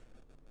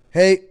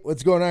Hey,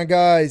 what's going on,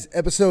 guys?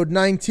 Episode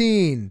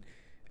 19.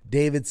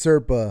 David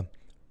Serpa,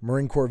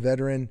 Marine Corps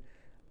veteran.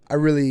 I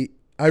really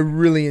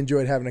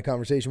enjoyed having a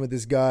conversation with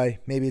this guy.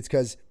 Maybe it's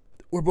because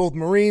we're both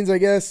Marines, I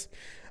guess.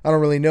 I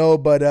don't really know,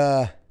 but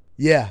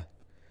yeah,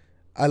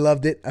 I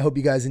loved it. I hope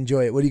you guys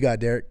enjoy it. What do you got,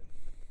 Derek?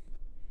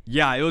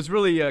 Yeah, it was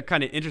really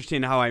kind of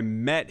interesting how I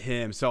met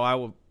him.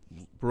 So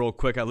real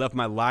quick, I left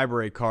my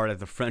library card at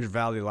the French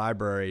Valley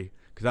Library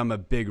because I'm a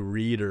big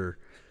reader.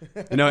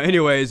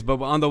 Anyways,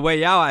 but on the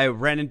way out, I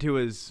ran into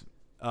his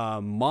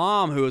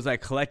mom who was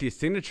like collecting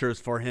signatures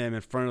for him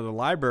in front of the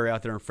library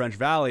out there in French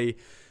Valley.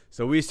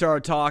 So we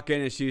started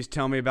talking, and she was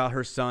telling me about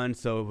her son,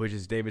 which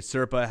is David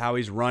Serpa, how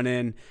he's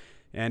running.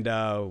 And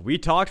we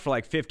talked for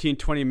like 15,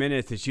 20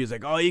 minutes, and she was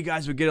like, oh, you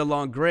guys would get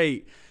along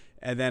great.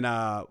 And then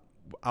I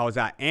was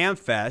at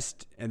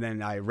AmFest, and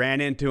then I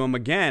ran into him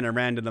again. I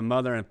ran to the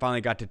mother and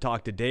finally got to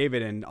talk to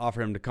David and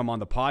offer him to come on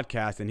the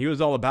podcast, and he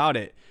was all about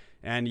it.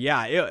 And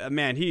yeah,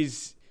 man,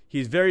 he's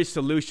very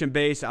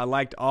solution-based. I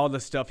liked all the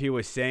stuff he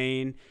was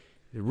saying.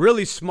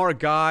 Really smart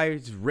guy.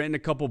 He's written a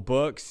couple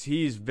books.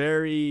 He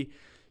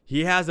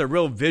has a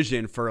real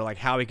vision for like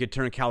how he could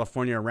turn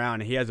California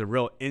around, and he has a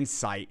real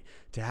insight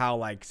to how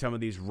like some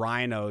of these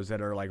rhinos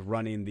that are like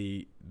running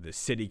the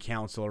city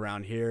council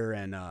around here.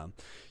 And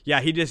yeah,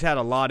 he just had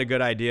a lot of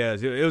good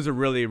ideas. It was a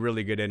really,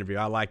 really good interview.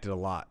 I liked it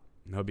a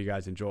I hope you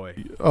guys enjoy.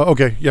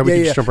 Okay. Yeah, we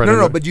can just jump right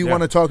into it. But do you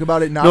want to talk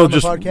about it now on the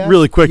podcast? No, just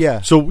really quick. Yeah.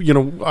 So,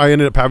 I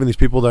ended up having these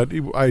people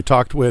that I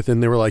talked with,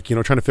 and they were like,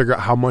 trying to figure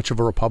out how much of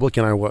a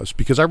Republican I was,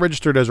 because I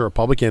registered as a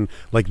Republican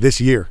like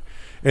this year.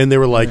 And they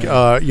were like, we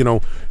just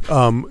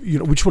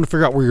want to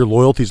figure out where your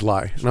loyalties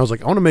lie. And I was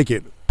like, I want to make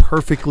it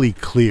perfectly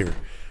clear.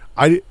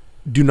 I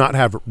do not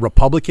have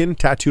Republican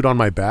tattooed on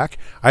my back.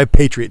 I have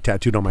Patriot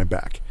tattooed on my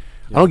back.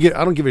 Yeah.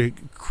 I don't give a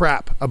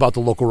crap about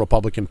the local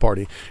Republican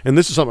Party. And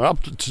this is something, I'll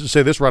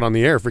say this right on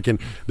the air,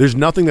 there's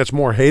nothing that's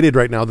more hated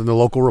right now than the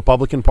local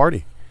Republican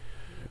Party.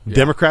 Yeah.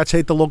 Democrats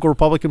hate the local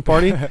Republican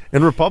Party,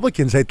 and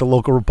Republicans hate the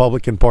local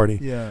Republican Party.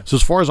 Yeah. So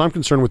as far as I'm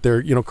concerned with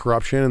their,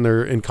 corruption and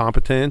their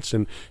incompetence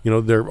and,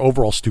 their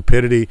overall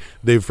stupidity,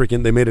 they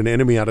made an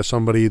enemy out of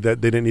somebody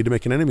that they didn't need to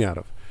make an enemy out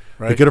of.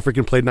 Right. They could have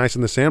freaking played nice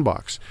in the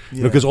sandbox.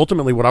 Yeah. Because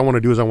ultimately what I want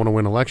to do is I want to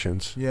win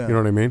elections. Yeah. You know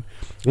what I mean?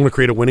 I want to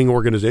create a winning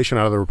organization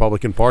out of the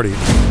Republican Party.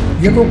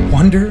 You ever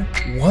wonder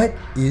what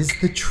is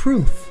the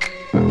truth?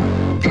 There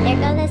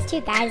go those two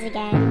guys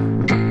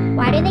again.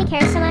 Why do they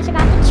care so much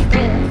about the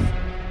truth?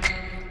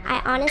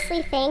 I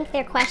honestly think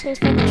their questions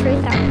for the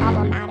truth are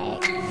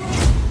problematic.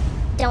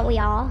 Don't we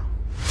all?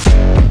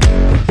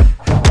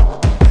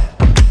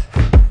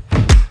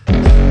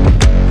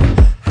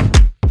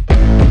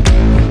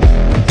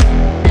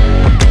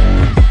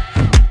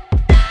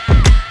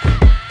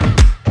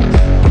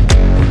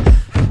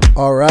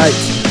 All right,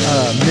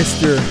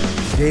 Mr.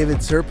 David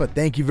Serpa,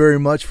 thank you very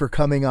much for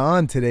coming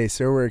on today,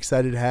 sir. We're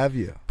excited to have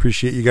you.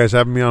 Appreciate you guys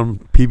having me on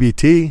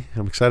PBT.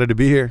 I'm excited to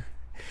be here.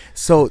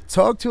 So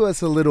talk to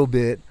us a little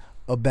bit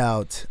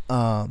about,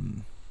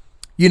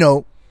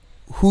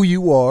 who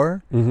you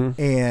are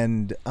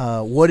and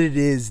what it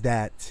is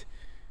that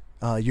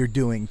you're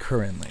doing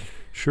currently.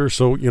 Sure.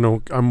 So,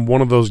 I'm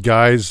one of those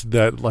guys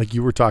that, like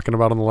you were talking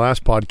about on the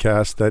last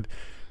podcast, that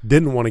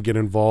didn't want to get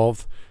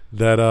involved,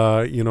 that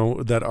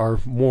that are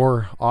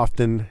more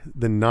often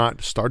than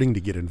not starting to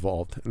get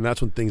involved. And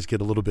that's when things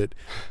get a little bit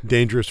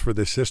dangerous for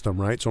this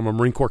system, right? So I'm a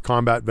Marine Corps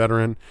combat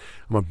veteran.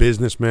 I'm a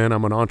businessman.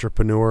 I'm an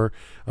entrepreneur.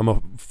 I'm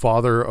a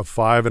father of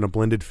 5 in a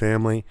blended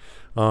family.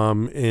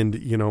 I'm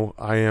an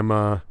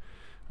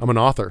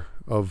author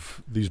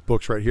of these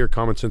books right here,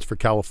 Common Sense for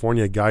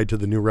California, Guide to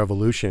the New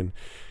Revolution.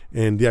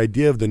 And the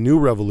idea of the new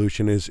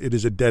revolution is it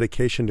is a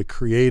dedication to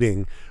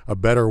creating a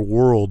better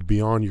world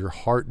beyond your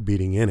heart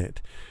beating in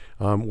it.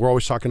 We're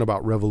always talking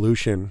about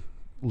revolution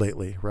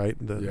lately, right?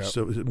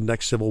 The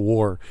next civil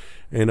war.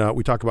 And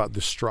we talk about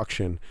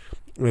destruction.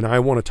 And I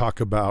want to talk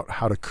about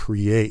how to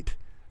create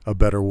a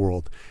better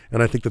world.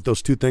 And I think that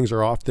those two things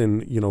are often,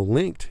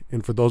 linked.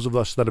 And for those of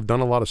us that have done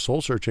a lot of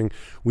soul searching,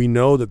 we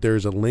know that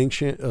there's a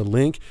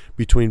link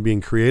between being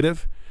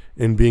creative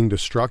and being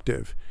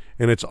destructive.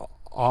 And it's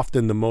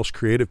often the most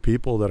creative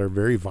people that are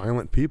very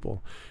violent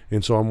people.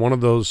 And so I'm one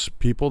of those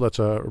people that's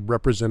a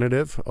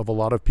representative of a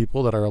lot of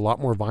people that are a lot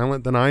more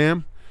violent than I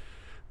am,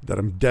 that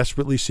I'm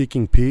desperately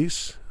seeking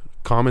peace,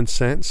 common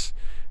sense,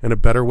 and a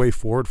better way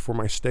forward for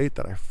my state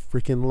that I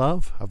freaking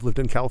love. I've lived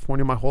in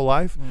California my whole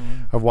life.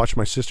 I've watched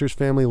my sister's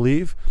family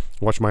leave,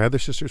 watched my other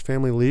sister's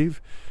family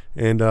leave,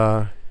 and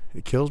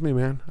it kills me,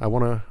 man. I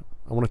want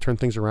to turn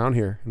things around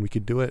here, and we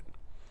could do it.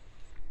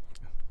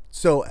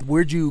 So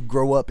where'd you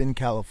grow up in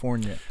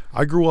California?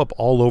 I grew up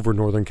all over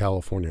Northern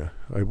California.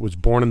 I was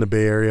born in the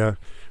Bay Area,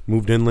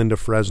 moved inland to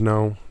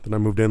Fresno. Then I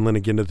moved inland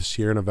again to the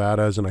Sierra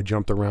Nevadas, and I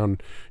jumped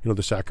around,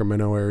 the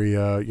Sacramento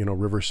area,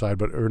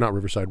 Riverside,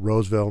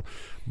 Roseville.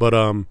 But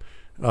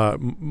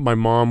My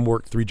mom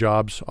worked 3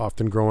 jobs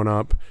often growing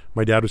up.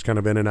 My dad was kind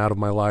of in and out of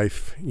my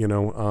life,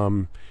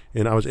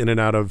 and I was in and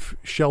out of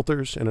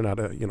shelters, in and out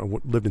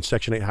of, lived in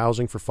Section 8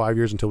 housing for 5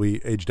 years until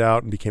we aged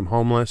out and became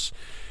homeless,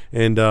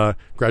 and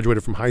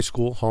graduated from high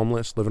school,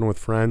 homeless, living with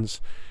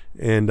friends.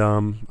 And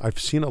I've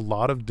seen a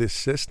lot of this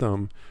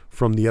system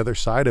from the other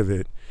side of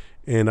it,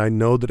 and I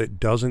know that it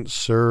doesn't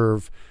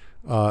serve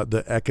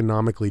the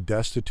economically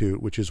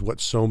destitute, which is what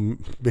so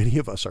many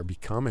of us are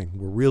becoming.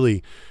 We're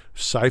really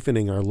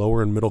siphoning our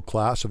lower and middle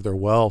class of their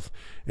wealth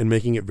and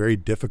making it very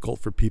difficult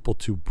for people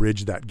to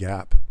bridge that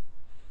gap.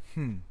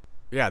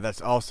 Yeah,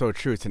 that's also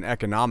true. It's an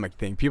economic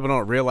thing. People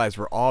don't realize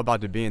we're all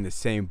about to be in the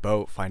same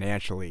boat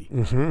financially.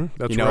 That's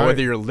right.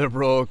 Whether you're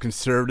liberal,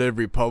 conservative,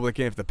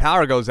 Republican, if the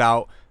power goes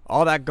out,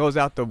 all that goes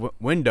out the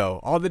window.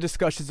 All the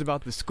discussions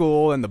about the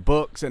school and the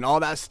books and all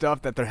that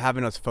stuff that they're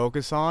having us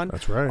focus on.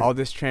 That's right. All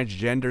this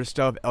transgender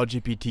stuff,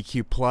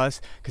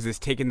 LGBTQ+, because it's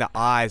taking the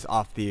eyes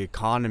off the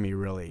economy,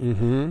 really.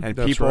 And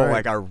That's people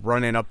right. are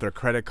running up their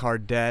credit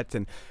card debts.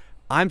 And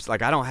I'm I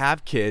don't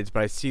have kids,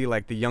 but I see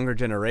the younger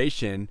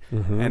generation,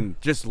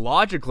 and just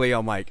logically,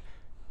 I'm like,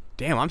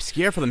 damn, I'm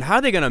scared for them. How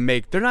are they going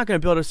to they're not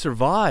going to be able to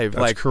survive.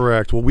 That's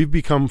correct. Well, we've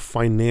become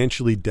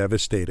financially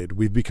devastated.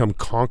 We've become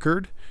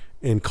conquered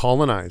and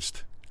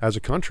colonized as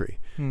a country.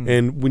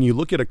 And when you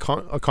look at a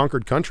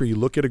conquered country, you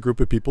look at a group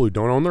of people who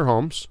don't own their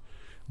homes,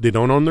 they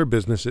don't own their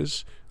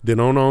businesses, they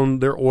don't own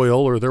their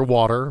oil or their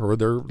water or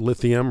their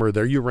lithium or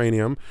their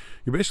uranium.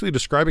 You're basically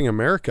describing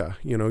America.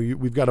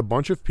 We've got a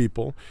bunch of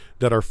people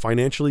that are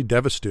financially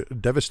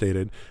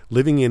devastated,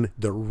 living in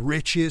the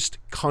richest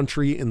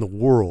country in the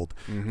world,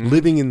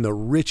 living in the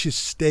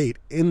richest state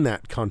in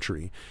that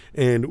country.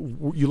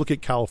 And you look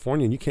at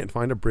California and you can't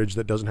find a bridge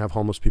that doesn't have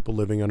homeless people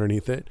living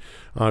underneath it.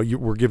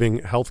 We're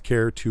giving health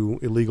care to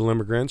illegal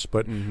immigrants,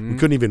 but we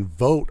couldn't even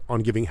vote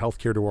on giving health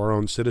care to our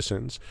own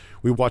citizens.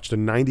 We watched a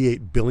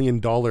 $98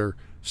 billion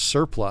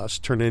surplus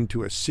turn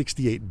into a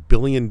 $68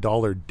 billion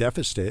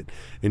deficit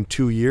in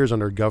 2 years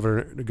under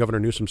Governor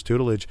Newsom's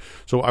tutelage.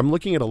 So I'm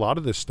looking at a lot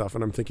of this stuff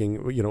and I'm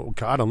thinking,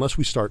 God, unless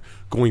we start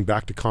going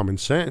back to common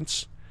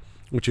sense,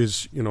 which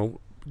is,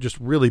 just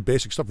really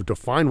basic stuff,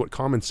 define what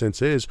common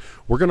sense is,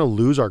 we're going to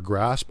lose our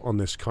grasp on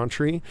this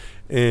country.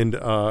 And,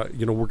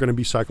 we're going to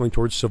be cycling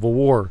towards civil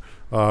war,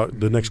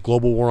 the next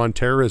global war on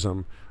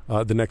terrorism,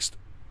 the next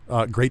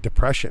Great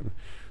Depression.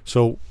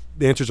 So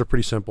the answers are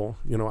pretty simple.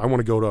 I want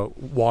to go to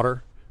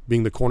water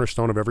being the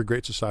cornerstone of every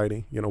great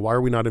society. Why are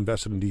we not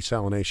invested in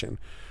desalination,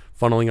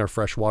 funneling our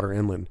fresh water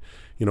inland,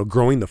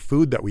 growing the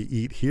food that we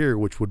eat here,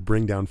 which would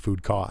bring down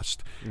food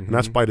cost. And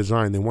that's by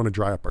design. They want to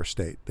dry up our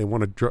state. They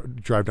want to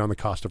drive down the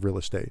cost of real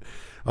estate.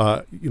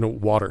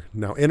 Water.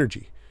 Now,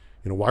 energy.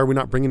 Why are we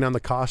not bringing down the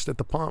cost at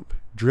the pump?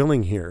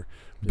 Drilling here,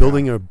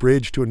 building a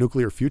bridge to a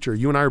nuclear future.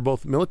 You and I are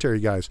both military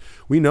guys.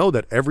 We know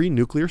that every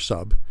nuclear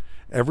sub,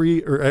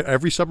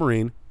 every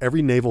submarine,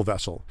 every naval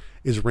vessel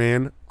is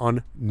ran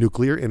on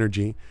nuclear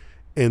energy,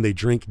 and they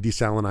drink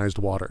desalinized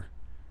water.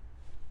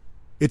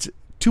 It's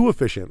too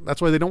efficient.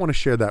 That's why they don't want to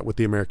share that with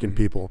the American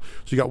people.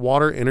 So you got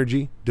water,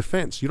 energy,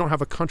 defense. You don't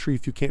have a country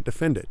if you can't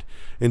defend it.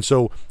 And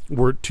so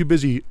we're too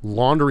busy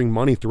laundering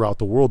money throughout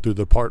the world through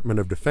the Department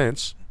of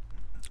Defense,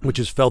 which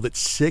has failed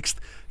its 6th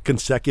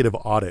consecutive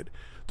audit.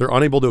 They're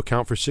unable to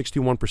account for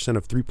 61%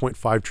 of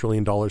 $3.5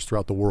 trillion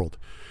throughout the world.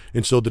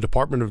 And so the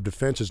Department of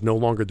Defense is no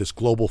longer this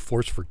global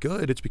force for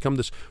good. It's become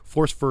this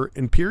force for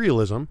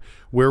imperialism,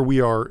 where we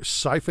are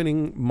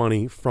siphoning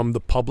money from the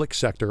public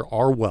sector,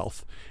 our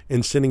wealth,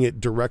 and sending it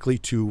directly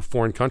to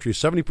foreign countries.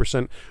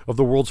 70% of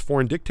the world's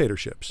foreign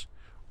dictatorships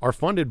are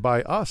funded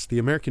by us, the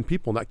American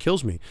people, and that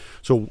kills me.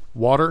 So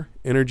water,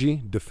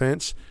 energy,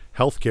 defense,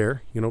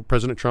 healthcare.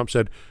 President Trump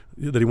said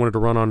that he wanted to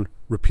run on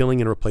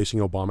repealing and replacing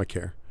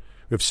Obamacare.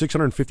 We have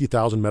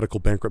 650,000 medical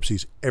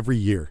bankruptcies every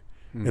year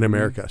in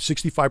America.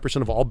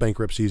 65% of all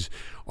bankruptcies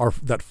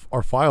that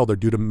are filed are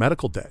due to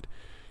medical debt.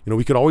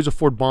 We could always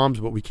afford bombs,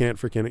 but we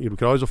can't we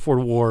could always afford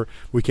war.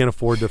 We can't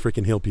afford to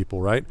freaking heal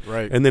people, right?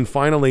 Right. And then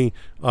finally,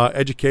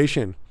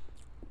 education.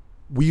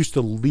 We used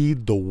to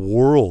lead the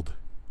world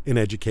in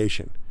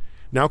education.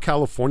 Now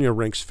California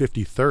ranks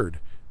 53rd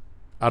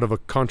out of a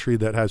country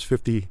that has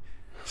 50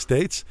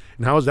 states.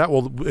 And how is that?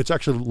 Well, it's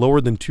actually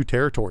lower than 2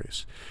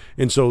 territories.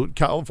 And so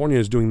California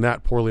is doing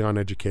that poorly on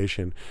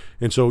education.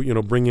 And so,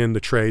 bring in the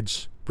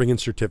trades, bring in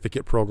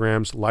certificate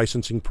programs,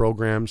 licensing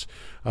programs,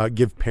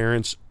 give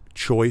parents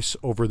choice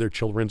over their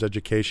children's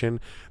education.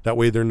 That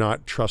way they're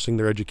not trusting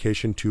their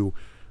education to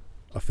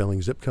a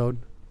failing zip code,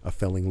 a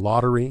failing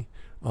lottery,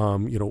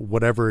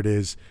 whatever it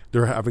is.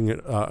 They're having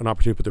an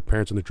opportunity to put their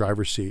parents in the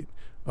driver's seat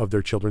of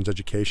their children's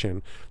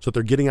education, so that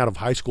they're getting out of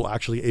high school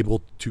actually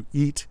able to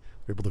eat,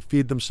 they're able to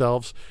feed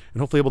themselves, and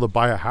hopefully able to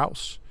buy a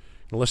house.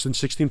 Less than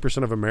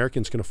 16% of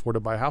Americans can afford to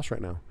buy a house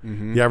right now.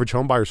 The average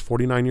home buyer is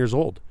 49 years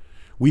old.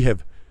 We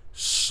have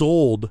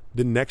sold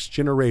the next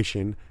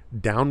generation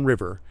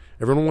downriver.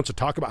 Everyone wants to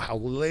talk about how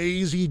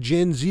lazy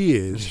Gen Z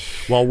is,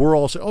 while we're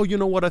all saying, oh, you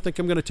know what? I think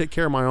I'm going to take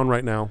care of my own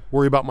right now,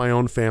 worry about my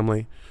own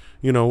family.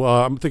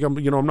 I'm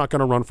not going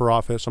to run for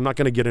office. I'm not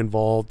going to get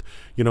involved.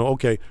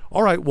 Okay.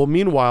 All right. Well,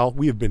 meanwhile,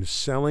 we have been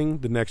selling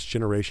the next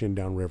generation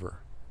downriver.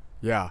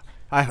 Yeah.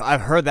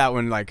 I've heard that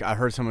when, like, I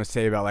heard someone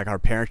say about, like, our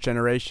parents'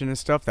 generation and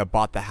stuff that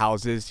bought the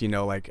houses,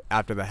 like,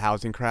 after the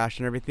housing crash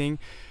and everything.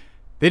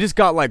 They just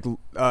got, like,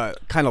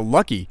 kind of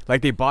lucky.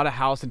 Like, they bought a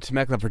house in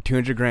Temecula for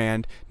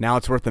 $200,000. Now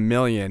it's worth $1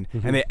 million.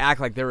 Mm-hmm. And they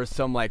act like there was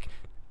some, like,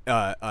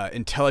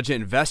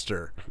 intelligent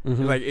investor.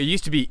 Mm-hmm. Like, it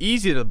used to be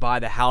easy to buy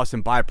the house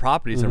and buy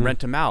properties Mm-hmm. and rent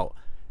them out.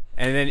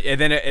 And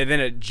then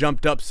it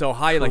jumped up so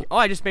high, like,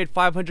 I just made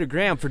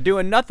 $500,000 for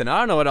doing nothing. I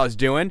don't know what I was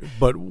doing.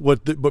 But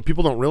what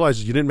people don't realize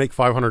is you didn't make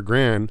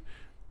 $500,000.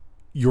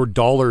 Your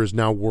dollar is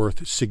now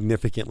worth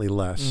significantly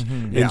less.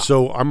 Mm-hmm. And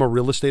so I'm a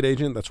real estate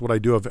agent. That's what I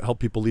do. I've helped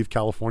people leave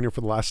California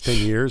for the last 10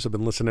 years. I've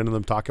been listening to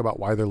them talk about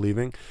why they're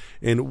leaving.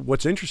 And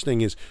what's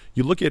interesting is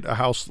you look at a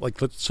house,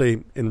 like, let's say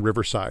in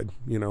Riverside,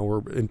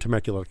 or in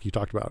Temecula, like you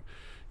talked about,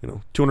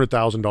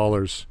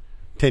 $200,000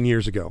 10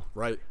 years ago.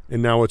 Right.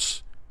 And now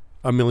it's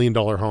 $1 million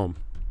home.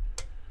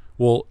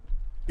 Well,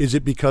 is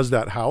it because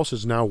that house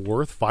is now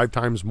worth 5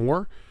 times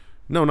more?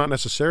 No, not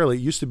necessarily.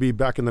 It used to be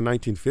back in the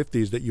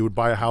 1950s that you would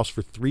buy a house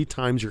for 3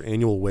 times your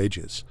annual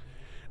wages.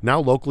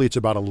 Now locally it's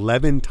about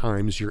 11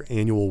 times your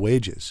annual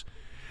wages.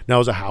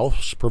 Now is a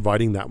house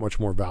providing that much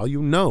more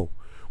value? No.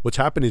 What's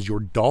happened is your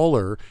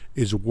dollar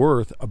is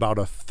worth about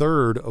a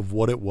fourth of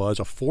what it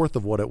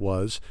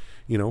was,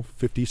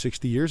 50,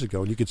 60 years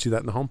ago. And you can see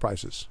that in the home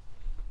prices.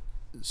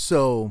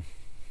 So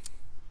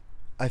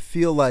I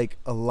feel like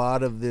a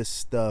lot of this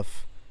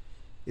stuff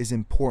is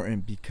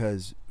important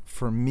because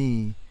for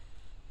me,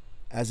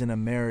 as an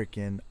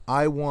American,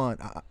 I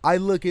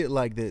look at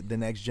like the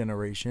next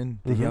generation,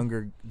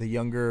 the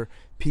younger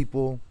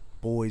people,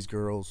 boys,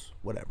 girls,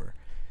 whatever.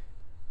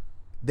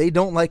 They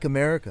don't like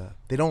America.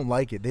 They don't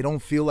like it. They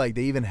don't feel like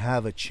they even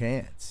have a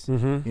chance.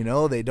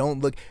 Mm-hmm. They don't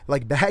look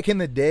like back in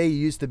the day. You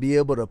used to be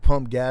able to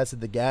pump gas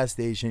at the gas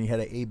station. You had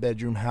an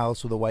 8-bedroom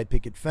house with a white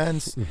picket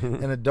fence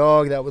and a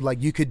dog that would,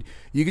 like, you could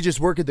just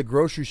work at the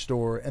grocery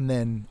store and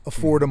then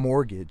afford a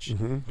mortgage.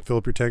 Mm-hmm. Fill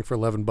up your tank for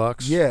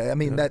 $11. Yeah, I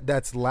mean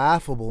that's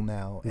laughable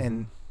now,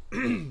 and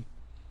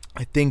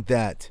I think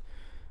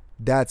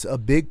that's a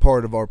big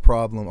part of our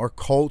problem, our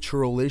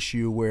cultural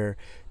issue, where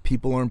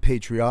people aren't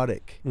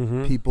patriotic.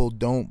 People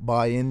don't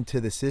buy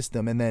into the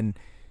system. And then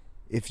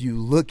if you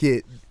look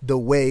at the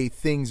way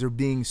things are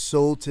being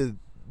sold to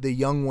the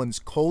young ones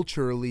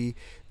culturally,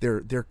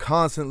 they're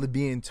constantly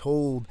being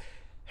told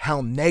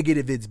how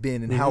negative it's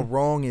been and how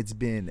wrong it's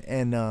been.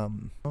 And well,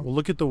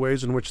 look at the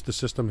ways in which the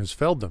system has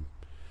failed them.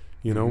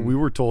 We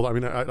were told, I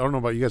mean, I don't know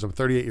about you guys, I'm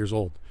 38 years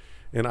old.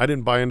 And I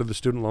didn't buy into the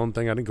student loan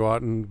thing. I didn't go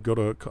out and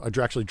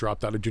I actually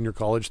dropped out of junior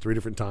college 3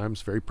 different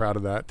times. Very proud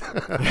of that.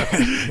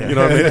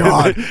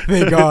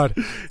 Thank God.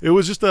 It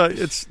was just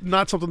it's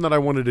not something that I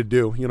wanted to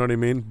do. You know what I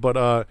mean?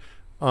 But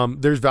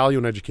there's value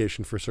in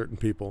education for certain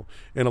people.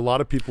 And a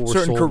lot of people were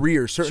certain sold,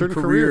 careers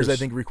I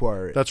think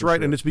require it. That's right.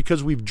 Sure. And it's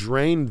because we've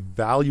drained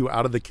value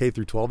out of the K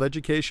through 12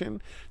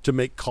 education to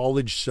make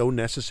college so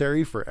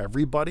necessary for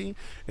everybody.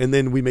 And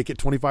then we make it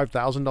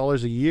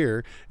 $25,000 a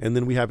year. And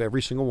then we have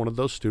every single one of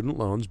those student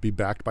loans be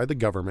backed by the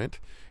government.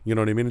 You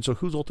know what I mean? And so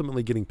who's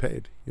ultimately getting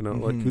paid?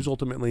 Like who's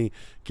ultimately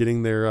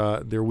getting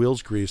their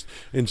wheels greased?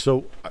 And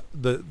so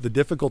the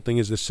difficult thing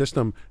is the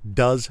system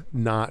does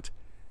not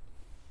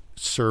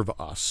serve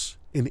us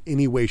in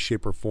any way,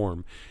 shape, or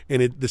form.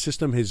 And the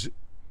system is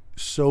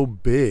so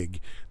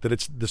big that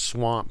it's the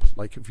swamp.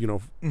 Like,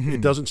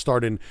 it doesn't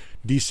start in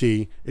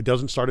DC. It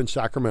doesn't start in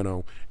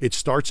Sacramento. It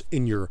starts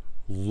in your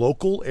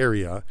local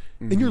area,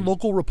 in your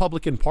local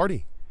Republican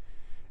Party.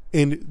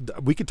 And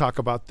we could talk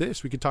about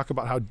this. We could talk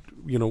about how,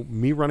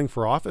 me running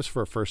for office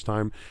for a first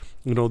time,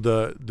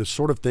 the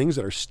sort of things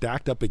that are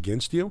stacked up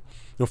against you.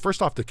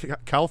 First off, the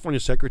California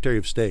Secretary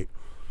of State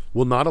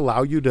will not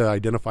allow you to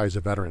identify as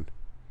a veteran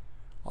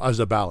on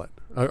the ballot.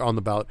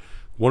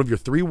 One of your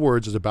 3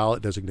 words is a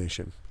ballot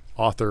designation: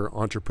 author,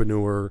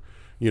 entrepreneur,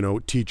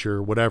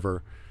 teacher,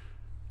 whatever.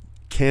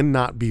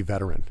 Cannot be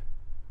veteran.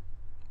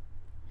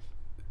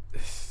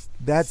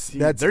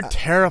 They're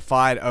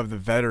terrified of the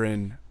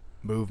veteran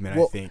movement.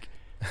 I think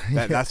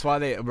that's why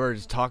we were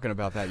just talking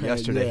about that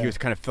yesterday. He was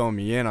kind of filling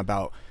me in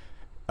about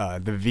the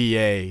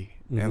VA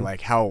and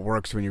like how it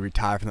works when you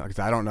retire from that, because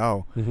I don't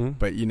know,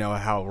 but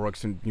how it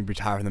works when you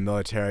retire from the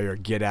military or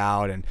get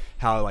out, and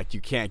how like you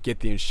can't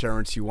get the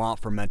insurance you want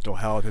for mental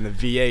health, and the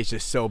VA is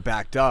just so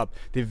backed up.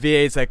 The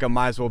VA is like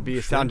might as well be,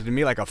 it sounded to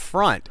me like a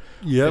front.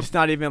 It's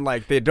not even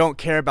like they don't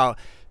care about.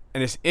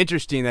 And it's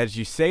interesting that as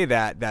you say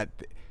that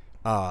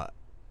because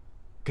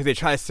they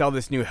try to sell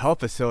this new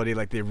health facility,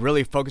 like they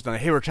really focused on,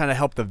 hey, we're trying to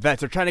help the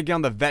vets. They're trying to get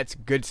on the vets'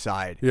 good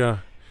side. Yeah.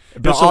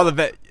 But so all the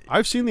vet.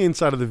 I've seen the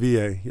inside of the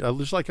VA,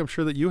 just like I'm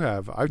sure that you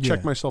have. I've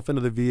checked myself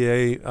into the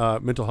VA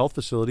mental health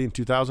facility in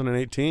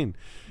 2018,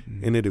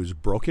 and it was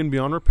broken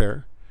beyond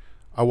repair.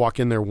 I walk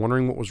in there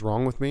wondering what was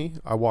wrong with me.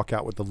 I walk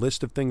out with a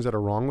list of things that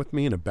are wrong with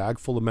me and a bag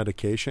full of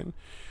medication.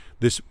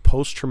 This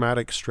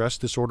post-traumatic stress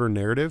disorder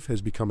narrative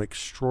has become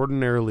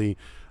extraordinarily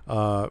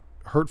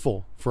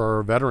hurtful for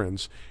our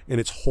veterans, and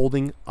it's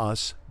holding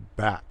us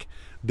back.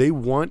 They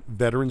want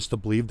veterans to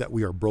believe that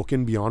we are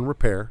broken beyond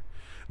repair.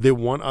 They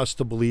want us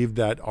to believe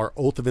that our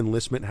oath of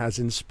enlistment has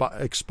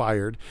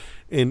expired.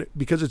 And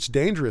because it's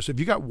dangerous, if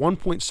you got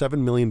 1.7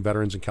 million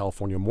veterans in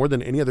California, more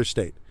than any other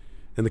state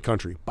in the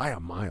country, by a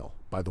mile,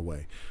 by the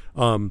way,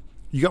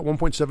 you got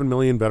 1.7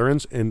 million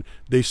veterans, and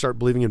they start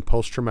believing in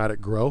post-traumatic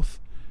growth,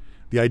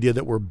 the idea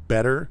that we're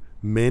better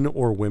men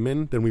or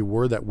women than we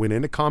were that went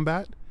into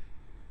combat.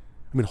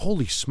 I mean,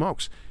 holy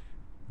smokes.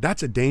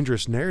 That's a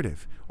dangerous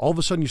narrative. All of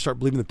a sudden you start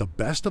believing that the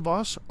best of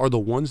us are the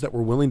ones that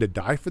were willing to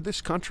die for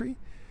this country,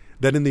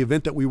 that in the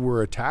event that we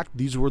were attacked,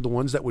 these were the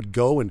ones that would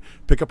go and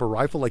pick up a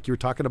rifle like you were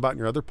talking about in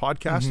your other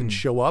podcast and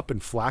show up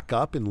and flak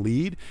up and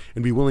lead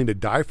and be willing to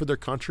die for their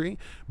country,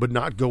 but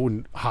not go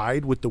and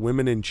hide with the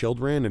women and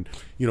children and,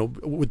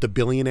 with the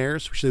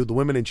billionaires, the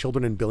women and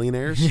children and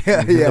billionaires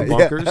in the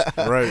bunkers,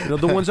 right?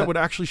 The ones that would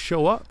actually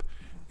show up.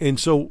 And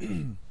so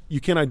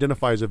you can't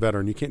identify as a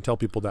veteran. You can't tell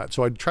people that.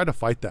 So I try to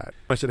fight that.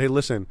 I said, hey,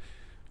 listen,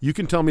 you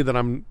can tell me that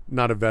I'm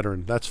not a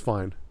veteran. That's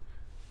fine.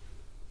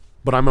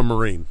 But I'm a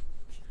Marine.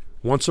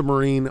 Once a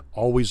Marine,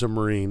 always a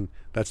Marine.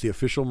 That's the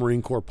official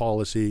Marine Corps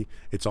policy.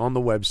 It's on the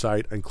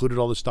website. I included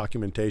all this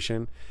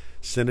documentation.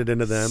 Send it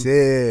into them.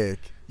 Sick.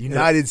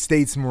 United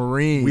States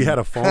Marine. We had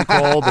a phone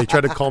call. They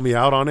tried to call me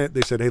out on it.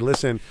 They said, hey,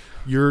 listen,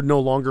 you're no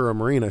longer a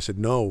Marine. I said,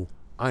 no,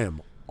 I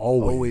am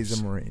always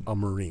a Marine. A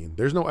Marine.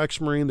 There's no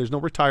ex-Marine. There's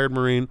no retired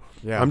Marine.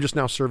 Yeah. I'm just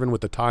now serving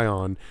with a tie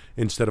on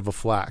instead of a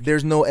flak.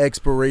 There's no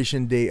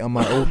expiration date on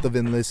my oath of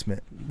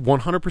enlistment.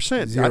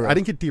 100%. I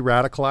didn't get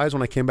de-radicalized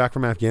when I came back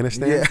from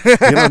Afghanistan. Yeah.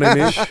 You know what I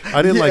mean?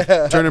 I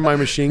didn't turn in my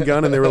machine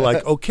gun and they were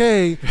like,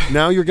 okay,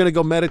 now you're going to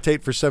go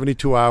meditate for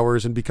 72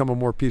 hours and become a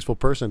more peaceful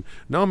person.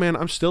 No, man,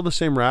 I'm still the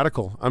same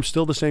radical. I'm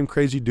still the same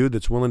crazy dude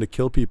that's willing to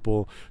kill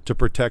people to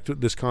protect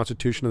this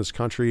Constitution of this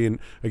country and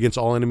against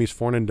all enemies,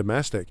 foreign and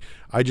domestic.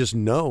 I just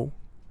know,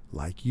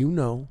 like you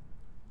know,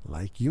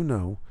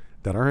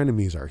 that our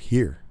enemies are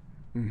here.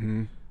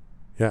 Mm-hmm.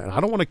 Yeah, and I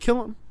don't want to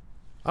kill them.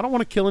 I don't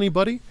want to kill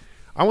anybody.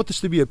 I want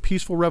this to be a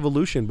peaceful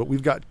revolution, but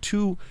we've got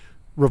two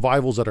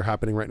revivals that are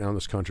happening right now in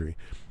this country.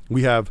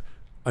 We have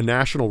a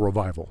national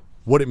revival,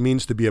 what it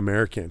means to be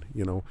American,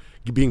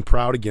 being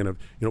proud again of,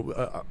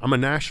 I'm a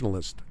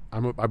nationalist.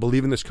 I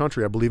believe in this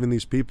country. I believe in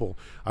these people.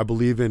 I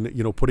believe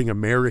in, putting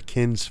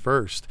Americans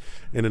first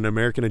and an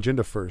American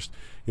agenda first,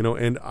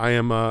 and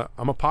I'm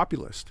a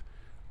populist.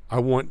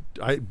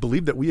 I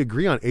believe that we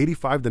agree on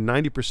 85 to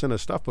 90%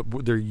 of stuff,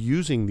 but they're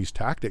using these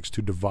tactics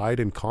to divide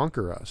and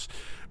conquer us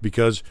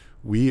because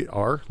we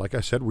are, like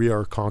I said, we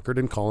are conquered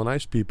and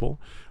colonized people.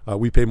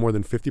 We pay more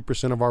than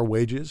 50% of our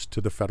wages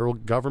to the federal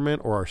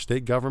government or our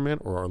state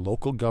government or our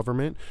local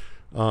government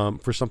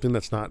for something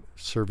that's not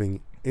serving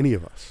any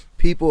of us.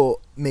 People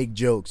make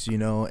jokes,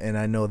 and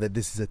I know that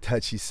this is a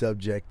touchy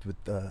subject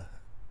with the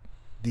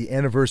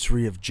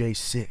anniversary of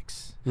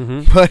J6.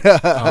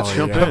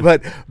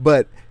 Mm-hmm.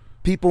 But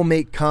people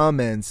make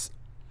comments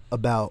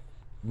about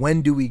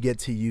when do we get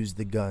to use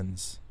the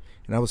guns.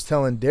 And I was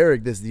telling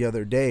Derek this the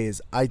other day is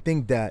I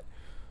think that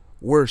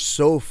we're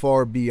so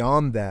far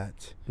beyond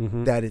that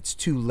that it's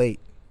too late.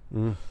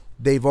 Mm.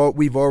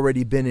 We've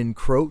already been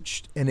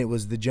encroached, and it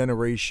was the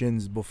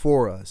generations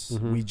before us.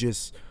 Mm-hmm. We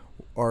just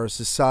are a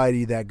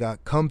society that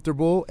got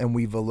comfortable, and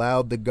we've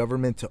allowed the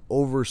government to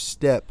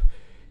overstep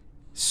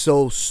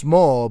so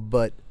small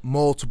but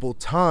multiple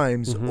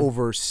times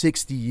over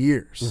 60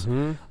 years.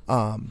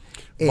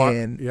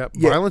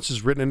 Violence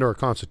is written into our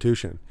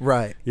Constitution,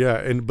 right? But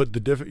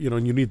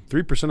you need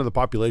 3% of the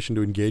population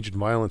to engage in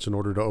violence in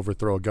order to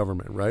overthrow a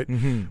government, right?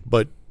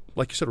 But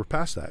like you said, we're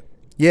past that.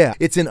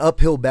 It's an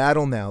uphill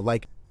battle now.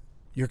 Like,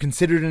 you're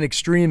considered an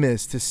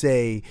extremist to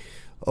say,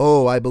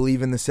 oh, I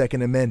believe in the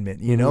Second Amendment.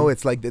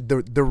 It's like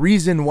the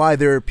reason why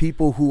there are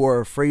people who are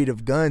afraid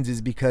of guns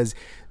is because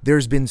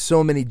there's been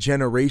so many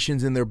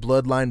generations in their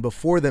bloodline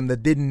before them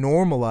that didn't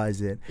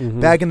normalize it.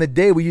 Back in the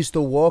day, we used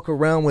to walk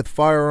around with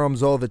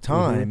firearms all the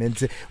time. And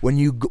when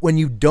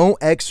you don't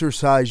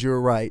exercise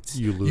your rights,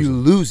 you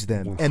lose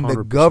them. 100%. And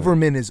the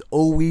government is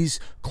always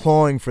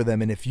clawing for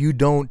them. And if you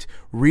don't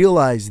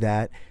realize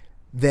that,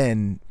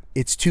 then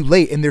it's too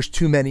late. And there's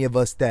too many of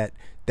us that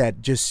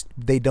just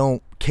they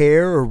don't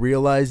care or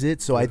realize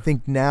it. So I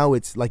think now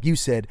it's, like you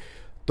said,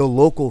 the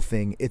local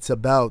thing. It's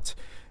about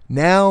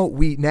now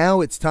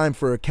it's time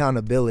for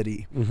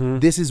accountability.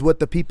 This is what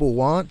the people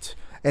want,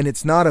 and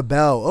it's not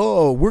about,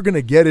 oh, we're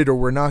gonna get it or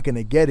we're not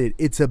gonna get it.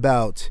 It's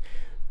about,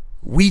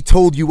 we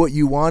told you what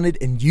you wanted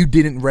and you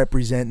didn't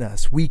represent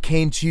us. We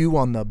came to you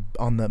on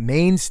the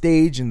main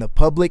stage in the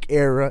public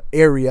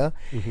area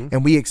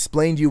and we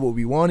explained to you what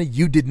we wanted.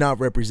 You did not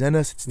represent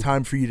us. It's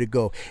time for you to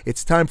go.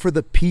 It's time for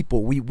the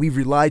people. We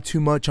relied too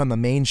much on the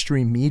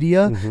mainstream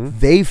media.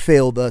 They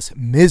failed us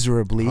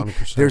miserably.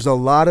 100%. There's a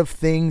lot of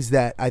things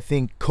that I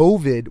think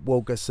COVID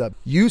woke us up.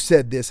 You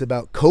said this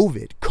about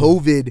COVID.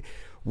 COVID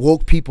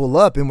woke people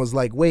up and was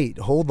like, wait,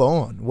 hold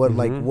on. What, Mm-hmm.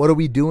 like, what are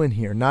we doing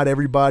here? Not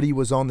everybody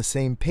was on the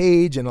same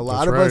page, and a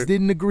lot That's of us right.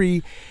 didn't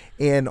agree,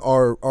 and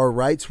our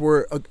rights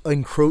were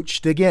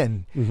encroached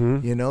again,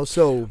 you know?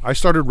 So I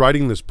started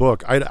writing this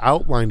book. I'd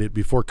outlined it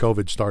before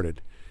COVID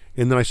started.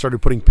 And then I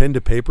started putting pen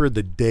to paper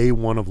the day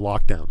one of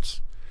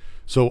lockdowns.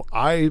 So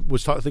I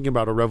was thinking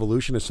about a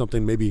revolution as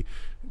something maybe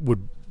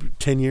would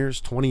 10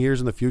 years, 20 years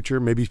in the future.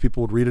 Maybe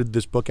people would read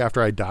this book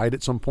after I died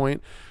at some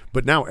point.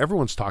 But now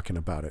everyone's talking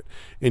about it.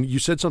 And you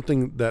said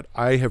something that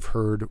I have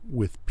heard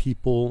with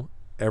people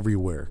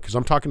everywhere, because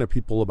I'm talking to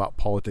people about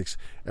politics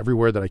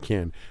everywhere that I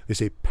can. They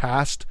say,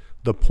 past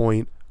the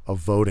point of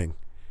voting.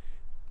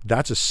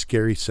 That's a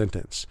scary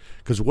sentence,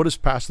 because what does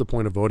past the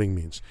point of voting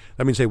means?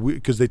 That means, hey,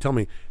 because they tell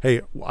me,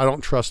 hey, I don't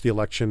trust the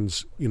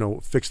elections,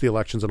 fix the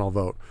elections and I'll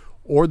vote.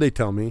 Or they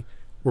tell me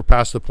we're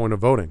past the point of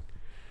voting.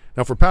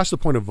 Now, if we're past the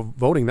point of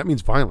voting, that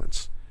means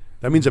violence.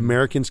 That means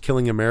Americans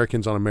killing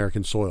Americans on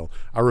American soil.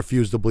 I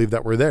refuse to believe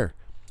that we're there.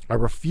 I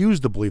refuse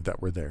to believe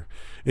that we're there.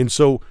 And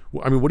so,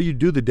 I mean, what do you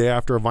do the day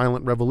after a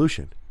violent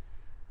revolution?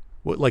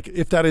 Like,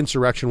 if that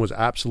insurrection was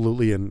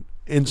absolutely an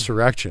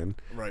insurrection,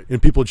 right,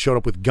 and people had showed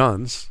up with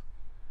guns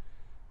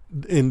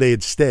and they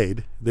had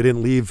stayed, they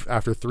didn't leave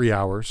after 3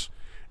 hours,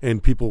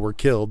 and people were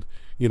killed,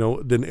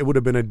 then it would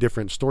have been a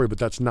different story. But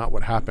that's not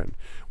what happened.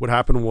 What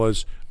happened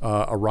was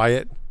a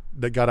riot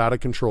that got out of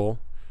control.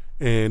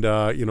 And,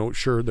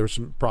 sure, there was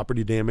some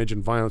property damage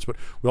and violence, but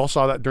we all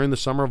saw that during the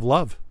Summer of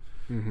Love.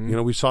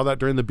 Mm-hmm. We saw that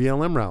during the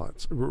BLM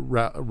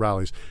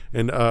rallies.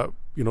 And,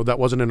 that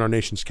wasn't in our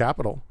nation's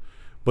capital.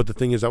 But the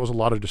thing is, that was a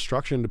lot of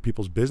destruction to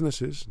people's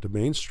businesses, to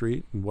Main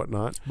Street and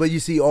whatnot. But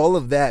you see, all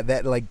of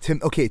that like,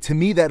 to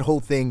me, that whole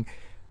thing,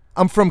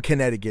 I'm from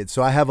Connecticut,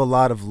 so I have a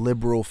lot of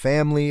liberal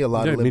family, a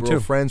lot of liberal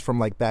friends from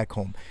like back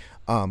home.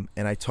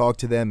 And I talk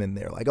to them and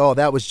they're like, oh,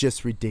 that was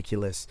just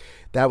ridiculous.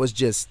 That was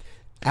just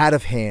out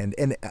of hand.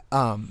 And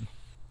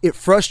it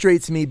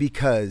frustrates me,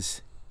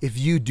 because if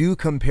you do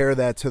compare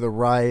that to the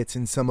riots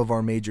in some of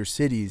our major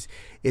cities,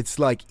 it's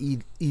like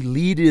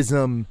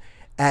elitism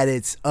at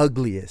its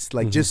ugliest.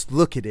 Like, just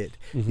look at it,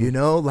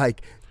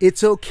 like,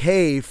 it's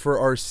okay for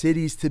our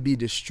cities to be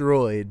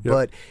destroyed.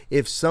 But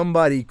if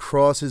somebody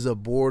crosses a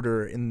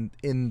border in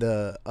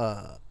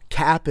the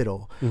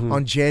Capitol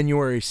on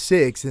January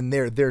 6th, and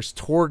there's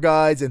tour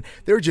guides and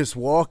they're just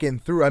walking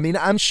through. I mean,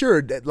 I'm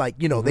sure that, like,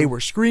 they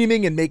were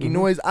screaming and making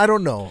noise. I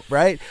don't know,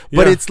 right?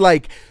 But it's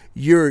like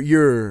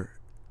you're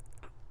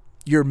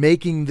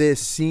making this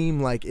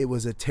seem like it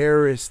was a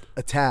terrorist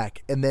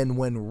attack, and then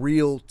when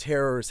real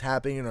terror is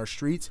happening in our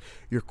streets,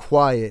 you're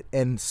quiet,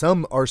 and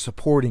some are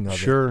supporting of it.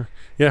 Sure.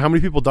 Yeah, how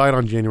many people died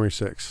on January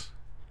 6th?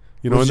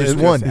 It was just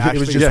one. It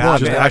was just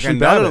one. Like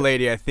another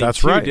lady, I think,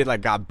 That's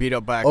right. got beat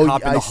up by a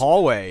cop in the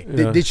hallway.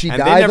 Did she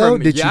die, though?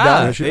 Did she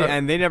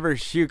die?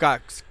 She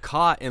got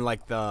caught in,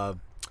 like, the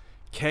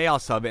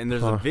chaos of it, and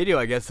there's a video,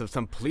 I guess, of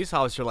some police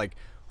officer, like,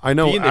 I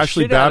know beating the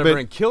Ashley shit out of her Babbitt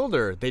and killed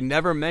her. They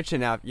never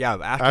mentioned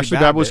Ashley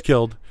Babbitt was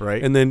killed,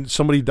 right? And then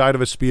somebody died of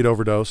a speed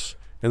overdose,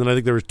 and then I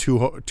think there was two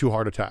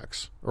heart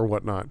attacks or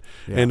whatnot.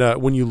 Yeah.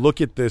 And when you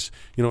look at this,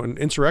 and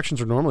insurrections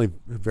are normally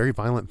very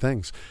violent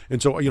things,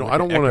 and so I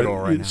don't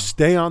want to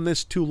stay on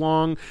this too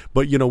long.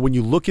 But when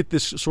you look at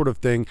this sort of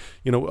thing,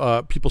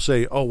 people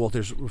say, oh well,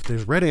 there's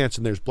red ants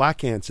and there's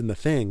black ants in the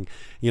thing,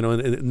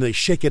 and they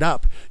shake it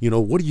up.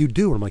 What do you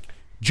do? And I'm like,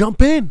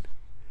 jump in.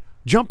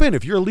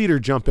 If you're a leader,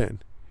 jump in.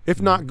 If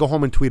not, go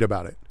home and tweet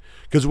about it.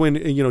 Because when,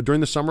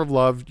 during the Summer of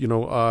Love,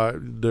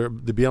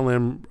 the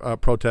BLM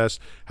protest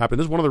happened.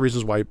 This is one of the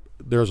reasons why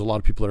there's a lot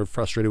of people that are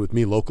frustrated with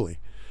me locally.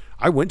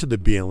 I went to the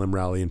BLM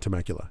rally in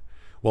Temecula.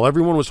 Well,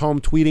 everyone was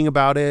home tweeting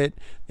about it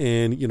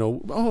and,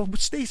 oh,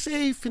 stay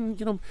safe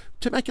and,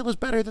 Temecula's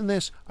better than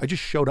this. I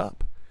just showed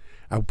up.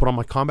 I put on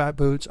my combat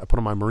boots. I put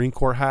on my Marine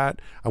Corps hat.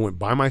 I went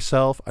by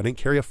myself. I didn't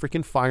carry a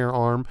freaking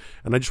firearm.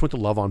 And I just went to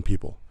love on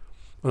people.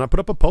 And I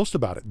put up a post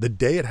about it the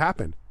day it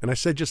happened. And I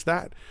said just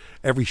that.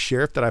 Every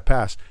sheriff that I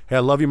passed, hey, I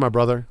love you, my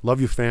brother. Love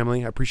you,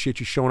 family. I appreciate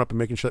you showing up and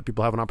making sure that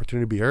people have an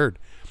opportunity to be heard.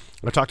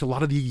 And I talked to a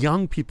lot of the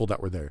young people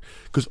that were there,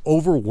 because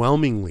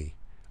overwhelmingly,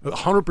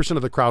 100%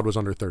 of the crowd was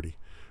under 30.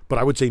 But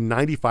I would say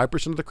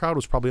 95% of the crowd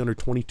was probably under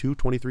 22,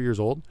 23 years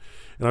old.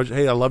 And I was,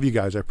 hey, I love you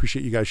guys. I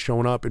appreciate you guys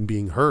showing up and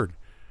being heard.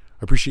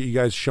 I appreciate you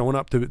guys showing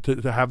up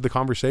to have the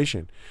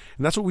conversation.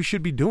 And that's what we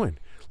should be doing.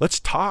 Let's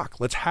talk.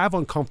 Let's have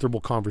uncomfortable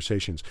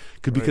conversations.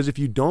 Because if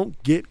you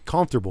don't get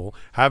comfortable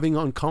having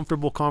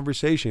uncomfortable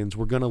conversations,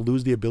 we're going to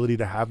lose the ability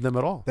to have them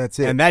at all. That's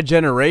it. And that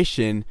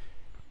generation,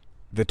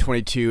 the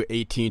 22,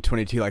 18,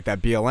 22, like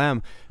that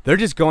BLM, they're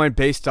just going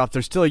based off,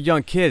 they're still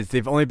young kids.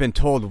 They've only been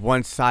told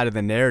one side of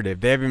the narrative.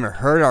 They haven't even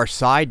heard our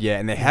side yet,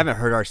 and they haven't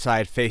heard our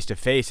side face to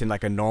face in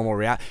like a normal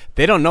reality.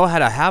 They don't know how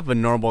to have a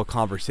normal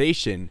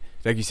conversation.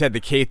 Like you said, the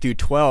K through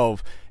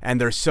 12,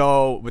 and they're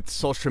so, with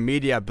social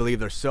media, I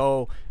believe they're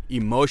so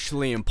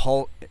emotionally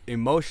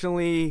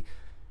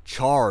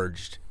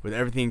charged with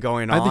everything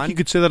going on. I think you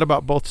could say that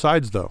about both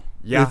sides, though.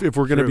 Yeah, if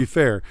we're going to be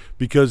fair,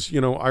 because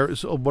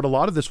what a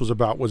lot of this was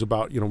about,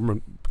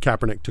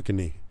 Kaepernick took a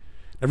knee.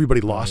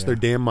 Everybody lost their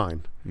damn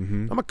mind.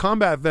 Mm-hmm. I'm a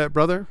combat vet,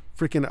 brother.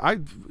 Freaking,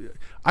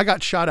 I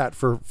got shot at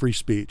for free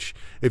speech.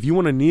 If you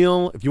want to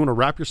kneel, if you want to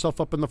wrap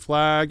yourself up in the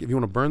flag, if you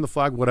want to burn the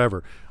flag,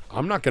 whatever.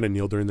 I'm not going to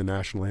kneel during the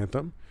national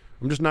anthem.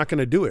 I'm just not going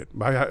to do it.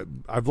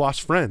 I've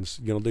lost friends,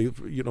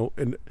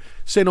 and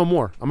say no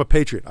more. I'm a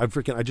patriot. I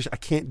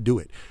can't do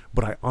it.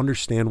 But I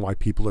understand why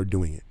people are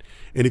doing it.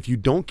 And if you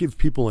don't give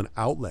people an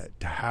outlet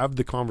to have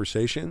the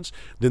conversations,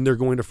 then they're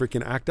going to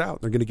freaking act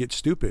out. They're going to get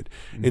stupid.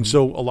 Mm-hmm. And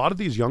so a lot of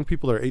these young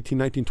people that are 18,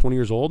 19, 20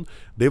 years old,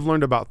 they've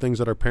learned about things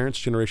that our parents'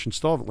 generation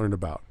still haven't learned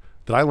about,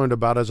 that I learned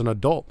about as an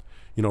adult.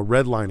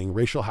 Redlining,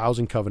 racial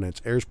housing covenants,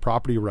 heirs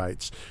property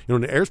rights. In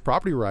the heirs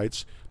property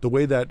rights, the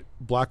way that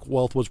black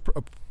wealth was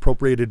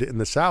appropriated in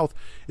the South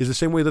is the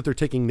same way that they're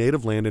taking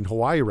native land in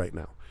Hawaii right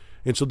now.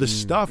 And so this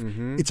stuff,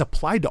 it's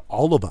applied to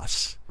all of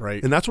us.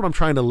 Right. And that's what I'm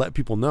trying to let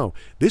people know.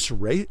 This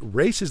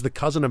race is the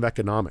cousin of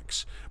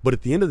economics. But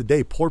at the end of the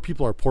day, poor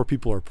people are poor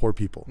people are poor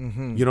people.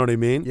 Mm-hmm. You know what I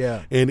mean?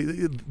 Yeah. And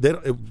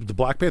the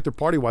Black Panther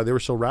Party, why they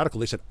were so radical,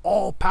 they said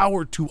all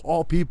power to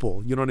all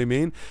people. You know what I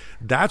mean?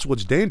 That's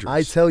what's dangerous.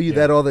 I tell you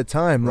that all the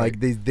time. Right.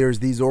 Like there's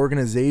these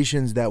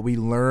organizations that we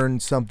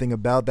learned something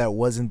about that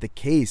wasn't the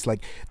case.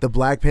 Like the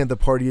Black Panther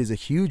Party is a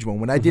huge one.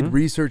 When I did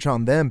research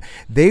on them,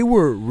 they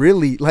were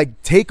really like,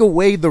 take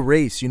away the race.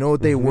 You know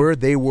what they were?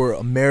 They were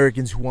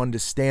Americans who wanted to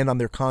stand on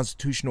their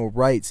constitutional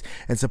rights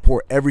and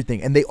support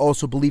everything. And they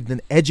also believed in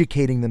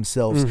educating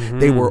themselves.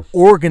 They were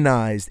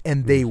organized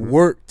and they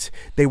worked.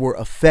 They were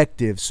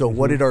effective. So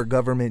what did our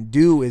government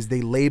do is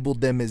they labeled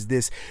them as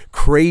this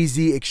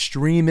crazy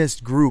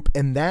extremist group.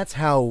 And that's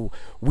how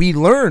we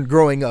learned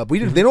growing up.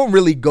 They don't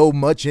really go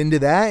much into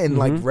that in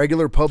like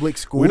regular public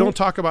school. We don't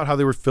talk about how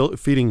they were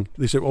feeding.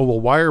 They say, oh,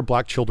 well, why are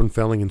black children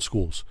failing in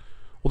schools?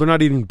 Well, they're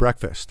not eating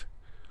breakfast.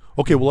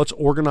 Okay, well, let's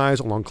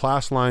organize along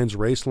class lines,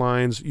 race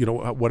lines,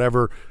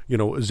 whatever,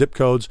 zip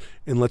codes,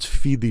 and let's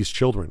feed these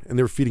children. And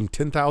they're feeding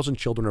 10,000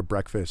 children a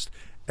breakfast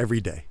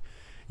every day.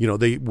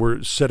 They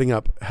were setting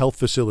up health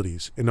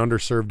facilities in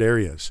underserved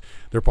areas.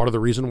 They're part of the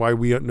reason why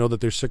we know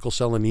that there's sickle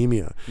cell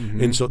anemia.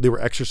 And so they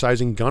were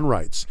exercising gun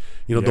rights.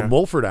 The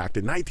Mulford Act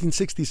in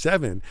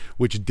 1967,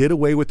 which did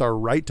away with our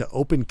right to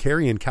open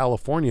carry in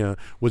California,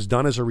 was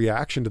done as a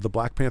reaction to the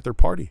Black Panther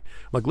Party.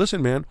 I'm like,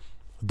 listen, man,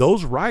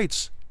 those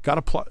rights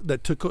they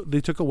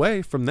took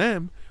away from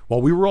them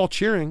while we were all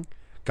cheering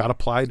got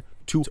applied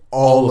to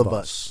all of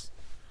us.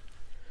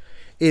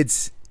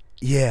 It's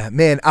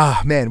man,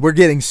 we're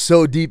getting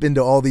so deep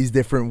into all these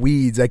different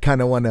weeds. I kind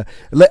of want to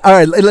all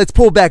right, let's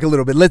pull back a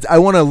little bit. I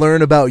want to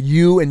learn about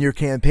you and your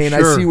campaign.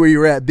 Sure. I see where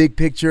you're at, big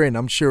picture, and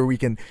I'm sure we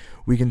can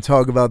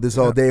talk about this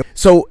all day.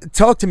 So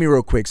talk to me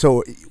real quick.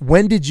 So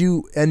when did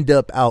you end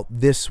up out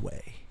this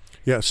way?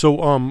 Yeah,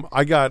 so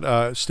I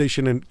got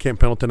stationed in Camp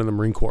Pendleton in the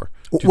Marine Corps.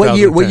 What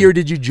year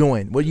did you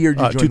join?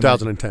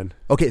 2010.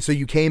 Okay, so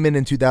you came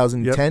in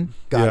 2010?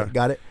 Yep.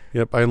 Got it.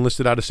 Yep, I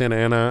enlisted out of Santa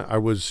Ana. I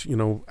was,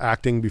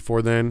 acting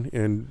before then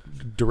and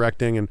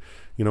directing and,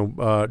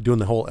 doing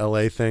the whole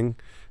LA thing.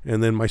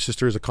 And then my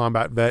sister is a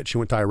combat vet. She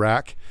went to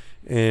Iraq.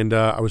 And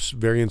I was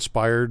very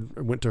inspired.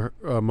 I went to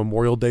a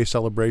Memorial Day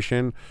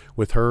celebration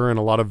with her and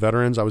a lot of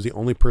veterans. I was the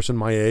only person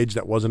my age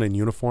that wasn't in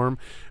uniform.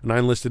 And I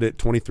enlisted at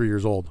 23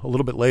 years old, a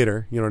little bit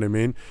later, you know what I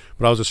mean?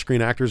 But I was a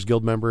Screen Actors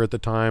Guild member at the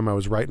time. I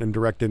was writing and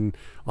directing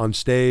on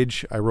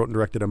stage. I wrote and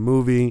directed a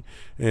movie.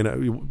 And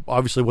it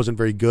obviously wasn't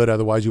very good.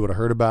 Otherwise, you would have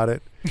heard about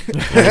it.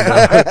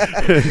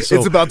 It's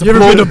about to You ever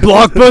been to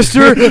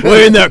Blockbuster?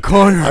 Way in that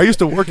corner. I used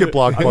to work at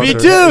Blockbuster. Me too.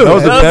 That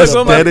was the best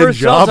one of my dead-end first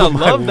job jobs.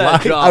 of I love my that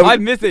life. job. I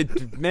miss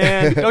it,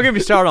 man. Don't get me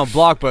started on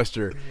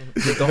Blockbuster.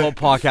 Get the whole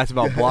podcast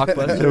about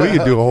Blockbuster. Yeah, we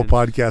could do a whole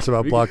podcast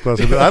about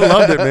Blockbuster. But I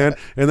loved it, man.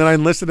 And then I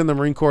enlisted in the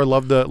Marine Corps.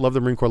 Loved the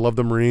Marine Corps. Loved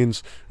the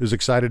Marines. Was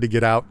excited to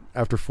get out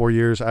after 4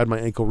 years. I had my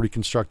ankle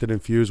reconstructed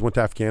and fused. Went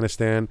to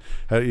Afghanistan.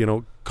 Had,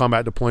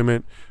 combat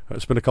deployment.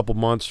 Spent a couple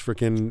months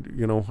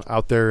freaking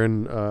out there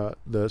in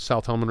the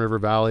South Helmand River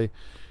Valley,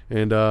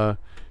 and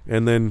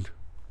then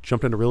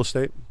jumped into real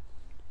estate.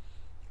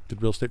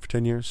 Did real estate for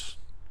 10 years.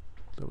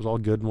 That was all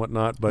good and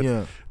whatnot. But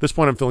at this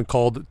point, I'm feeling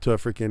called to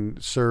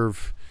freaking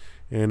serve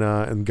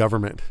in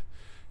government,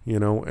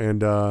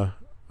 and I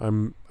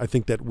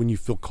think that when you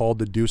feel called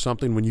to do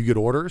something, when you get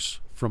orders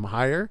from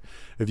higher,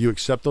 if you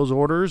accept those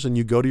orders and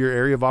you go to your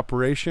area of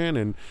operation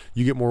and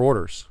you get more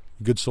orders,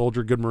 good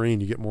soldier, good Marine,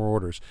 you get more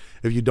orders.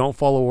 If you don't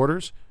follow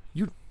orders,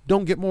 you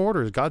don't get more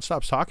orders. God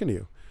stops talking to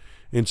you.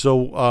 And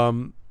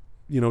so,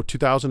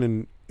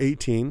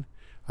 2018,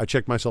 I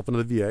checked myself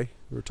into the VA.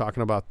 We were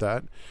talking about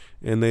that.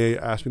 And they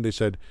asked me, they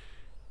said,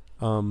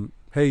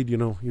 hey,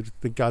 you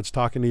think God's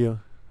talking to you?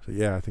 I said,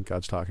 yeah, I think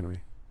God's talking to me.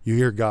 You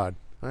hear God?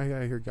 I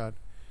hear God.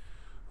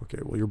 Okay,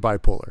 well, you're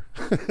bipolar.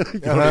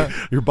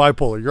 You're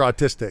bipolar. You're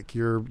autistic.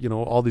 You're,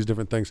 all these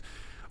different things.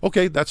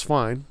 Okay, that's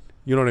fine.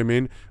 You know what I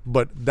mean?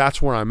 But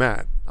that's where I'm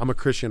at. I'm a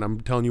Christian.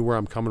 I'm telling you where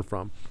I'm coming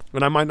from.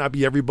 And I might not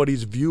be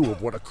everybody's view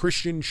of what a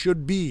Christian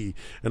should be.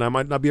 And I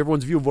might not be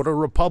everyone's view of what a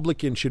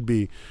Republican should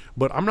be.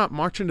 But I'm not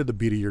marching to the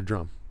beat of your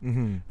drum.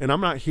 And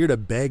I'm not here to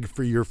beg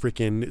for your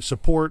freaking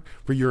support,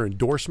 for your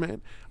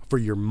endorsement, for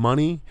your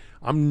money.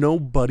 I'm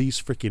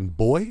nobody's freaking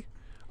boy.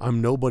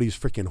 I'm nobody's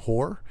freaking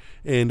whore.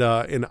 And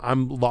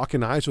I'm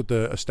locking eyes with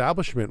the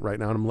establishment right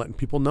now, and I'm letting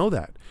people know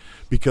that,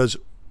 because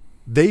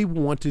they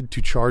wanted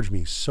to charge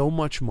me so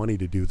much money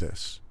to do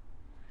this.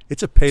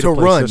 It's a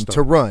pay-to-play system.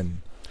 To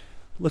run.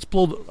 I'm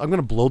going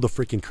to blow the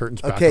freaking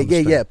curtains back. Okay, on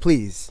this thing. yeah,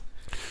 please.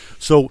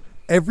 So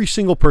every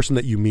single person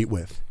that you meet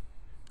with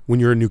when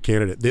you're a new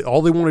candidate,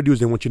 all they want to do is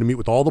they want you to meet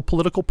with all the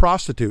political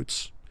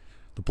prostitutes,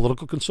 the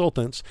political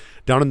consultants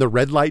down in the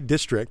red light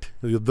district,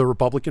 the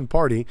Republican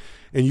Party,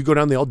 and you go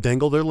down, they all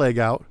dangle their leg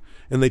out,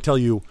 and they tell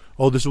you,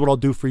 oh, this is what I'll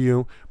do for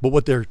you. But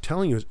what they're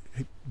telling you is,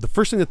 hey, the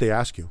first thing that they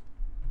ask you,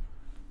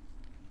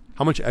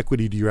 how much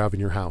equity do you have in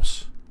your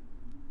house?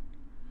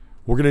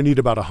 We're going to need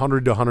about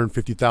 $100,000 to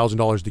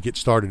 $150,000 to get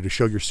started to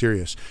show you're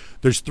serious.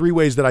 There's 3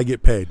 ways that I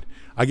get paid.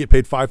 I get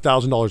paid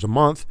 $5,000 a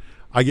month.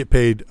 I get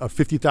paid a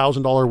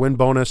 $50,000 win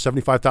bonus,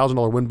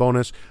 $75,000 win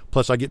bonus,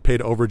 plus I get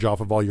paid overage off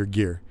of all your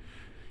gear.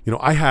 You know,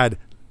 I had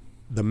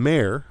the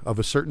mayor of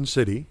a certain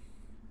city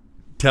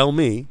tell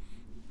me,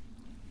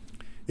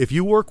 if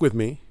you work with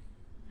me,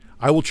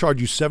 I will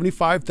charge you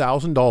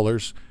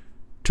 $75,000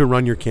 to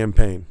run your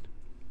campaign.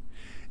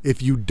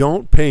 If you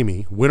don't pay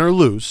me, win or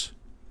lose,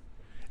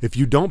 if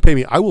you don't pay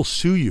me, I will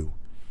sue you,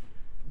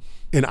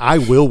 and I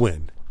will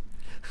win.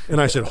 And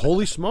I said,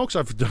 holy smokes,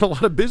 I've done a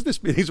lot of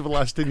business meetings over the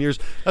last 10 years.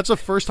 That's the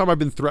first time I've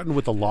been threatened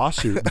with a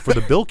lawsuit before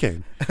the bill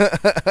came.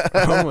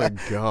 Oh, my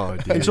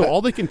God, dude. And so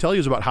all they can tell you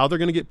is about how they're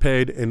going to get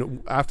paid.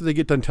 And after they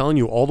get done telling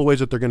you all the ways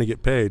that they're going to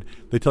get paid,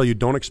 they tell you,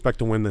 don't expect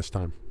to win this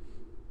time.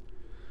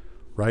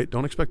 Right?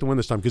 Don't expect to win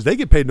this time, because they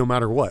get paid no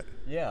matter what.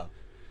 Yeah.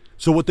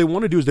 So what they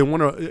want to do is they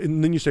want to,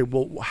 and then you say,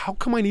 well, how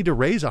come I need to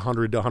raise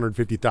 $100,000 to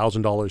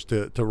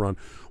 $150,000 to run?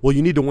 Well,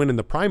 you need to win in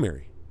the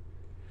primary.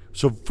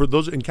 So for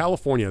those in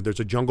California,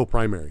 there's a jungle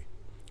primary.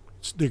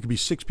 There could be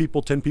 6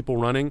 people, 10 people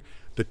running.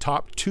 The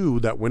top 2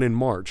 that win in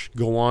March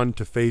go on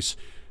to face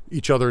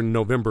each other in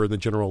November in the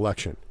general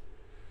election.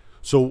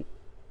 So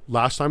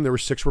last time there were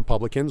 6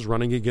 Republicans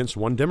running against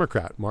 1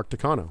 Democrat, Mark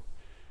Takano.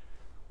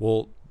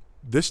 Well,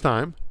 this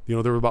time, you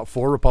know, there were about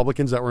 4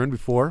 Republicans that were in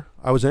before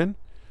I was in.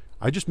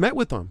 I just met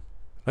with them.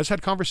 I just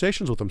had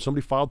conversations with them.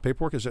 Somebody filed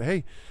paperwork and said,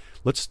 hey,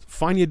 let's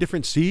find you a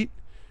different seat.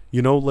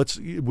 You know,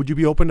 would you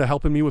be open to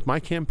helping me with my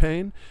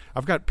campaign?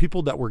 I've got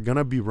people that were going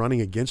to be running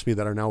against me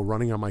that are now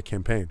running on my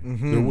campaign.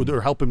 Mm-hmm.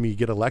 They're helping me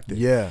get elected.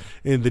 Yeah.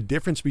 And the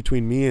difference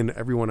between me and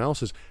everyone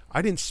else is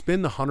I didn't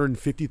spend the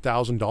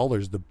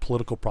 $150,000 the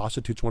political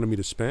prostitutes wanted me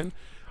to spend.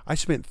 I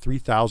spent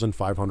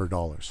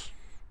 $3,500.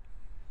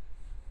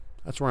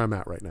 That's where I'm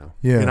at right now.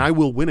 Yeah. And I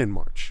will win in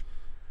March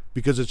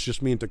because it's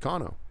just me and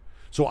Takano.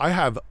 So I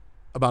have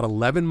about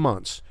 11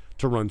 months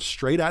to run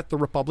straight at the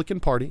Republican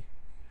Party,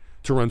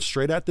 to run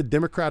straight at the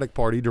Democratic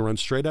Party, to run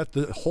straight at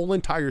the whole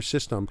entire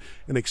system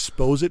and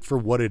expose it for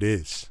what it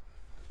is.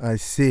 I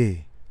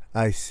see.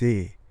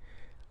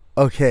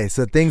 Okay,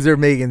 so things are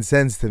making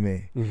sense to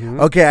me. Mm-hmm.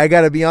 Okay, I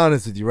got to be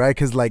honest with you, right?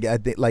 Because I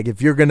think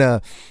if you're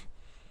gonna,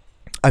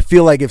 I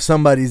feel like if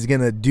somebody's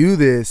gonna do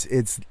this,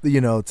 it's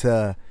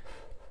to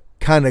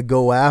kind of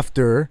go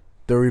after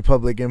the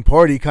Republican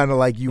Party, kind of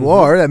like you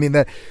are. I mean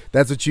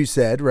that's what you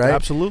said, right?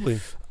 Absolutely.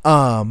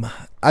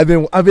 I've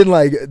been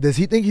like, does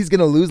he think he's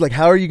gonna lose? Like,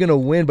 how are you gonna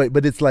win?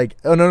 But it's like,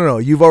 oh no,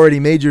 you've already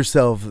made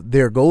yourself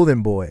their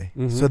golden boy,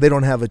 so they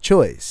don't have a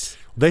choice.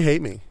 They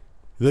hate me.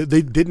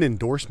 They didn't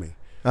endorse me.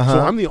 So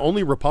I'm the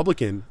only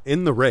Republican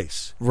in the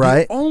race.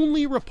 Right. The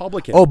only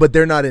Republican. Oh, but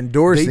they're not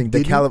endorsing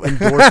they didn't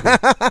endorse me.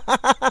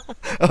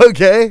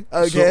 Okay.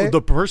 So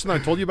the person I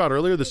told you about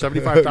earlier, the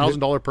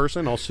 $75,000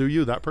 person, I'll sue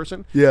you, that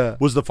person,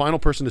 was the final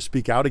person to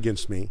speak out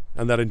against me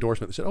and that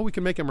endorsement. They said, oh, we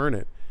can make him earn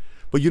it.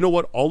 But you know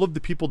what? All of the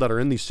people that are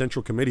in these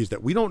central committees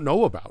that we don't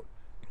know about,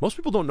 most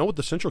people don't know what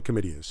the central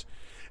committee is.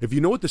 If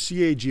you know what the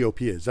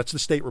CAGOP is, that's the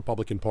state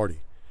Republican Party.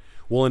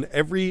 Well, in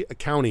every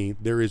county,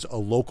 there is a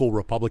local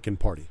Republican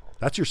Party.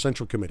 That's your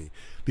central committee.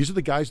 These are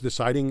the guys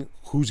deciding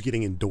who's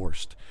getting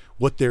endorsed,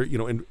 what they're,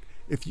 and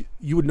if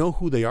you would know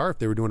who they are if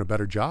they were doing a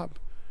better job.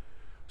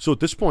 So at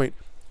this point,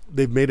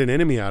 they've made an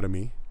enemy out of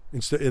me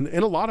and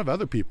a lot of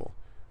other people.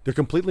 They're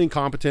completely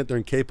incompetent. They're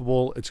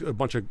incapable. It's a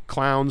bunch of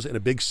clowns in a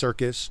big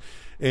circus.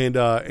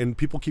 And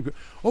people keep,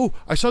 oh,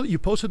 I saw that you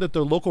posted that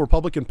the local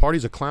Republican Party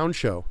is a clown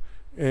show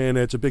and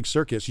it's a big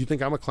circus. You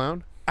think I'm a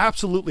clown?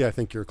 Absolutely, I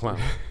think you're a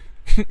clown.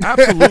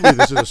 Absolutely,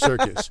 this is a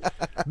circus.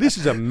 This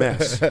is a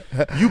mess.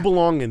 You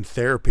belong in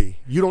therapy.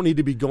 You don't need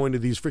to be going to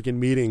these freaking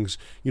meetings,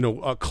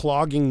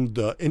 clogging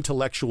the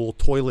intellectual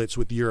toilets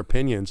with your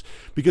opinions,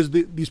 because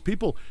these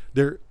people,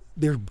 they're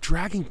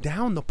dragging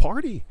down the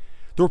party.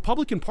 The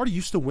Republican Party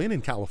used to win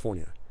in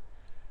California.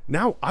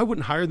 Now I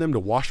wouldn't hire them to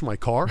wash my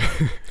car.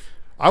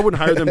 I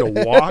wouldn't hire them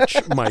to watch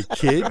my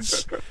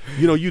kids.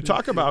 You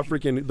talk about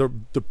freaking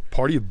the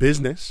party of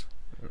business.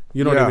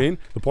 You know what I mean?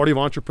 The party of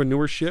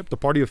entrepreneurship, the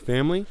party of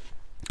family.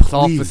 It's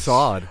all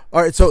facade.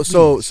 All right,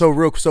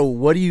 so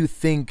what do you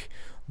think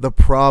the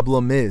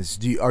problem is?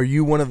 Are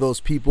you one of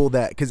those people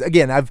that, because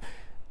again,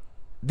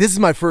 this is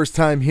my first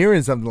time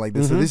hearing something like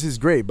this, so Mm-hmm. this is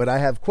great. But I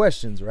have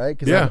questions, right?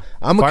 Because Yeah,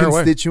 I'm a fire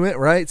away. constituent,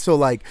 right? So,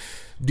 like,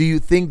 do you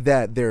think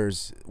that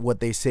there's what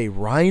they say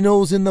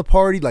rhinos in the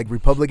party, like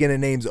Republican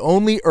in names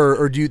only,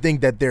 or do you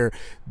think that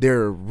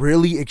they're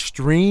really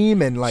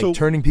extreme and like So,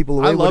 turning people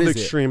away? I love What is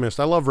extremists.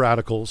 I love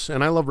radicals,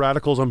 and I love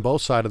radicals on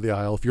both sides of the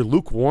aisle. If you're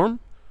lukewarm,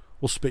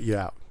 we'll spit you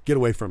out. Get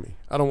away from me.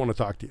 I don't want to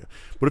talk to you.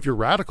 But if you're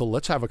radical,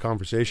 let's have a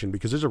conversation,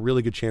 because there's a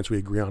really good chance we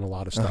agree on a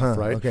lot of stuff,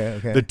 right? Okay.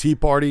 The Tea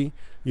Party,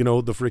 the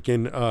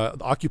freaking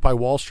Occupy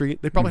Wall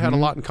Street, they probably had a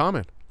lot in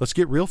common. Let's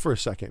get real for a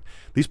second.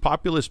 These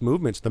populist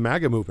movements, the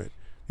MAGA movement,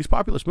 these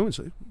populist movements,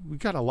 we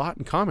got a lot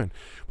in common.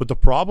 But the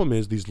problem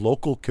is these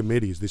local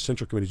committees, these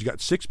central committees, you got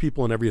 6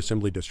 people in every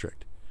assembly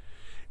district.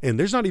 And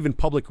there's not even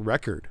public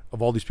record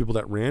of all these people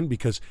that ran,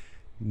 because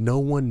no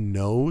one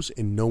knows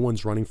and no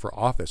one's running for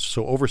office.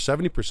 So over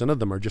 70% of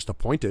them are just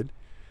appointed.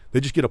 They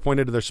just get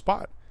appointed to their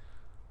spot.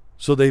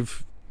 So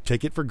they've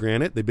take it for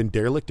granted. They've been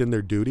derelict in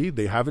their duty.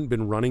 They haven't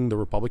been running the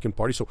Republican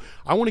Party. So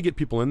I want to get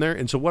people in there.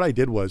 And so what I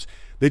did was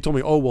they told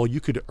me, oh, well, you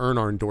could earn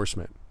our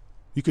endorsement.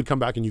 You could come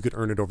back and you could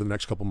earn it over the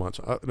next couple months.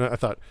 And I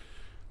thought,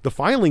 the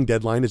filing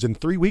deadline is in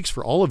 3 weeks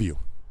for all of you.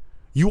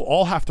 You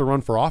all have to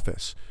run for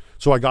office.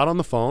 So I got on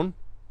the phone,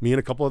 me and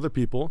a couple other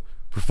people,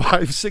 for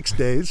 5-6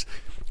 days.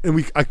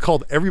 And I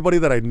called everybody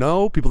that I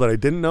know, people that I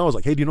didn't know. I was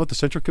like, hey, do you know what the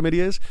Central Committee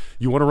is?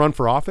 You want to run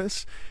for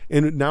office?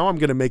 And now I'm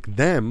going to make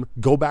them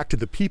go back to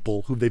the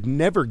people who they've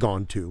never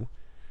gone to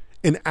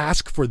and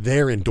ask for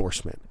their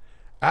endorsement,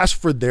 ask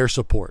for their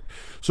support.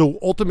 So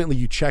ultimately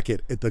you check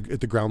it at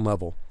the ground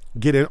level.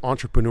 Get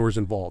entrepreneurs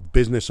involved,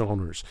 business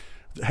owners,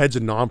 heads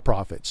of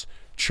nonprofits,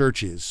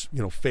 churches,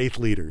 faith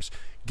leaders.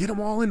 Get them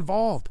all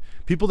involved.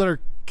 People that are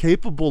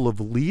capable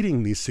of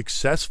leading these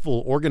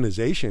successful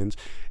organizations,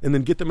 and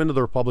then get them into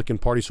the Republican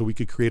Party so we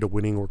could create a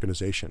winning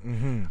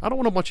organization. I don't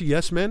want a bunch of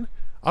yes men.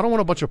 I don't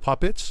want a bunch of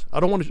puppets. I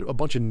don't want a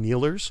bunch of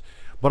kneelers.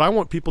 But I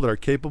want people that are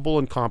capable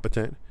and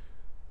competent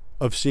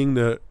of seeing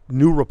the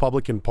new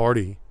Republican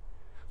Party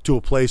to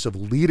a place of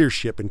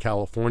leadership in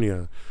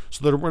California,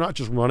 so that we're not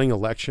just running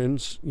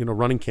elections,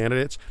 running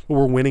candidates, but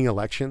we're winning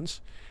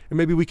elections. And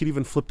maybe we could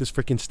even flip this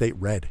freaking state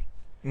red.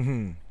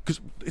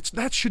 Because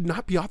that should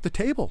not be off the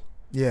table.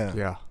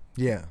 Yeah.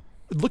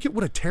 Look at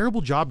what a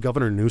terrible job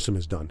Governor Newsom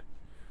has done.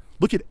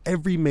 Look at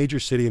every major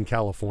city in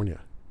California.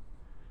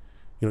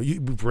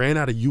 We've ran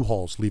out of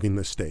U-Hauls leaving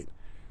this state.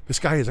 This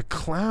guy is a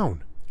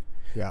clown.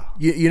 Yeah.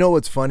 You know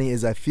what's funny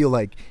is I feel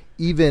like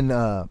even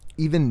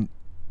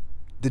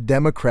the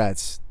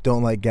Democrats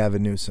don't like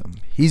Gavin Newsom.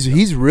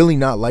 He's really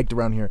not liked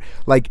around here.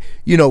 Like,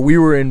 we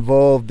were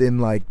involved in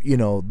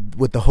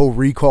with the whole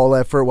recall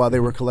effort while they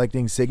were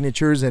collecting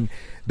signatures, and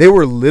they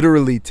were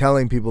literally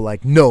telling people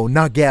like, no,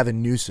 not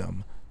Gavin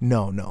Newsom.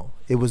 No.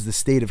 It was the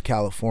state of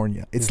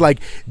California. It's like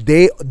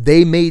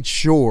they made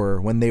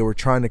sure when they were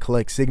trying to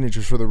collect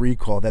signatures for the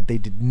recall that they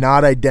did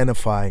not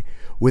identify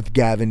with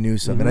Gavin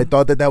Newsom. And I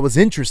thought that was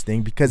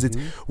interesting, because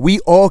we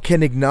all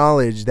can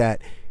acknowledge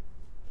that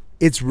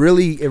it's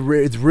really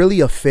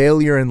a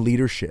failure in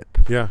leadership.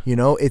 Yeah.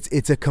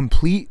 It's a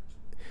complete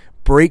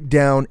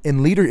breakdown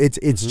in leader.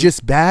 It's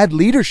just bad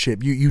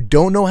leadership. You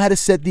don't know how to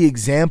set the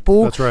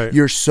example. That's right.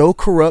 You're so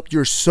corrupt.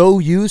 You're so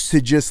used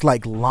to just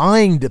like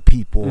lying to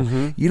people.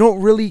 You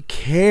don't really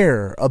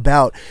care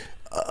about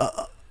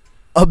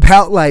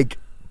like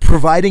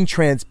providing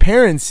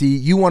transparency.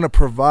 You want to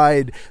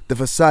provide the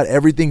facade.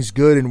 Everything's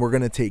good and we're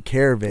going to take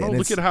care of it. Oh,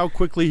 look at how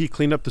quickly he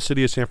cleaned up the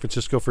city of San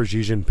Francisco for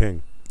Xi Jinping.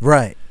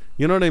 Right.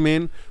 You know what I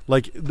mean?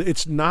 Like,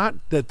 it's not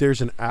that there's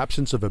an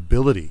absence of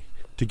ability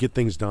to get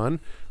things done,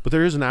 but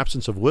there is an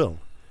absence of will.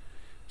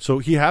 So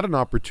he had an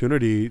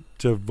opportunity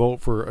to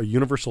vote for a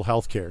universal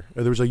health care.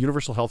 There was a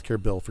universal health care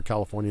bill for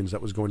Californians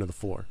that was going to the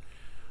floor.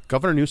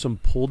 Governor Newsom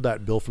pulled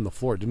that bill from the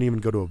floor. It didn't even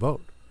go to a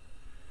vote.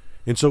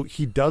 And so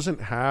he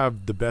doesn't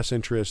have the best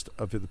interest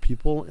of the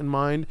people in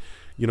mind.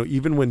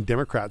 Even when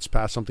Democrats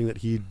pass something that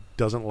he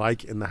doesn't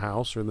like in the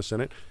House or in the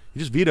Senate, he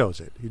just vetoes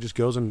it. He just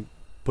goes and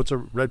puts a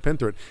red pen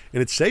through it.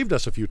 And it saved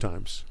us a few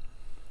times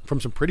from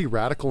some pretty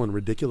radical and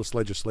ridiculous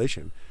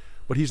legislation.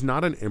 But he's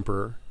not an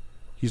emperor.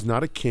 He's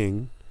not a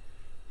king.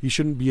 He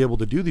shouldn't be able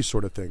to do these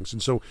sort of things.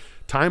 And so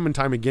time and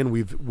time again,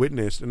 we've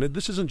witnessed, and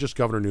this isn't just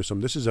Governor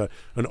Newsom, this is an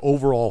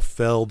overall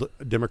failed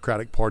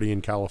Democratic Party in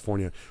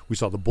California. We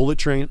saw the bullet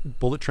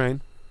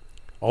train,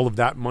 all of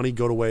that money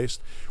go to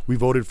waste. We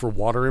voted for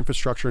water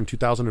infrastructure in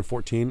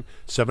 2014,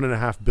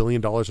 $7.5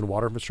 billion in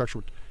water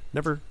infrastructure,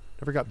 never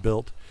got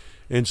built.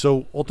 And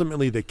so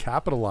ultimately they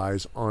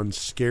capitalize on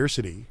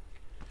scarcity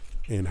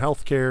in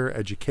healthcare,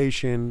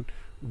 education,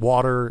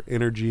 water,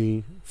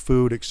 energy,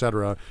 food,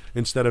 etc.,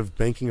 instead of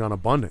banking on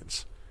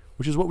abundance,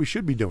 which is what we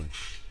should be doing.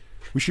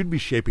 We should be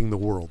shaping the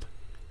world.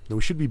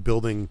 We should be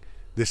building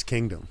this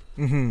kingdom,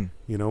 and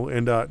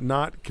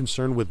not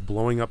concerned with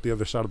blowing up the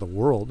other side of the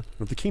world.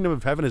 If the kingdom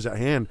of heaven is at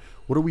hand,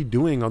 what are we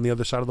doing on the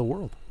other side of the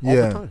world all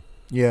the time?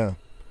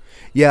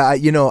 Yeah,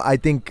 I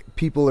think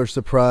people are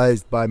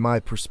surprised by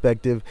my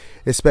perspective,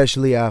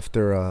 especially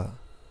after,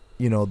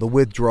 the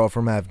withdrawal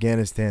from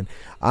Afghanistan.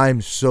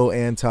 I'm so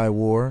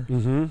anti-war.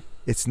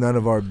 it's none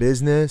of our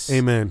business.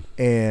 Amen.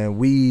 And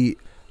we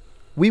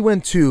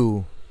went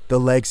to the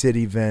Lexit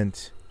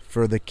event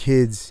for the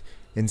kids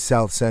in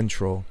South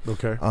Central.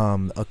 Okay.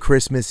 A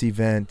Christmas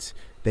event.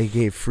 They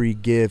gave free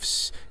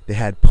gifts. They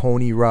had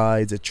pony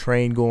rides, a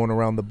train going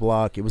around the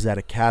block. It was at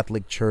a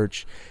Catholic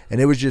church.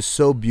 And it was just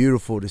so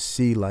beautiful to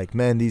see, like,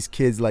 man, these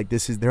kids, like,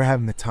 they're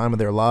having the time of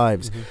their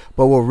lives. Mm-hmm.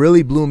 But what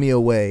really blew me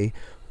away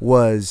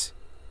was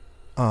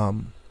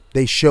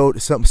they showed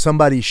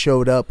somebody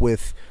showed up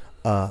with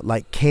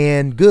like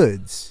canned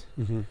goods.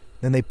 Mm-hmm.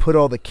 Then they put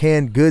all the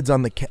canned goods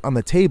on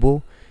the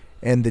table.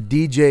 And the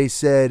DJ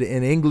said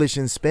in English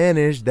and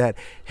Spanish that,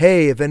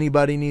 hey, if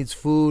anybody needs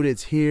food,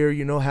 it's here,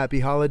 happy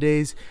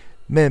holidays.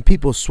 Man,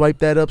 people swipe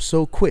that up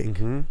so quick.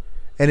 Mm-hmm.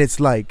 And it's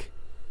like,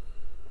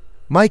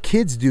 my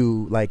kids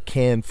do like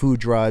canned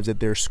food drives at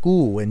their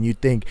school, and you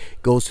think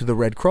it goes to the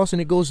Red Cross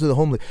and it goes to the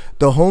homeless.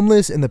 The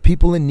homeless and the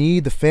people in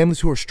need, the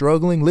families who are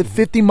struggling, live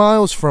 50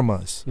 miles from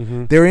us.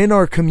 Mm-hmm. They're in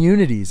our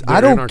communities.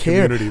 I don't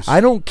care. I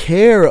don't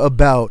care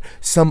about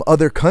some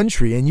other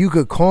country, and you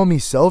could call me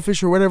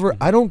selfish or whatever.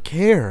 I don't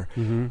care.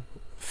 Mm-hmm.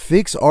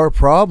 Fix our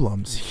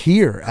problems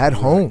here at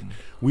home.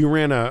 We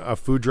ran a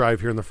food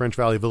drive here in the French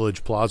Valley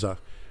Village Plaza,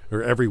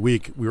 or every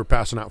week we were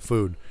passing out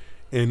food,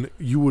 and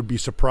you would be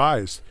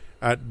surprised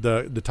at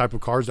the type of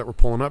cars that were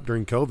pulling up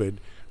during COVID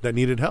that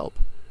needed help.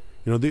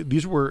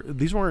 These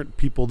weren't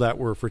people that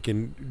were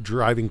freaking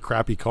driving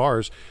crappy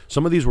cars.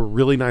 Some of these were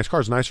really nice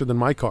cars, nicer than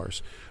my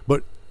cars.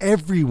 But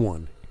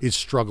everyone is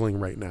struggling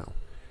right now,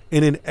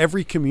 and in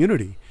every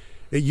community.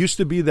 It used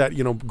to be that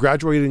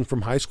graduating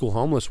from high school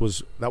homeless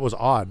was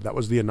odd. That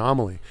was the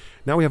anomaly.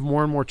 Now we have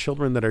more and more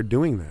children that are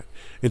doing that,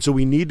 and so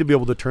we need to be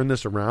able to turn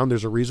this around.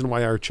 There's a reason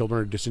why our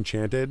children are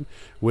disenchanted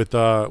with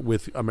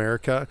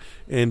America,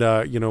 and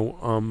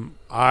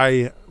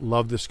I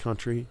love this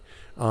country,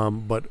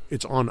 but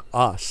it's on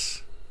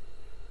us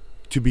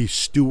to be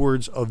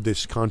stewards of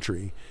this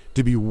country,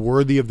 to be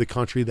worthy of the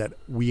country that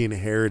we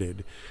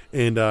inherited,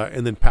 and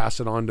then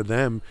pass it on to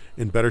them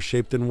in better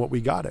shape than what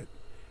we got it.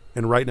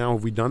 And right now,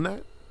 have we done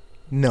that?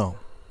 No,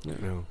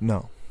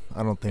 No.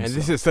 I don't think so. And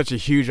this is such a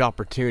huge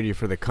opportunity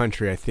for the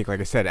country. I think, like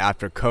I said,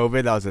 after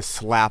COVID, that was a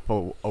slap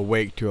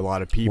awake to a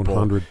lot of people.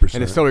 100%.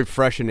 And it's so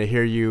refreshing to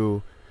hear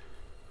you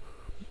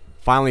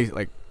finally,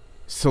 like,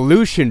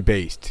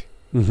 solution-based.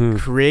 Mm-hmm.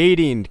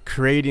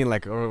 Creating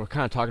like, or we're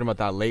kind of talking about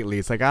that lately.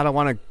 It's like, I don't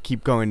want to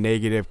keep going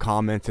negative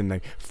comments and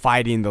like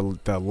fighting the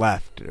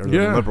left or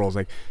the liberals.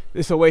 Like,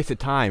 it's a waste of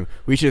time.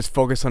 We should just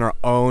focus on our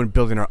own,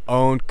 building our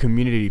own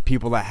community,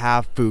 people that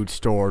have food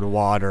stored,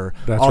 water,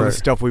 all the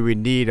stuff we would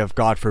need if,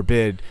 God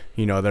forbid,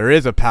 there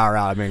is a power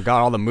out. I mean, God,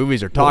 all the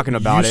movies are talking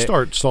about it. You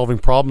start solving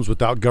problems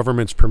without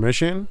government's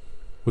permission,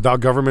 without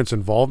government's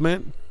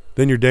involvement,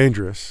 then you're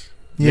dangerous.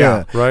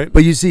 Yeah. Right.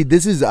 But you see,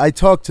 I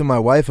talked to my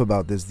wife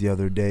about this the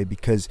other day,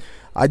 because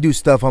I do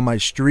stuff on my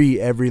street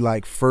every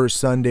like first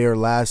Sunday or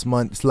last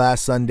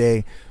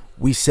Sunday.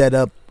 We set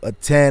up a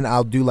tent.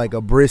 I'll do like a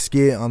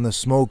brisket on the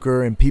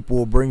smoker, and people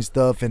will bring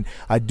stuff, and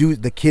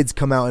the kids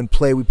come out and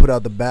play. We put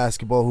out the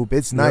basketball hoop.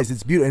 It's nice.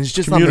 It's beautiful. And it's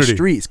just on the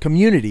streets,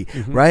 community,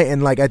 right?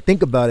 And like, I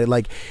think about it,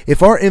 like,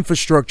 if our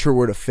infrastructure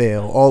were to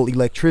fail, all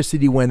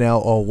electricity went out,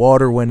 all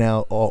water went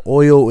out, all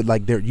oil,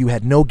 like you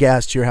had no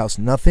gas to your house,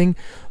 nothing.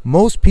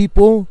 Most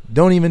people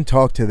don't even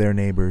talk to their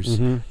neighbors.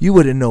 You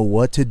wouldn't know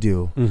what to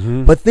do.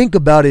 But think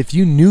about if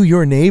you knew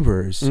your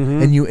neighbors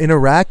and you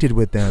interacted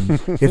with them.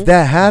 If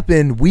that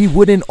happened, we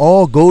wouldn't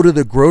all go to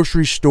the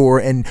grocery store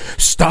and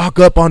stock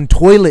up on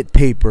toilet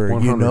paper.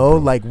 100,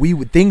 like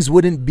things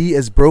wouldn't be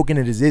as broken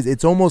as it is.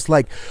 It's almost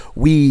like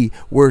we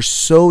were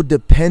so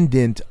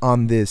dependent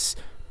on this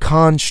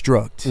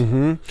construct.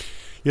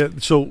 Yeah,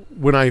 so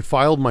when I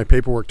filed my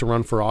paperwork to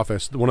run for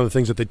office, one of the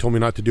things that they told me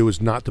not to do is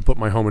not to put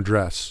my home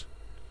address.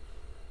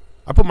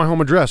 I put my home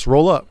address,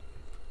 roll up.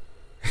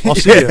 I'll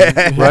see you,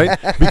 right?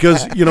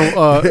 Because,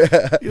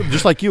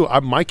 just like you,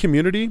 my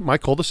community, my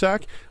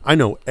cul-de-sac, I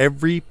know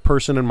every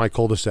person in my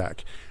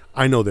cul-de-sac.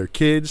 I know their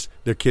kids.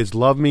 Their kids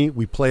love me.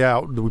 We play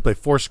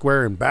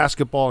Foursquare and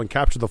basketball and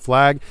capture the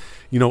flag,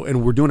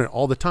 and we're doing it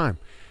all the time.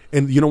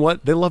 And you know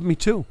what? They love me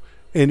too.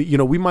 And,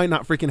 we might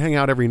not freaking hang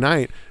out every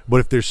night, but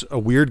if there's a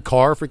weird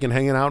car freaking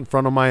hanging out in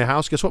front of my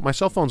house, guess what? My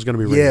cell phone's going to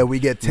be ringing. Yeah, we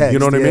get text. You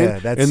know what I mean?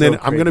 That's and then so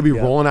I'm going to be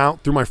crazy. rolling out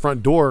through my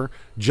front door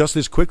just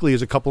as quickly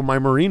as a couple of my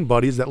Marine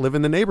buddies that live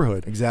in the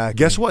neighborhood. Exactly.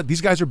 Guess what?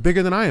 These guys are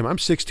bigger than I am. I'm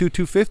 6'2",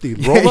 250.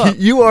 Roll up.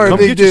 You are Come a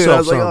big get dude. yourself I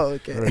was like, some. oh,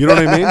 okay. You know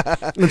what I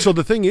mean? And so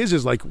the thing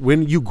is like,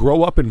 when you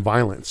grow up in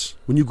violence,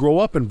 and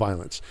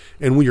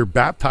when you're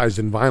baptized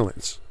in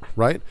violence,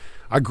 right?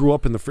 I grew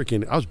up in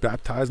I was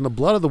baptized in the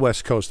blood of the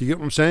West Coast. You get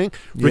what I'm saying?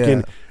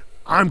 Freaking. Yeah.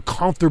 I'm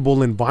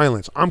comfortable in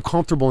violence. I'm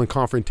comfortable in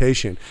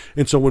confrontation.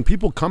 And so when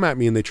people come at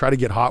me and they try to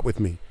get hot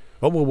with me,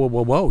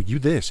 whoa, you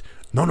this.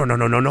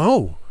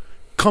 No.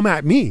 Come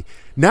at me.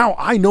 Now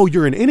I know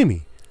you're an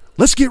enemy.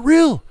 Let's get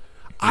real.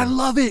 I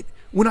love it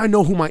when I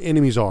know who my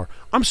enemies are.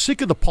 I'm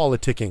sick of the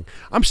politicking.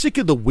 I'm sick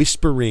of the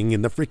whispering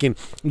and the freaking,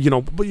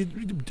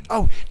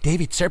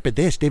 David Serpa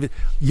this, David.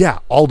 Yeah,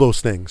 all those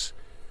things.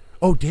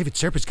 Oh, David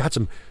Serpa's got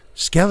some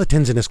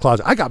skeletons in his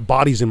closet. I got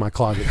bodies in my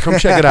closet. Come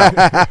check it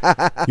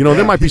out.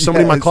 There might be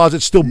somebody in my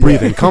closet still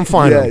breathing. Come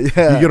find them. You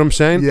get what I'm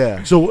saying?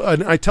 Yeah. So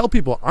I tell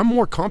people I'm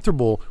more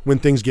comfortable when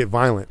things get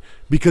violent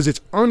because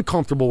it's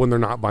uncomfortable when they're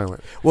not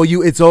violent. Well,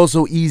 it's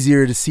also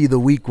easier to see the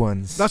weak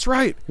ones. That's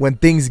right. When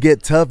things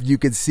get tough, you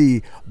can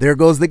see, there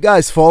goes the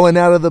guys falling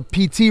out of the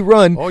PT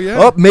run. Oh,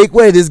 yeah. Make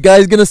way. This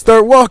guy's going to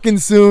start walking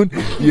soon.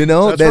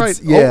 That's right.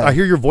 Yeah. Oh, I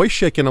hear your voice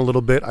shaking a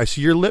little bit. I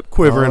see your lip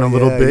quivering a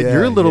little bit.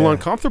 You're a little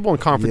uncomfortable in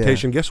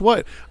confrontation. Guess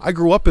what? I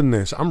grew up in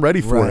this. I'm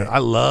ready for it. I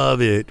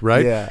love it,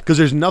 right? Yeah. Because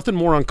there's nothing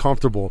more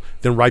uncomfortable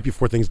than right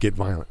before things get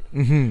violent.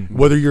 Mm-hmm.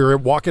 Whether you're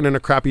walking in a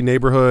crappy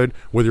neighborhood,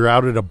 whether you're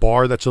out at a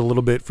bar that's a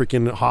little bit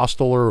freaking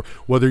hostile, or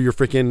whether you're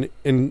freaking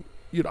in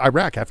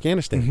Iraq,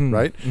 Afghanistan,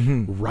 right?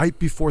 Mm-hmm. Right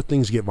before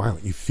things get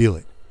violent, you feel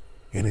it,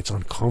 and it's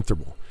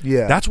uncomfortable.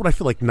 Yeah. That's what I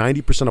feel like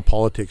 90% of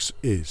politics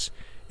is.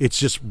 It's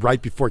just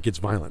right before it gets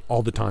violent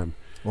all the time.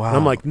 Wow. And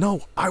I'm like,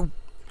 no,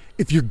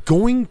 if you're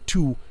going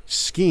to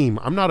scheme,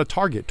 I'm not a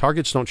target.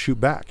 Targets don't shoot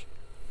back.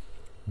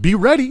 Be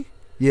ready.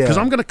 Yeah. Because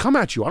I'm going to come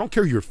at you. I don't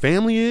care who your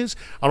family is.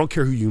 I don't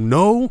care who you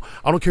know.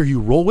 I don't care who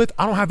you roll with.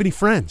 I don't have any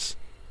friends.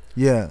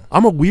 Yeah.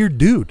 I'm a weird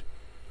dude.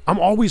 I'm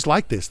always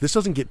like this. This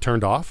doesn't get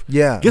turned off.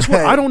 Yeah. Guess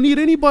what? I don't need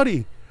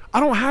anybody. I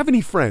don't have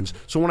any friends.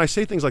 So when I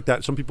say things like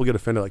that, some people get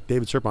offended. Like,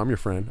 David Serpa, I'm your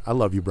friend. I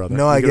love you, brother.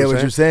 No, I get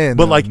what you're saying.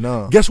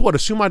 But guess what?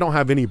 Assume I don't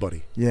have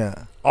anybody.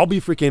 Yeah. I'll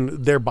be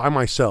freaking there by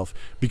myself.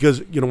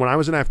 Because, when I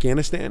was in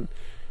Afghanistan,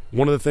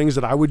 one of the things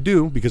that I would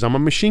do, because I'm a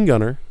machine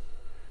gunner,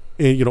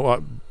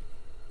 and,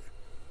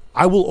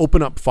 I will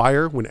open up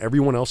fire when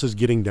everyone else is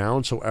getting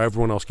down so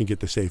everyone else can get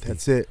to safety.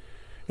 That's it.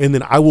 And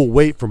then I will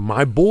wait for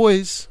my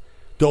boys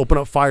to open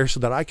up fire so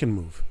that I can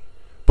move.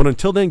 But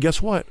until then,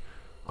 guess what?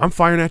 I'm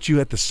firing at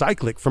you at the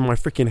cyclic from my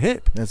freaking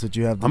hip. That's what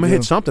you have to do. I'm going to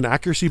hit something.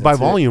 Accuracy by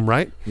volume,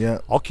 right? Yeah.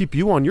 I'll keep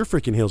you on your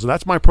freaking heels. And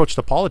that's my approach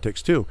to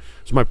politics, too.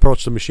 It's my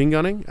approach to machine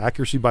gunning,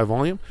 accuracy by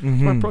volume. Mm-hmm.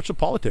 It's my approach to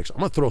politics. I'm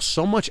going to throw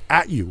so much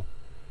at you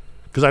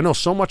because I know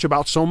so much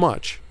about so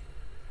much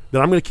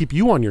that I'm going to keep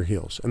you on your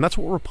heels. And that's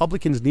what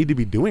Republicans need to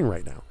be doing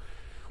right now.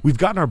 We've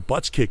gotten our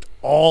butts kicked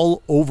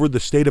all over the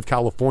state of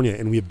California,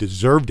 and we have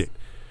deserved it.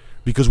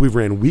 Because we've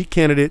ran weak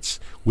candidates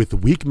with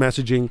weak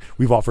messaging.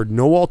 We've offered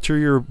no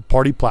ulterior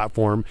party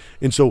platform.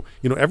 And so,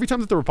 every time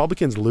that the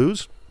Republicans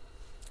lose,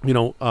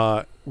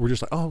 we're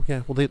just like, oh,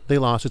 yeah, well, they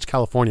lost. It's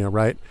California,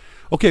 right?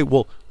 Okay,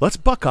 well, let's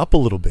buck up a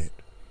little bit.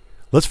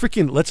 Let's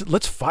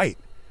fight.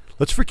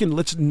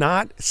 Let's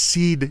not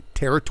cede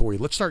territory.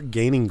 Let's start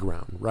gaining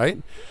ground,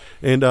 right?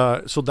 And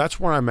so that's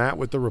where I'm at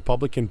with the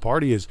Republican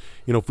Party is,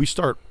 if we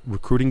start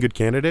recruiting good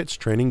candidates,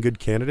 training good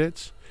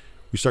candidates,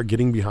 we start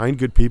getting behind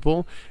good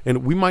people,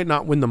 and we might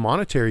not win the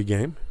monetary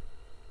game,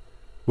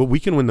 but we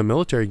can win the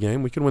military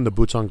game. We can win the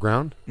boots on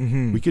ground.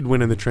 Mm-hmm. We could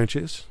win in the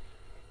trenches,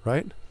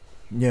 right?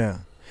 Yeah,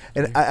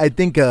 and I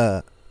think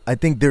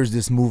there's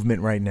this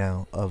movement right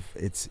now of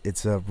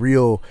it's a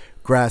real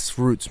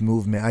grassroots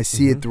movement. I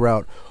see it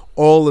throughout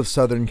all of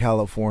Southern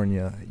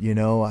California.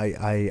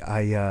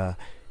 The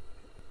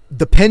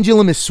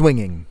pendulum is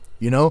swinging.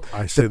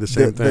 I say the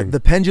same thing.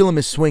 The pendulum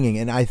is swinging,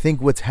 and I think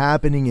what's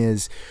happening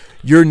is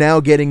you're now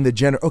getting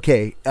the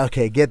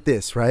okay, get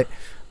this, right?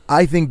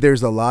 I think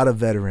there's a lot of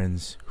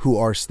veterans who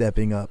are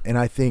stepping up, and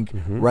I think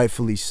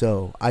rightfully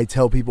so. I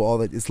tell people all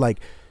that it's like,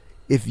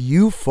 if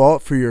you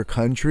fought for your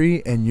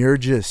country and you're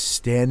just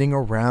standing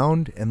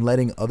around and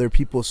letting other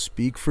people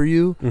speak for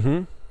you,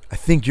 I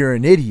think you're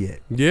an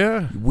idiot.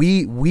 Yeah.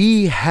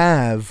 We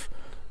have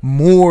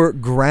more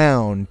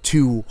ground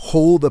to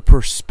hold a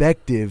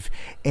perspective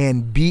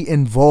and be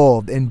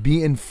involved and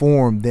be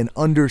informed and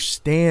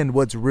understand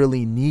what's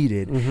really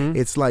needed.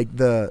 It's like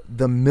the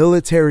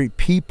military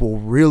people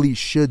really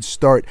should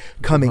start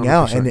coming 100%.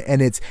 Out,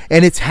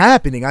 and it's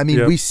happening. I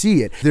mean, we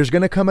see it. There's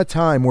going to come a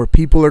time where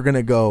people are going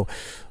to go,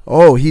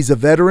 oh, he's a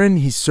veteran,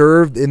 he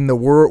served in the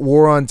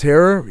war on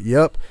terror.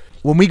 Yep.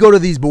 When we go to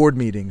these board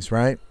meetings,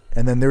 right,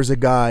 and then there's a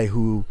guy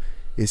who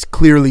is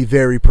clearly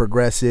very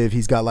progressive.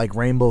 He's got like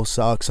rainbow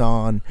socks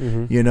on,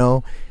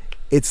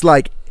 It's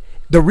like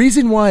the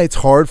reason why it's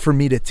hard for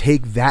me to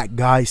take that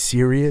guy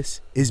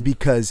serious is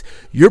because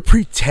you're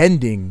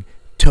pretending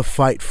to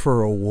fight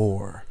for a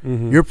war.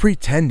 You're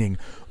pretending.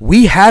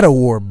 We had a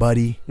war,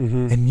 buddy,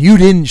 and you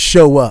didn't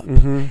show up.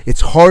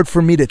 It's hard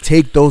for me to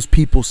take those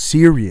people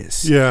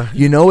serious. Yeah.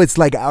 It's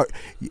like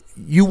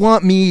you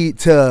want me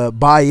to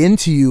buy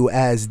into you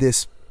as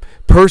this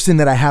person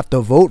that I have to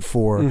vote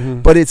for,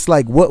 but it's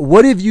like,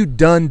 what have you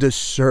done to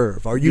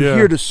serve? Are you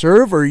here to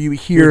serve, or are you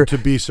here to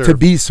be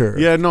served?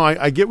 Yeah, no,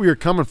 I get where you're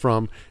coming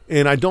from,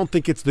 and I don't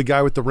think it's the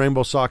guy with the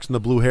rainbow socks and the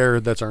blue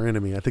hair that's our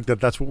enemy. I think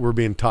that's what we're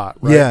being taught,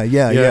 right?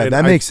 Yeah,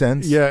 that makes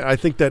sense. Yeah, I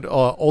think that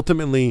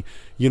ultimately,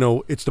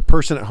 it's the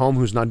person at home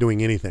who's not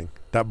doing anything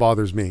that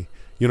bothers me.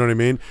 You know what I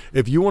mean?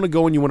 If you want to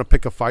go and you want to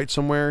pick a fight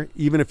somewhere,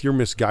 even if you're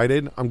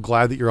misguided, I'm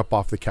glad that you're up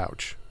off the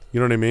couch. You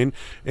know what I mean?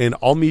 And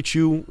I'll meet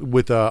you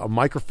with a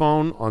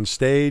microphone on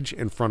stage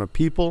in front of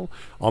people.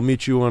 I'll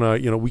meet you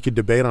on we could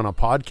debate on a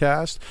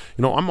podcast.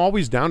 I'm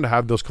always down to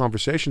have those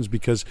conversations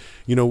because,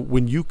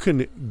 when you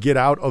can get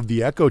out of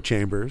the echo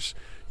chambers,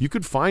 you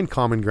could find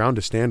common ground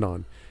to stand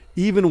on,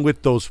 even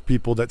with those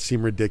people that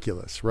seem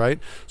ridiculous, right?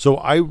 So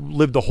I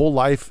lived a whole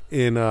life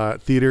in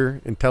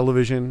theater and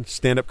television,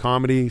 stand-up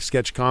comedy,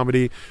 sketch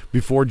comedy,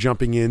 before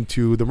jumping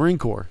into the Marine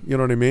Corps. You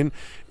know what I mean?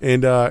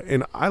 And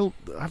I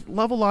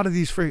love a lot of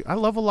I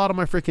love a lot of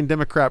my freaking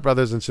Democrat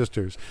brothers and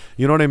sisters.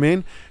 You know what I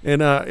mean?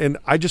 And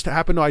I just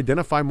happen to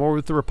identify more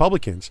with the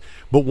Republicans.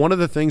 But one of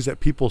the things that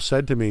people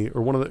said to me,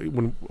 or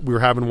when we were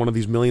having one of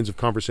these millions of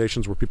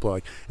conversations where people are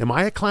like, "Am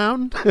I a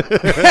clown?"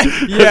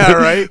 Yeah,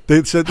 right.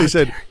 They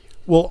said.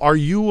 Well, are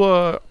you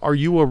a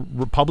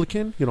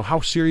Republican?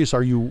 How serious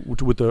are you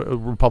with the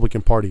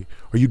Republican Party?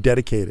 Are you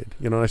dedicated?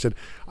 And I said,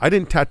 I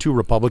didn't tattoo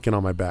Republican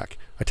on my back.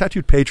 I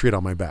tattooed Patriot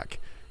on my back.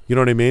 You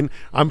know what I mean?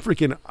 I'm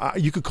freaking.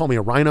 You could call me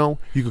a rhino.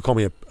 You could call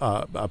me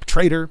a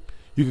traitor.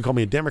 You could call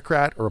me a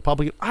Democrat or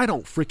Republican. I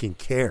don't freaking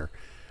care.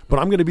 But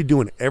I'm going to be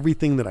doing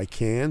everything that I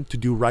can to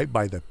do right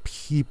by the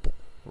people.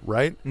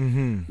 Right?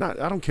 Mm-hmm.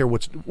 I don't care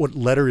what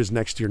letter is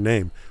next to your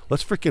name.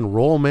 Let's freaking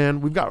roll,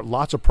 man. We've got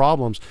lots of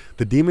problems.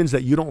 The demons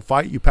that you don't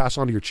fight, you pass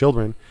on to your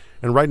children.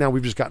 And right now,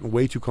 we've just gotten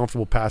way too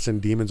comfortable passing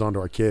demons on to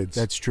our kids.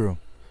 That's true.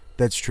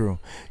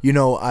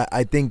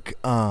 I think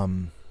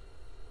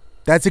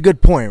that's a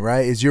good point,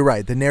 right? You're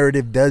right. The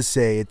narrative does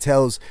say, it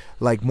tells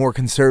like more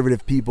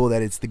conservative people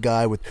that it's the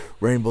guy with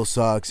rainbow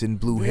socks and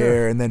blue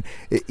hair. And then,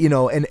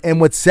 and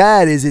what's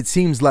sad is it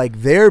seems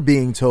like they're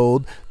being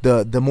told,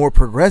 the more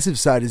progressive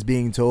side is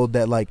being told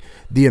that like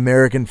the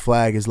American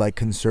flag is like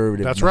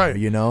conservative. That's now, right.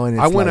 And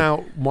it's I went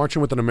out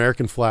marching with an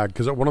American flag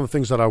because one of the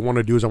things that I want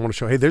to do is I want to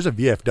show, hey, there's a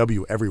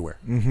VFW everywhere.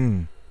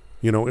 Mm-hmm.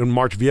 And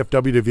march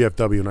VFW to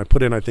VFW. And I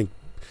put in, I think,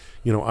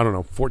 I don't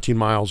know, 14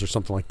 miles or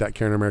something like that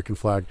carrying an American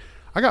flag.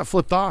 I got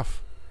flipped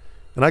off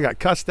and I got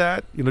cussed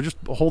at, just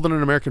holding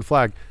an American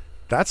flag.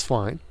 That's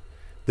fine.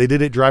 They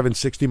did it driving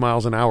 60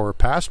 miles an hour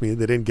past me.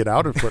 They didn't get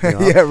out and flip me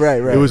off. Yeah,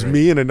 right. It was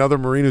me and another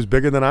Marine who's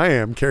bigger than I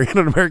am carrying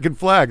an American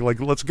flag. Like,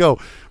 let's go.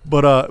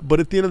 But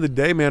at the end of the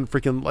day, man,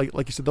 freaking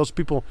like you said, those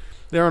people,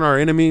 they aren't our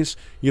enemies.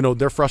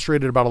 They're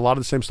frustrated about a lot of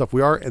the same stuff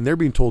we are, and they're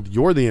being told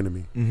you're the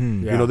enemy.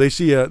 Mm-hmm. Yeah.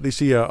 They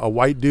see a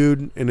white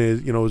dude in his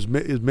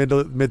his mid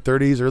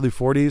 30s, early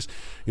 40s,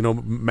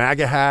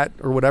 MAGA hat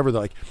or whatever.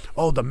 They're like,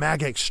 oh, the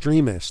MAGA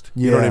extremist.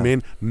 You know what I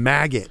mean?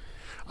 maggot.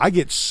 I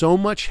get so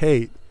much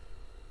hate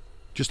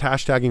just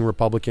hashtagging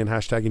Republican,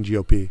 hashtagging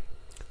GOP.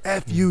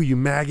 F you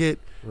maggot,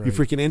 you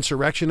freaking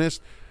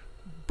insurrectionist.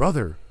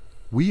 Brother,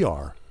 we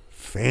are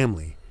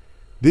family.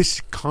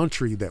 This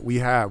country that we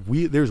have,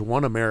 there's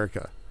one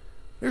America.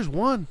 There's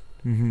one.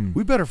 Mm-hmm.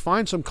 We better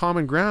find some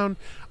common ground.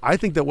 I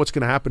think that what's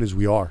going to happen is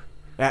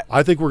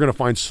I think we're going to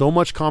find so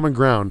much common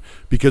ground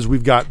because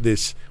we've got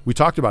this, we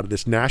talked about it,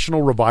 this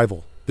national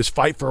revival, this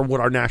fight for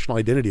what our national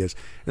identity is.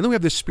 And then we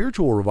have this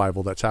spiritual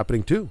revival that's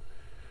happening too.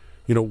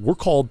 We're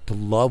called to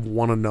love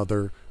one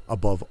another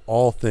above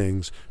all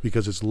things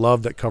because it's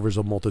love that covers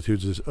a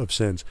multitude of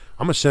sins.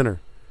 I'm a sinner.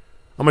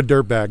 I'm a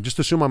dirtbag. Just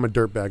assume I'm a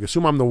dirtbag.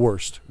 Assume I'm the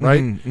worst,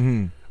 right? Mm-hmm,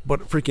 mm-hmm.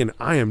 But freaking,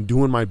 I am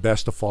doing my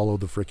best to follow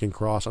the freaking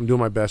cross. I'm doing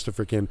my best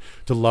to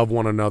love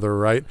one another,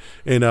 right?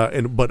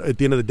 But at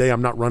the end of the day,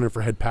 I'm not running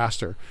for head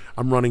pastor.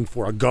 I'm running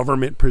for a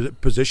government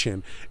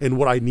position. And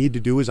what I need to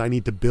do is I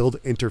need to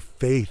build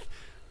interfaith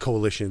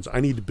coalitions.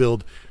 I need to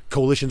build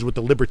coalitions with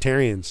the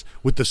libertarians,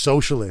 with the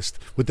socialists,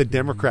 with the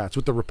Democrats,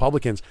 with the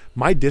Republicans.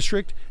 My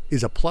district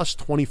is a plus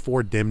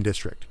 24 Dem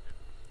district.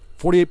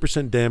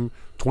 48% Dem,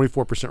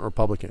 24%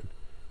 Republican.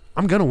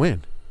 I'm going to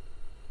win.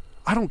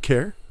 I don't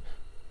care.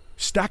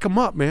 Stack them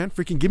up, man.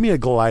 Freaking give me a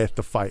Goliath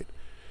to fight.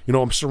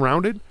 I'm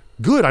surrounded.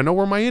 Good. I know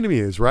where my enemy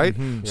is, right?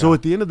 Mm-hmm, yeah. So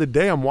at the end of the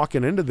day, I'm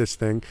walking into this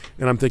thing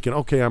and I'm thinking,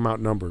 okay, I'm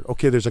outnumbered.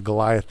 Okay, there's a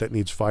Goliath that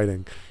needs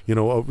fighting.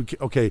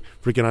 Okay,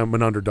 freaking I'm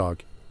an underdog.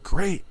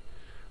 Great.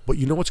 But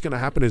what's going to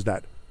happen is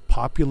that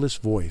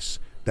populist voice,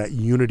 that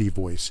unity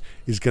voice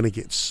is going to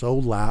get so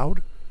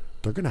loud,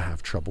 they're going to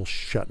have trouble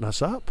shutting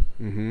us up.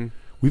 Mm-hmm.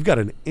 We've got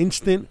an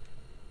instant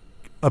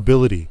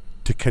ability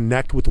to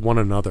connect with one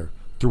another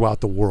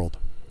throughout the world.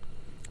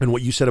 And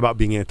what you said about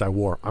being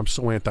anti-war, I'm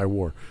so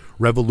anti-war.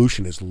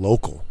 Revolution is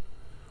local.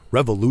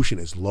 Revolution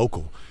is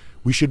local.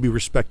 We should be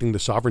respecting the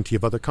sovereignty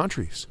of other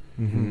countries.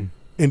 Mm-hmm.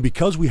 And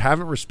because we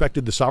haven't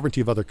respected the sovereignty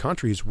of other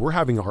countries, we're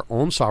having our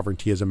own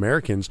sovereignty as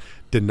Americans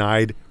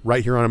denied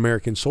right here on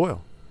American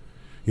soil.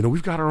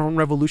 We've got our own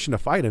revolution to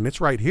fight, and it's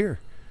right here.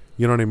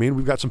 You know what I mean?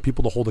 We've got some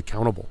people to hold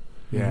accountable.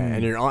 Yeah,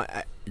 and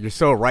you're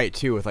so right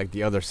too with like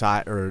the other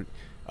side, or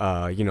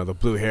the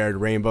blue-haired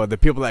rainbow, the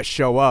people that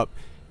show up.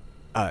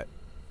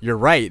 You're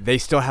right. They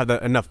still have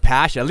enough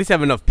passion. At least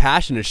have enough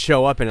passion to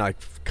show up and like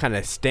kind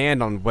of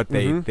stand on what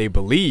they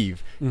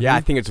believe. Mm-hmm. Yeah,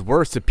 I think it's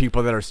worse to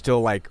people that are still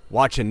like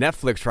watching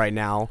Netflix right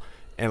now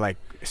and like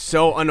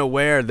so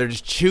unaware. They're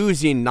just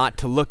choosing not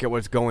to look at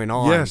what's going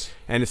on. Yes.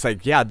 And it's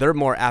like, yeah, they're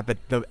more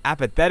the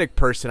apathetic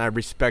person I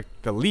respect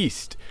the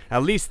least.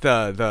 At least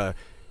the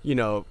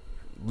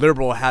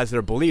liberal has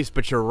their beliefs,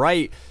 but you're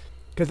right.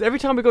 Because every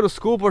time we go to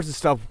school boards and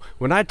stuff,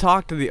 when I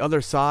talk to the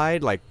other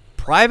side, like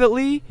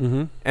privately,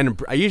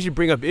 and I usually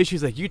bring up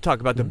issues like you talk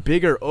about, the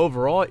bigger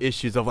overall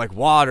issues of like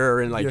water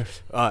and like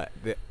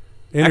the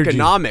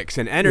economics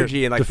and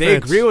energy, and like defense. they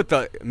agree with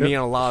me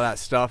on a lot of that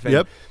stuff.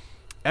 And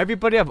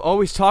everybody I've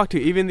always talked to,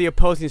 even the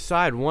opposing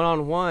side,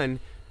 one-on-one,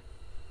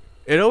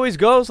 it always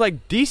goes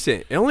like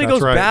decent. It only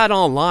goes bad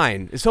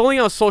online. It's only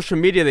on social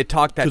media they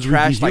talk that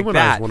trash like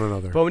that. One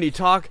another. But when you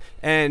talk,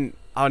 and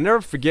I'll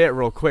never forget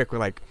real quick,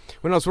 like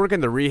when I was working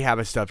the rehab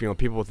and stuff,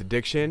 people with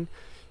addiction,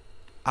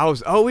 I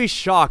was always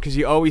shocked because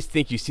you always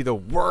think you see the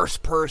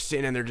worst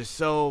person and they're just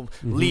so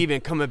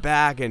leaving, coming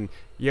back, and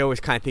you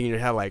always kind of think in your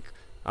head like,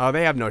 oh,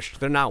 they have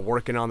they're not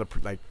working on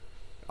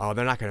oh,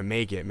 they're not going to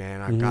make it,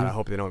 man. God, I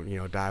hope they don't,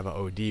 die of an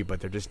OD, but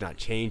they're just not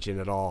changing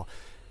at all.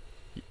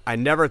 I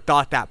never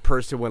thought that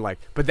person would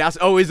but that's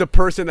always a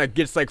person that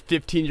gets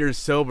 15 years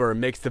sober and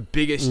makes the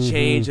biggest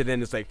change, and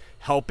then it's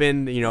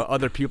helping,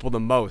 other people the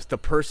most. The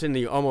person that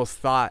you almost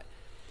thought,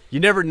 you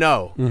never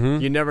know.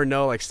 You never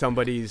know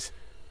somebody's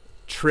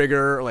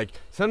trigger.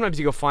 Sometimes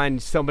you go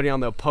find somebody on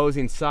the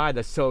opposing side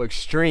that's so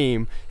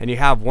extreme, and you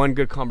have one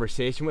good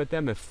conversation with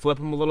them and flip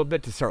them a little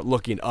bit to start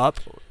looking up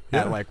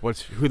at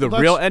who the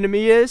real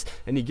enemy is,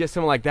 and you get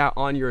someone like that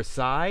on your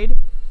side.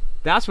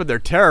 That's what they're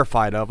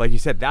terrified of. Like you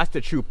said, that's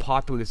the true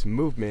populist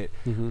movement,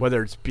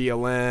 whether it's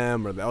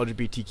BLM or the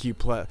LGBTQ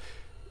plus.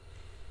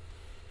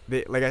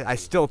 I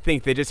still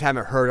think they just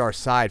haven't heard our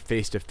side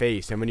face to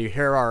face, and when you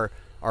hear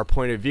our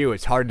point of view,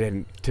 it's hard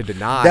to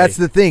deny. That's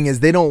the thing,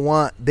 is they don't,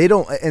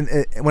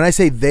 and when I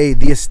say they,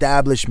 the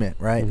establishment,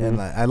 right? And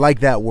I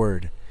like that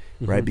word,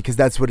 right? Because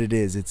that's what it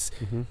is. It's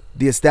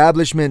the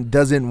establishment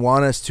doesn't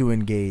want us to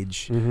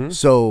engage.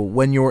 So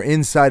when you're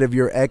inside of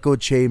your echo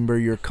chamber,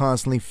 you're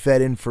constantly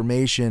fed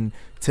information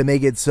to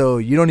make it so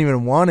you don't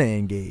even want to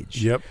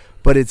engage.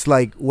 But it's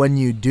when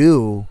you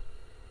do,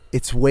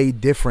 it's way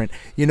different.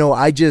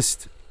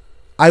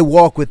 I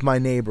walk with my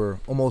neighbor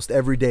almost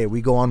every day.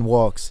 We go on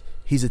walks.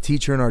 He's a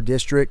teacher in our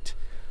district.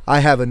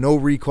 I have a no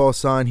recall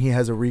sign. He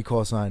has a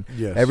recall sign.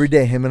 Every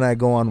day, him and I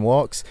go on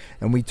walks,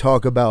 and we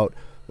talk about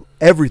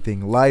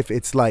everything. Life.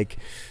 It's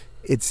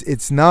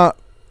it's not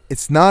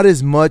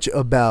as much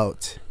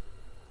about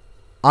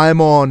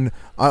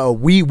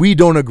we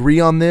don't agree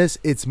on this.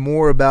 It's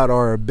more about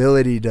our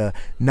ability to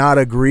not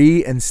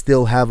agree and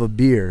still have a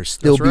beer,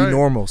 still be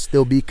normal,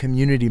 still be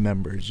community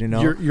members.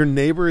 Your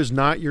neighbor is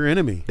not your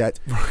enemy.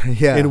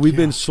 And we've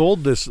been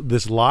sold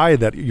this lie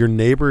that your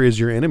neighbor is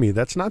your enemy.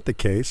 That's not the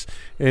case.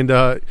 And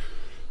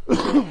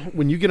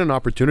when you get an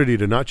opportunity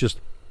to not just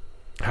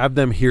have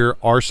them hear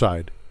our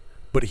side,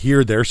 but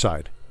hear their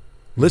side,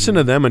 listen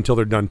to them until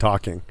they're done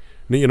talking.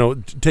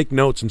 Take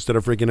notes instead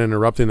of freaking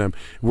interrupting them.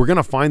 We're going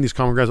to find these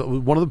common grounds.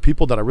 One of the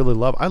people that I really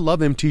love, I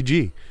love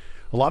MTG.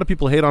 A lot of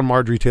people hate on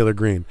Marjorie Taylor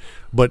Greene,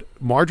 but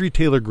Marjorie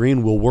Taylor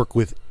Greene will work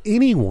with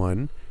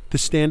anyone to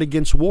stand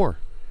against war.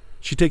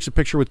 She takes a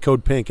picture with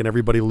Code Pink and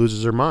everybody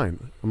loses their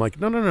mind. I'm like,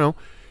 no.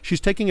 She's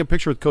taking a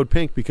picture with Code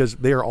Pink because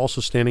they are also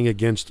standing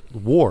against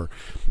war.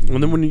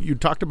 And then when you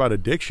talked about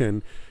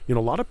addiction, a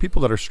lot of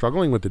people that are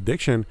struggling with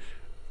addiction,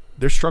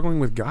 they're struggling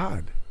with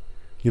God.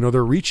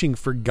 They're reaching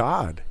for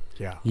God.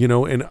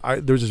 And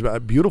there's this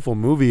beautiful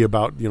movie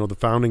about, the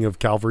founding of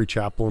Calvary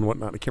Chapel and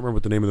whatnot. I can't remember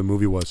what the name of the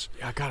movie was.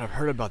 Yeah, God, I've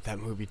heard about that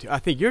movie too. I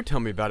think you're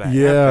telling me about it at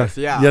Amfest.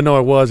 Yeah. Yeah, no,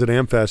 I was at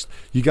Amfest.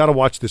 You got to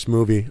watch this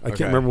movie. I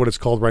can't remember what it's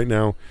called right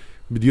now.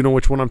 Do you know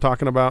which one I'm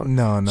talking about?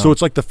 No. So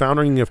it's like the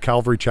founding of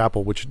Calvary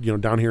Chapel, which,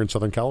 down here in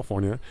Southern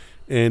California.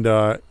 And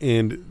a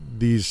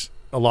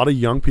lot of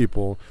young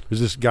people, there's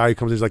this guy who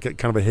comes, he's like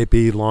kind of a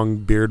hippie, long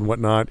beard and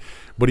whatnot,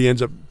 but he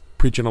ends up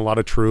preaching a lot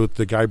of truth.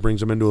 The guy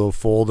brings him into a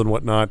fold and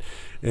whatnot,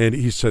 and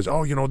he says,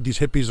 oh, these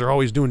hippies are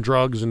always doing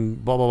drugs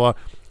and blah, blah, blah.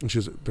 And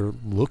she says, they're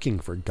looking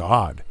for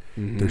God.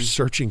 They're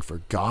searching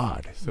for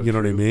God. So you know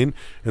what I mean?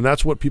 And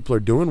that's what people are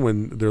doing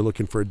when they're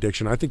looking for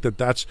addiction. I think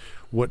that's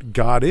what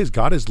God is.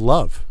 God is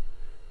love.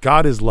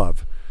 God is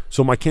love.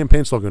 So my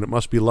campaign slogan, it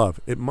must be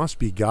love. It must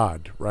be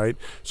God, right?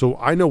 So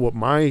I know what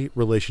my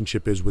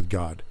relationship is with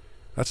God.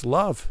 That's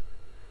love.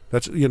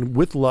 That's,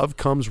 with love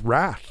comes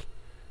wrath,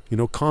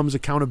 comes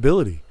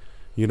accountability.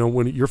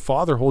 When your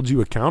father holds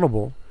you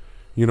accountable,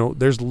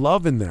 there's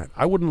love in that.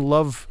 I wouldn't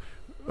love,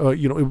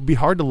 it would be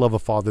hard to love a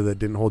father that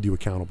didn't hold you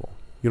accountable.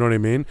 You know what I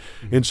mean?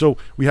 And so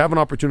we have an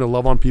opportunity to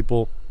love on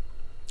people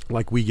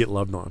like we get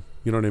loved on.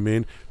 You know what I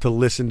mean? To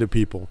listen to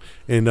people.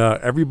 And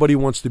everybody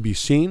wants to be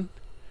seen.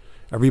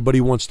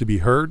 Everybody wants to be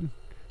heard.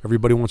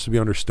 Everybody wants to be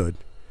understood.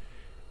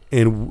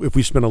 And if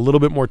we spend a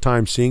little bit more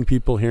time seeing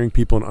people, hearing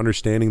people, and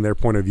understanding their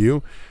point of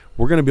view,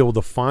 we're going to be able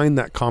to find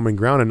that common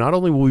ground. And not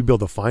only will we be able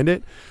to find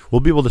it, we'll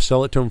be able to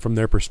sell it to them from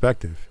their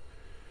perspective.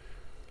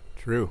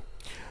 True.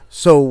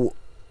 So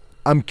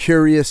I'm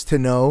curious to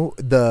know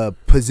the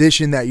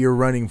position that you're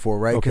running for,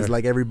 right? Because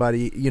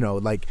everybody,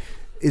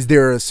 is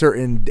there a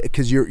certain,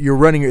 because you're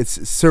running, it's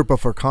Serpa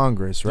for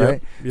Congress,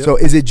 right? Yep. So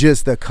is it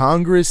just the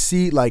Congress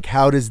seat?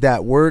 How does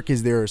that work?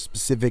 Is there a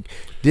specific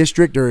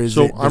district, or is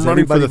it? So I'm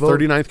running for the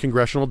 39th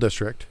congressional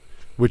district,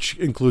 which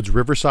includes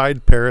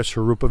Riverside, Paris,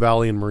 Jurupa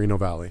Valley, and Moreno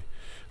Valley.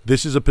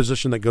 This is a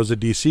position that goes to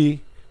D.C.,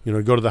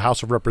 go to the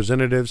House of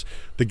Representatives.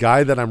 The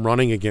guy that I'm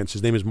running against,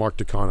 his name is Mark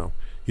Takano.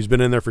 He's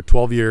been in there for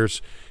 12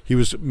 years. He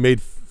was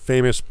made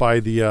famous by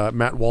the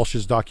Matt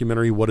Walsh's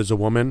documentary, What is a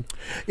Woman?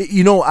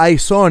 I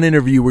saw an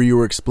interview where you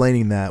were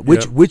explaining that.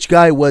 Which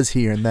guy was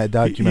here in that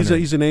documentary?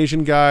 He's an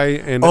Asian guy.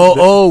 And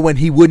when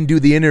he wouldn't do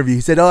the interview,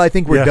 he said, I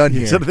think we're done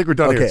here. He said, I think we're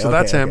done here. So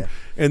that's him.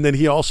 And then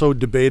he also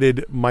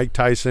debated Mike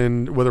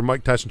Tyson, whether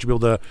Mike Tyson should be able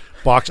to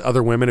box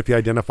other women if he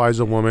identifies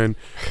a woman.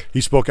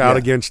 He spoke out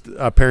against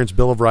Parents'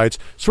 Bill of Rights.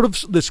 Sort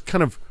of this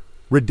kind of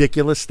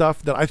ridiculous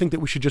stuff that I think that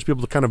we should just be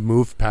able to kind of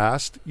move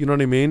past. You know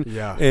what I mean?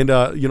 Yeah. And,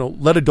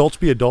 let adults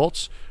be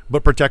adults,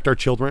 but protect our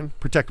children,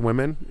 protect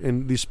women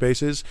in these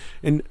spaces.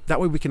 And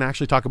that way we can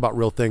actually talk about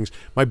real things.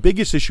 My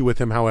biggest issue with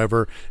him,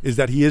 however, is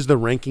that he is the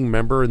ranking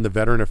member in the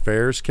Veteran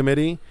Affairs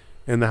Committee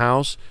in the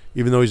House,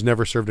 even though he's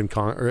never served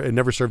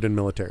in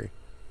military.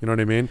 You know what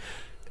I mean?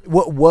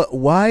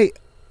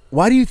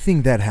 Why do you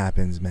think that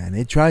happens, man?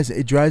 It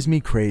drives me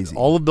crazy.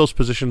 All of those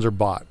positions are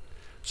bought.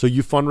 So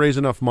you fundraise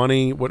enough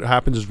money. What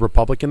happens is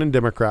Republican and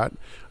Democrat.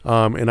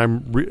 And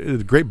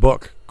a great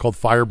book called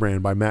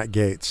Firebrand by Matt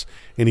Gaetz,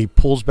 and he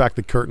pulls back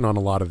the curtain on a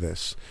lot of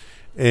this.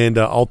 And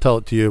I'll tell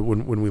it to you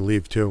when we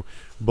leave too.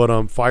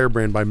 But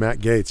Firebrand by Matt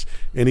Gaetz,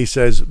 and he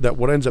says that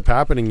what ends up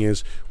happening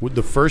is with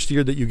the first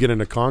year that you get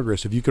into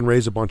Congress, if you can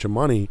raise a bunch of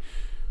money,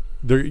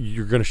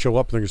 you're going to show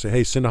up and they're going to say,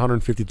 "Hey, send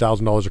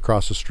 $150,000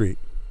 across the street,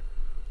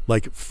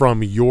 like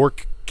from your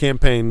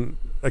campaign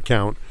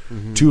account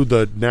to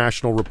the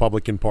National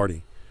Republican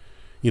Party."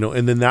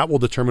 And then that will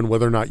determine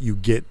whether or not you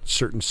get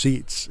certain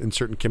seats in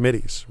certain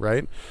committees,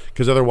 right?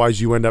 Because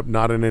otherwise you end up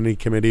not in any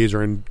committees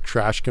or in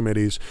trash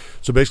committees.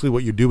 So basically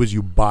what you do is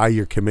you buy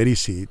your committee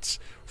seats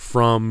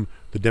from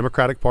the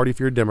Democratic Party if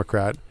you're a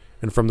Democrat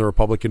and from the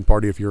Republican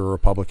Party if you're a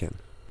Republican.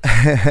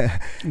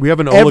 We have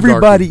an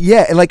oligarchy.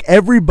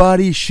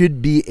 Everybody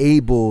should be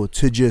able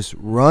to just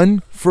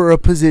run for a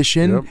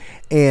position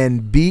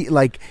and be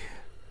like,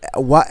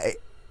 why?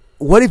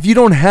 What if you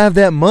don't have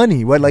that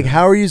money?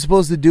 How are you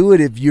supposed to do it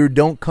if you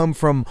don't come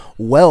from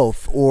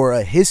wealth or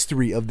a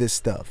history of this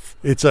stuff?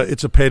 It's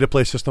a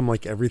pay-to-play system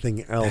like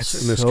everything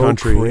else in this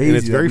country. Crazy. And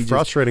it's very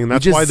frustrating. And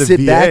that's why the VA...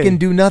 sit back and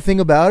do nothing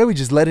about it. We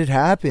just let it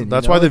happen.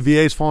 That's why the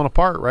VA is falling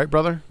apart, right,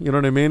 brother? You know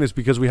what I mean? It's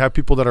because we have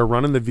people that are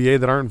running the VA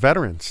that aren't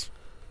veterans.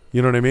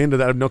 You know what I mean? That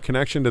have no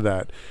connection to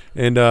that.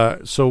 And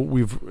so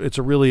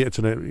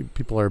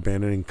people are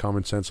abandoning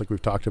common sense like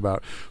we've talked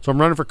about. So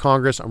I'm running for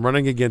Congress. I'm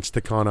running against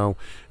Takano.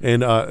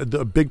 And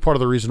a big part of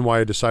the reason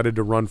why I decided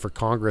to run for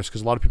Congress,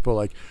 because a lot of people are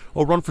like,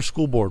 run for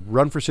school board,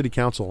 run for city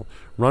council,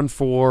 run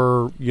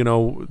for,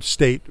 a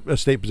state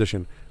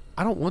position.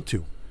 I don't want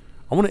to.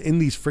 I want to end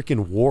these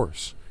freaking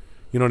wars.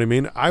 You know what I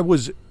mean? I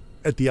was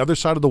at the other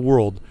side of the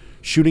world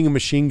shooting a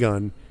machine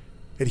gun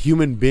at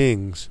human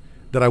beings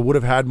that I would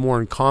have had more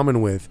in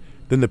common with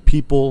than the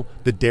people,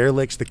 the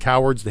derelicts, the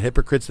cowards, the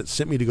hypocrites that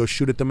sent me to go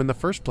shoot at them in the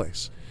first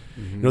place.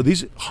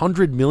 These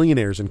 100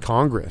 millionaires in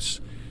Congress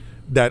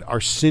that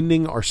are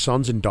sending our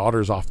sons and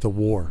daughters off to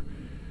war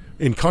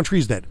in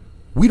countries that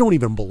we don't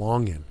even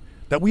belong in,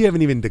 that we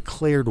haven't even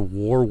declared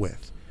war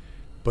with,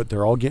 but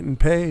they're all getting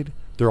paid.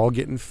 They're all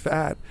getting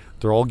fat.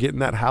 They're all getting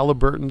that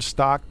Halliburton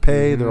stock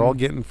pay. They're all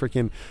getting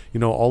freaking,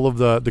 all of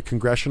the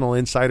congressional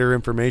insider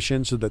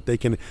information so that they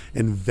can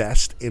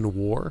invest in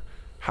war.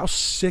 How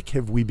sick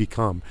have we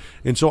become?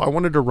 And so I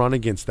wanted to run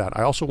against that.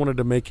 I also wanted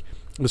to make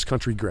this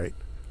country great.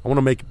 I want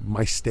to make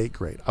my state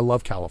great. I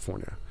love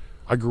California.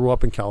 I grew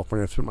up in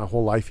California. I've spent my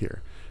whole life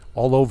here,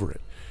 all over it.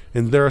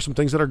 And there are some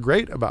things that are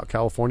great about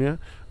California.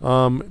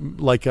 What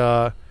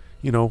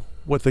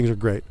things are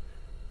great?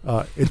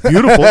 It's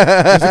beautiful.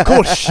 There's a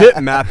cool shit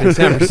map in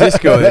San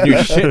Francisco. The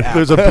new shit app.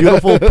 There's a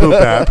beautiful poop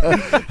app.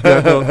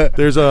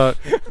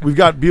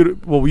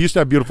 We used to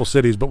have beautiful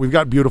cities, but we've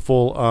got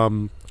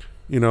beautiful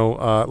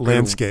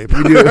landscape.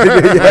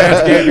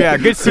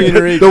 Good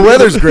scenery. The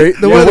weather's great.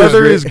 The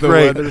weather is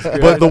great,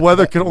 but the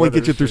weather can only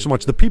get you through so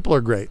much. The people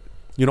are great.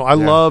 I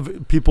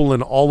love people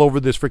in all over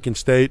this freaking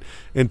state.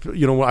 And,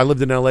 I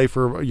lived in LA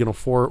for,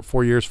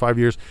 4 years, 5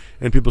 years.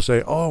 And people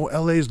say, oh,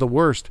 LA is the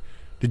worst.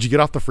 Did you get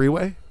off the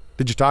freeway?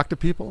 Did you talk to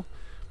people?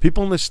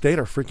 People in this state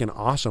are freaking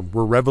awesome.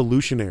 We're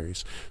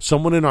revolutionaries.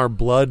 Someone in our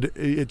blood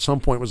at some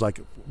point was like,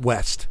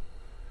 west.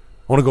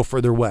 I want to go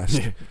further west.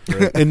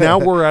 And now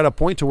we're at a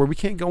point to where we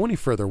can't go any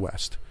further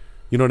west.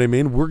 You know what I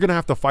mean? We're going to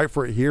have to fight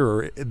for it here,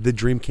 or the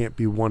dream can't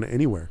be won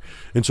anywhere.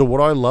 And so what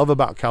I love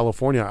about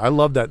California, I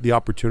love that the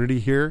opportunity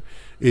here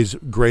is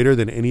greater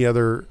than any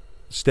other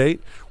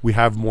state. We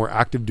have more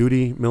active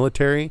duty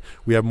military.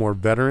 We have more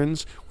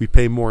veterans. We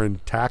pay more in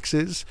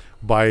taxes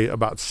by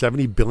about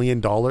 $70 billion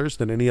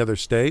than any other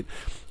state.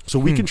 So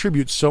we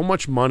contribute so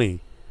much money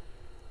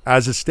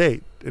as a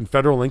state in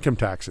federal income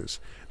taxes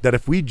that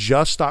if we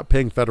just stop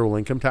paying federal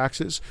income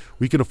taxes,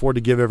 we can afford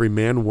to give every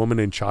man, woman,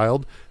 and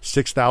child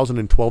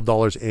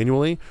 $6,012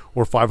 annually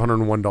or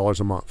 $501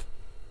 a month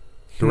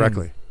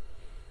directly.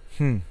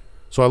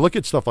 So I look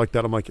at stuff like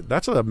that. I'm like,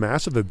 that's a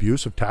massive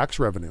abuse of tax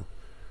revenue.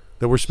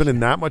 that we're spending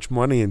that much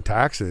money in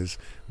taxes.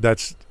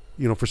 That's,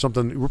 for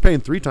something we're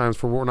paying 3 times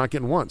for what we're not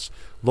getting once.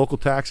 Local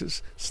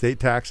taxes, state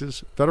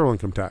taxes, federal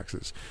income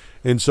taxes.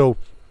 And so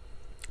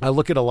I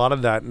look at a lot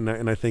of that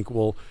and I think,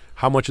 well,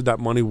 how much of that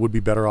money would be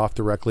better off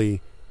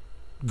directly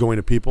going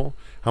to people?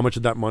 How much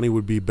of that money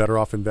would be better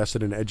off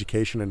invested in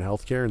education and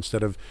healthcare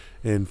instead of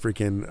in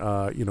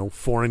freaking,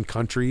 foreign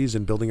countries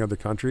and building other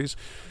countries?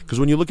 Because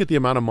when you look at the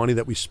amount of money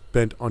that we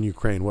spent on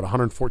Ukraine, what,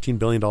 $114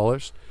 billion?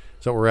 Is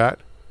that where we're at?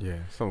 Yeah.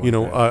 Something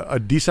like that. A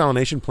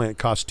desalination plant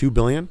costs $2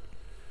 billion.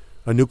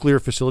 A nuclear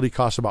facility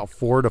costs about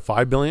 $4 to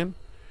 $5 billion.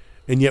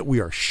 And yet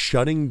we are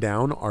shutting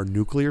down our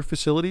nuclear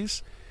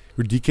facilities.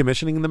 We're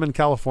decommissioning them in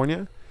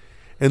California.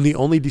 And the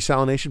only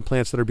desalination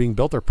plants that are being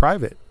built are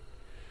private.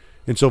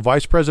 And so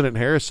Vice President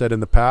Harris said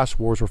in the past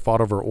wars were fought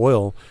over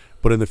oil,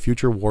 but in the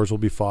future wars will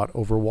be fought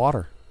over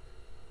water.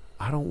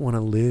 I don't want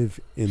to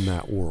live in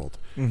that world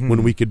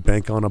when we could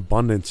bank on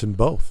abundance in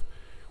both.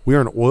 We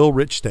are an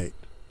oil-rich state.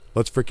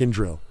 Let's freaking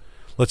drill.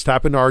 Let's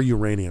tap into our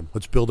uranium.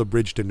 Let's build a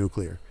bridge to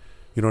nuclear.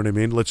 You know what I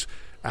mean? Let's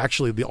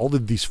actually, all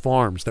of these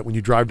farms that when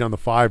you drive down the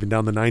 5 and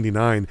down the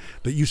 99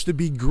 that used to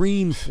be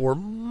green for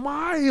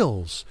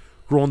miles,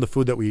 growing the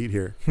food that we eat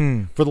here.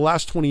 For the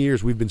last 20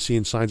 years, we've been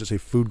seeing signs that say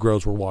food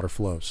grows where water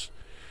flows.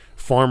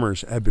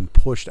 Farmers have been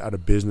pushed out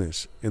of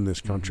business in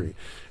this country.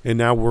 And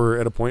now we're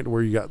at a point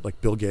where you got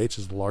like Bill Gates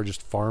is the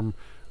largest farm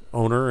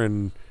owner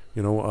in,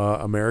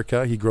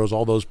 America. He grows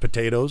all those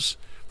potatoes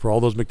for all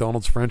those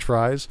McDonald's French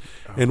fries.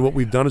 And what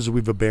we've done is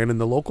we've abandoned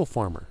the local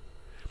farmer.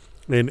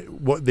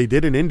 And what they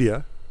did in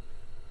India,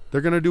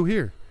 they're going to do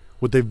here.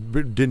 What they've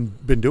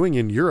been doing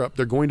in Europe,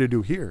 they're going to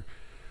do here.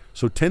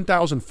 So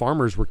 10,000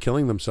 farmers were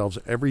killing themselves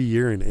every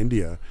year in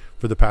India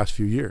for the past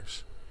few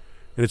years.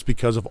 And it's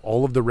because of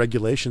all of the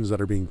regulations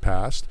that are being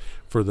passed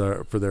for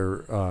their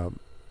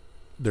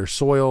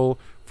soil,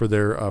 for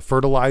their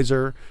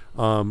fertilizer,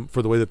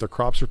 for the way that their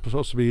crops are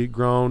supposed to be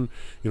grown.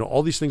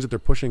 All these things that they're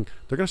pushing,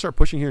 they're going to start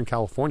pushing here in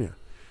California.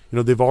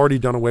 They've already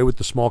done away with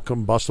the small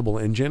combustible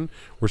engine.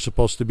 We're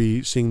supposed to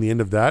be seeing the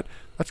end of that.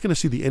 That's going to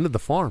see the end of the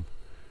farm.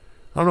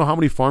 I don't know how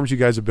many farms you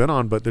guys have been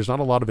on, but there's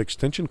not a lot of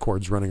extension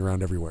cords running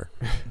around everywhere.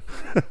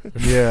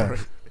 Yeah.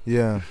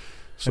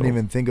 So I didn't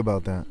even think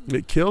about that.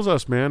 It kills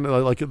us, man.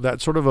 Like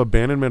that sort of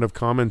abandonment of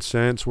common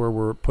sense where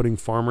we're putting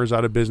farmers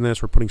out of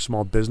business, we're putting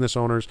small business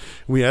owners.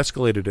 We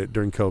escalated it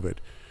during COVID.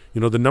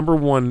 The number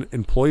one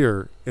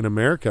employer in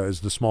America is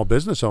the small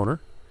business owner.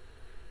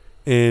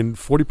 And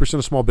 40%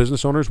 of small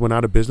business owners went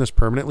out of business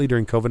permanently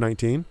during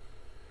COVID-19.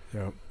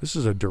 Yep. This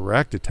is a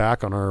direct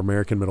attack on our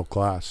American middle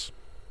class.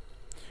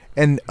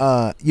 And,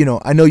 I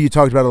know you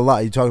talked about a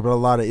lot. You talked about a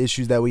lot of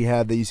issues that we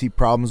have that you see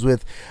problems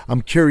with.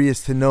 I'm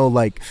curious to know,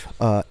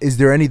 is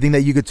there anything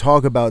that you could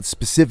talk about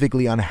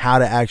specifically on how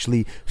to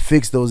actually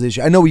fix those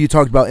issues? I know you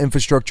talked about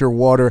infrastructure,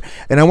 water,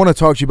 and I want to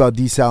talk to you about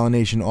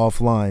desalination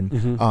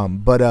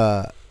offline.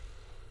 But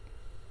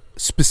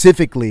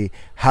specifically,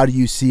 how do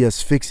you see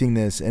us fixing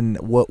this? And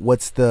what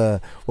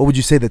would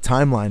you say the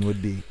timeline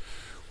would be?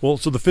 Well,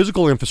 so the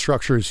physical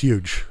infrastructure is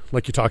huge.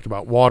 Like you talked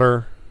about,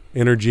 water,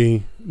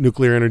 energy,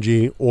 nuclear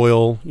energy,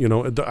 oil,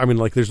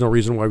 there's no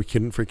reason why we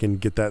couldn't freaking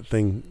get that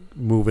thing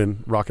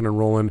moving, rocking and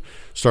rolling,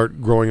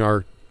 start growing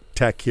our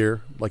tech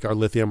here, like our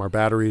lithium, our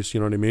batteries, you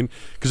know what I mean?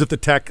 Because if the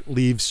tech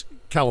leaves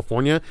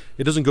California,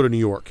 it doesn't go to New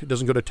York, it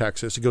doesn't go to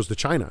Texas, it goes to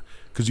China,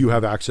 because you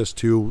have access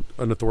to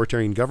an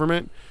authoritarian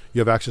government, you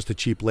have access to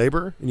cheap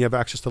labor, and you have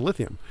access to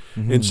lithium.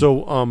 And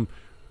so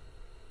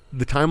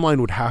the timeline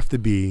would have to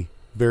be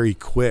very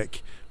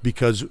quick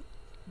because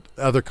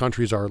other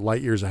countries are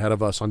light years ahead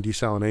of us on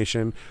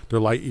desalination. They're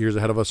light years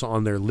ahead of us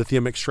on their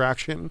lithium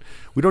extraction.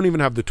 We don't even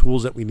have the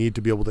tools that we need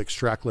to be able to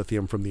extract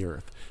lithium from the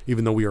earth,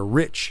 even though we are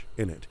rich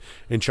in it.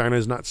 And China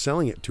is not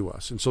selling it to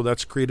us. And so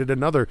that's created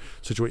another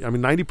situation.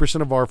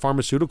 90% of our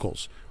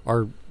pharmaceuticals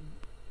are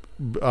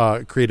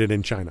created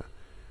in China.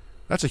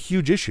 That's a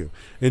huge issue.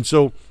 And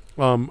so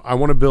I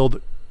want to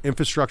build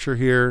infrastructure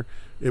here.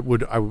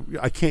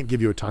 I can't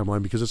give you a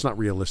timeline because it's not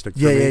realistic for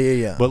me.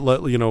 Yeah. But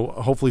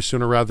hopefully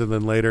sooner rather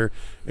than later.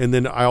 And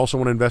then I also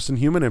want to invest in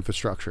human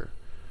infrastructure.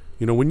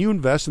 When you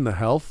invest in the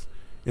health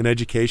and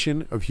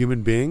education of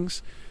human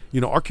beings,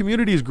 our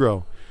communities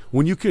grow.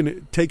 When you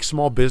can take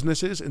small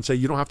businesses and say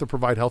you don't have to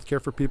provide health care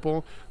for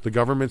people, the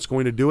government's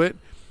going to do it,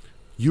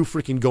 you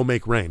freaking go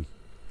make rain.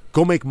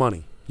 Go make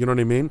money. You know what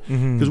I mean?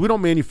 Because we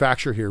don't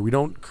manufacture here. We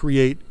don't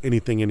create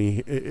anything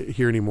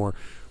here anymore.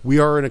 We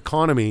are an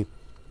economy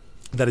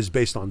that is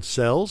based on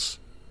sales,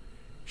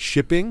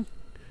 shipping,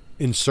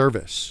 and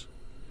service.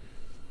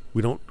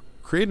 We don't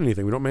create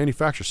anything. We don't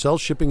manufacture. Sales,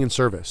 shipping, and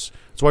service.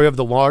 That's why we have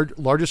the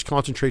largest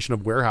concentration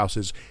of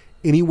warehouses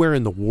anywhere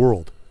in the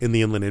world in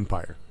the Inland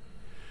Empire.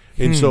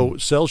 And so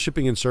sales,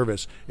 shipping, and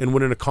service. And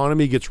when an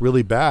economy gets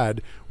really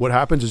bad, what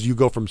happens is you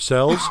go from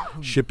sales,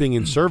 shipping,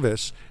 and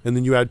service, and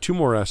then you add 2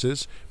 more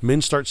S's.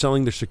 Men start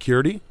selling their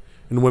security,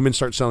 and women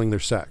start selling their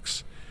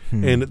sex.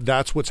 And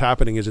that's what's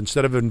happening is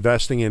instead of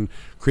investing in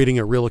creating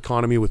a real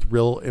economy with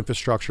real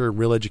infrastructure,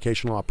 real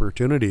educational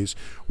opportunities,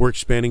 we're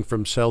expanding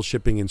from sales,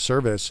 shipping, and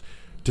service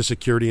to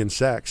security and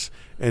sex,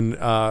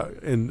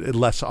 and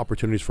less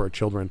opportunities for our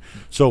children.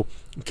 So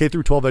K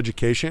through 12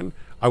 education,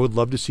 I would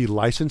love to see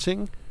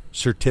licensing,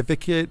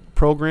 certificate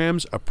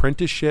programs,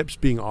 apprenticeships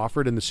being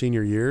offered in the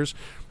senior years,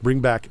 bring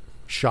back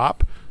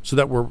SHOP so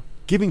that we're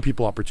giving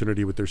people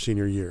opportunity with their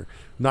senior year.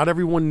 Not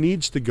everyone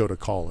needs to go to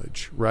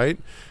college, right?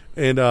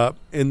 And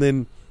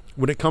then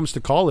when it comes to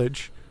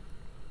college,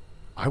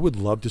 I would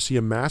love to see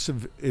a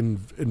massive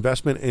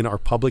investment in our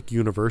public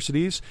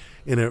universities,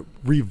 in a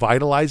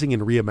revitalizing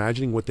and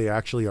reimagining what they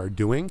actually are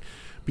doing,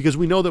 because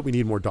we know that we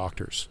need more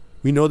doctors.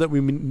 We know that we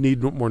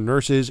need more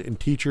nurses and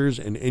teachers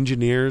and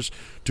engineers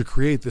to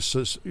create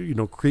this,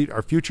 create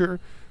our future,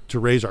 to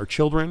raise our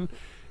children.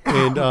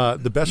 And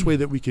the best way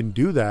that we can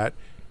do that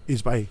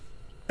is by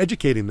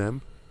educating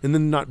them and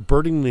then not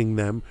burdening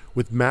them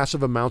with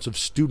massive amounts of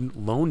student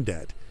loan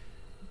debt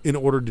in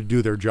order to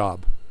do their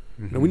job.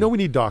 Now, we know we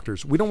need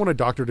doctors. We don't want a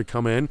doctor to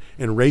come in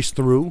and race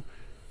through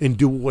and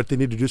do what they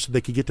need to do so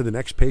they can get to the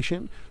next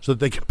patient, so that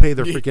they can pay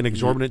their freaking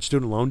exorbitant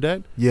student loan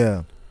debt.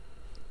 Yeah.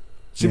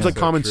 Seems like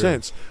common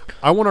sense.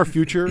 I want our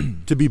future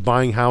to be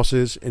buying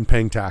houses and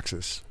paying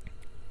taxes.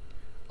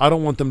 I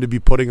don't want them to be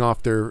putting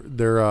off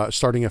their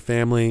starting a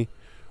family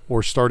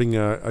or starting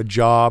a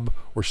job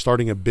or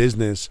starting a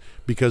business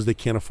because they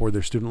can't afford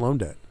their student loan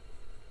debt.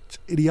 It's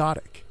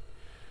idiotic.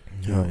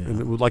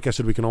 And like I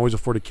said, we can always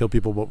afford to kill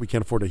people, but we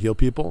can't afford to heal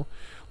people.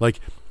 Like,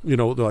 they're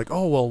like,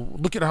 oh, well,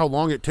 look at how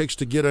long it takes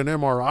to get an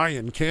MRI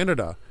in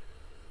Canada.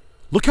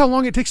 Look how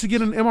long it takes to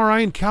get an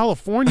MRI in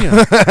California.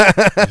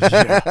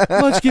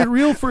 Let's get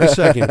real for a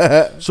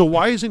second. So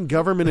why isn't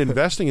government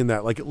investing in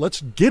that? Like,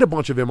 let's get a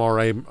bunch of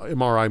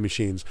MRI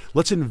machines.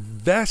 Let's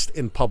invest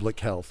in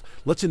public health.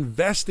 Let's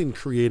invest in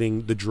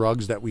creating the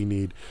drugs that we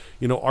need.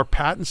 Our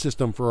patent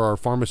system for our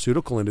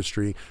pharmaceutical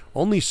industry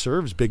only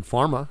serves big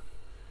pharma.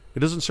 It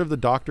doesn't serve the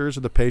doctors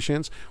or the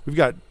patients. We've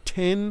got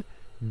 10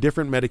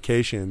 different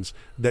medications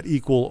that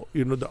equal,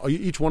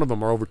 each one of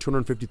them are over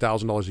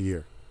 $250,000 a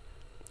year.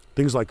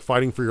 Things like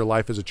fighting for your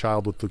life as a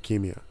child with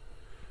leukemia.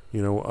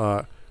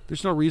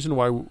 There's no reason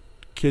why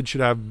kids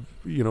should have,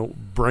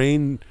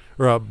 brain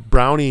or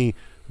brownie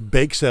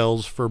bake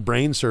cells for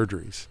brain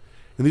surgeries.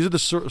 And these are the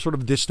sort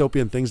of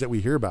dystopian things that we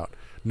hear about.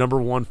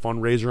 Number one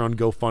fundraiser on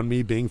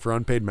GoFundMe being for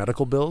unpaid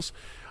medical bills.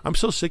 I'm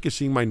so sick of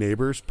seeing my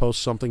neighbors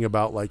post something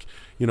about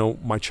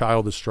my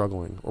child is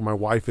struggling or my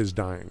wife is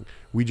dying.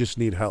 We just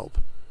need help.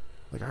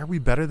 Like, are we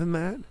better than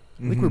that?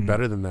 I think we're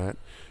better than that.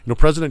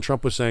 President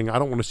Trump was saying, I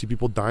don't want to see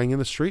people dying in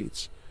the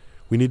streets.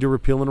 We need to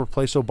repeal and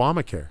replace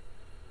Obamacare.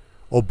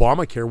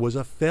 Obamacare was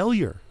a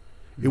failure.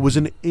 It was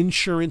an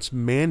insurance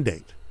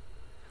mandate.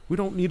 We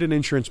don't need an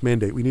insurance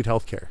mandate. We need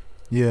health care.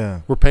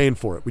 Yeah. We're paying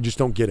for it. We just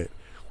don't get it.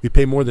 We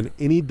pay more than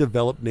any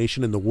developed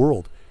nation in the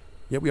world,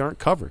 yet we aren't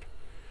covered.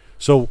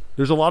 So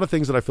there's a lot of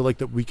things that I feel like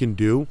that we can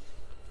do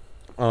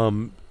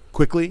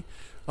quickly.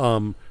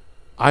 I'm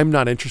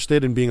not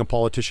interested in being a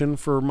politician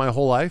for my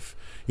whole life.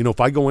 If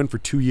I go in for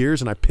 2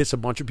 years and I piss a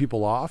bunch of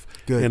people off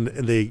and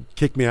they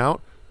kick me out,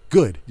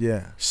 good.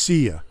 Yeah.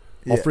 See ya.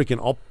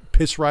 I'll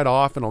piss right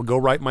off and I'll go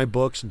write my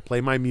books and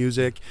play my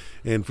music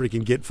and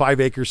freaking get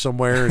 5 acres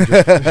somewhere and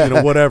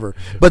just, whatever.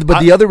 But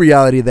the other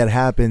reality that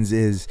happens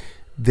is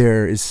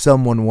there is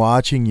someone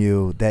watching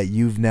you that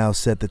you've now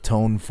set the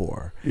tone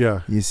for.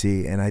 Yeah. You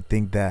see, and I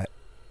think that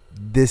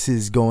this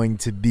is going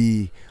to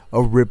be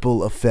a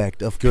ripple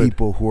effect of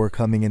people who are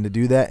coming in to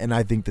do that. And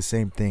I think the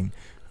same thing.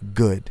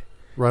 Good.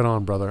 Right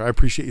on, brother. I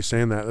appreciate you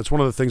saying that. That's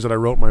one of the things that I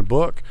wrote in my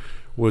book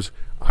was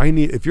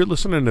if you're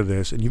listening to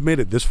this and you've made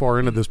it this far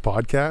into this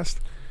podcast,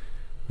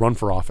 run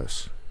for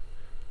office.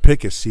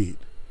 Pick a seat.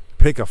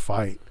 Pick a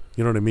fight.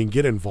 You know what I mean?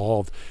 Get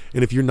involved.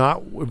 And if you're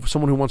not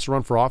someone who wants to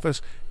run for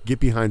office, get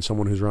behind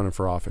someone who's running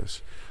for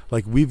office.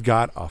 Like, we've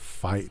got a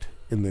fight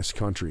in this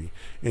country.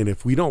 And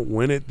if we don't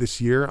win it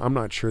this year, I'm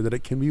not sure that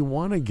it can be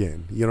won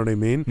again. You know what I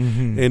mean?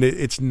 Mm-hmm. And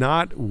it's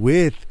not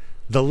with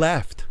the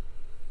left.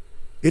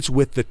 It's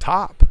with the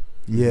top.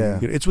 Yeah.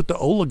 It's with the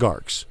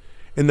oligarchs.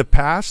 In the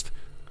past,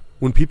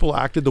 when people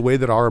acted the way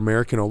that our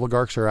American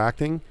oligarchs are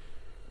acting,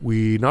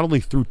 we not only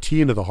threw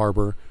tea into the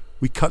harbor,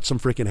 we cut some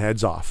freaking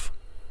heads off.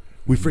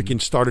 We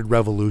freaking started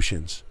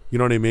revolutions. You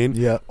know what I mean?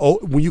 Yeah. Oh,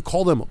 when you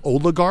call them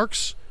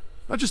oligarchs,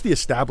 not just the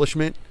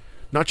establishment,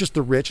 not just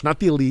the rich, not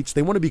the elites.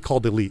 They want to be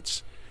called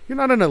elites. You're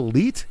not an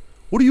elite.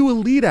 What are you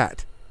elite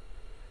at?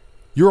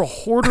 You're a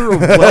hoarder of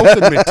wealth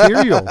and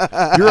material.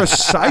 You're a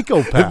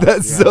psychopath.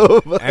 That's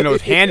so funny. And it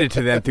was handed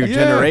to them through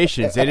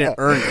generations. They didn't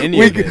earn any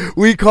of it.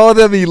 We call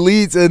them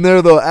elites, and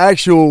they're the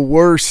actual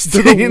worst.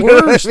 They're the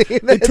worst. I mean?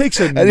 It takes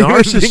a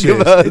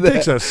narcissist. It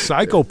takes a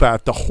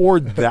psychopath to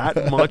hoard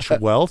that much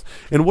wealth.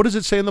 And what does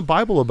it say in the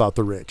Bible about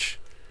the rich?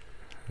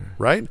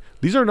 Right?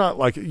 These are not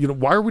like,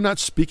 why are we not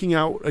speaking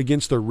out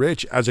against the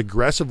rich as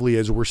aggressively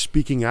as we're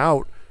speaking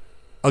out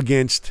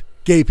against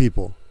gay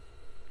people?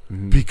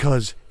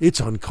 Because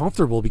it's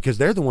uncomfortable, because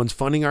they're the ones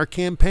funding our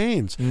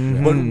campaigns.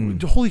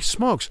 But holy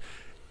smokes,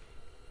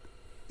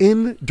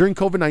 during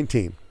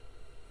COVID-19,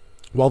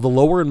 while the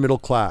lower and middle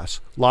class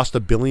lost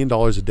 $1 billion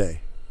a day,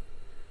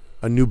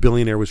 a new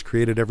billionaire was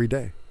created every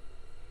day.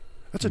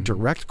 That's a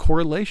direct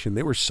correlation.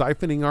 They were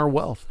siphoning our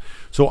wealth.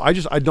 So I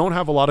don't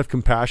have a lot of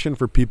compassion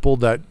for people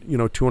that,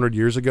 200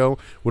 years ago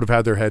would have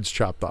had their heads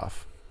chopped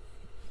off.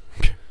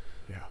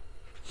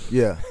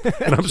 Yeah.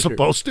 And I'm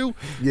supposed to?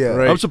 Yeah.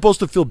 Right. I'm supposed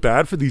to feel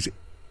bad for these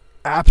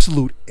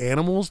absolute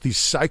animals, these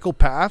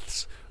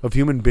psychopaths of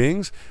human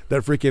beings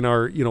that freaking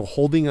are,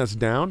 holding us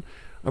down.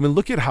 I mean,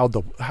 look at how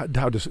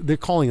they're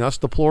calling us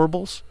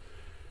deplorables.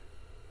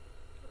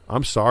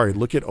 I'm sorry.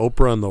 Look at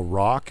Oprah and The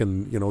Rock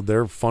and,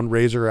 their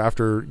fundraiser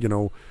after,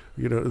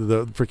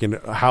 the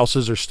freaking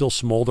houses are still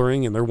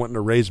smoldering and they're wanting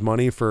to raise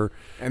money for.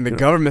 And the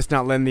government's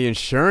not letting the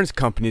insurance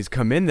companies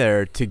come in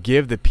there to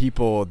give the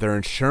people their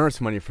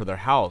insurance money for their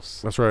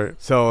house. That's right.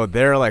 So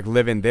they're like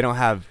living,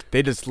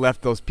 they just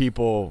left those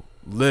people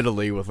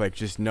literally with like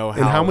just no house.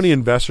 And how many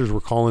investors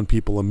were calling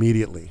people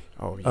immediately?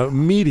 Oh, yeah.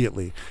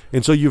 Immediately.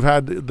 And so you've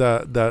had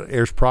the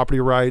heirs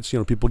property rights,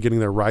 people getting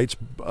their rights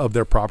of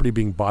their property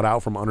being bought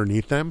out from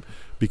underneath them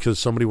because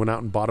somebody went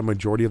out and bought a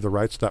majority of the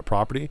rights to that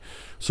property.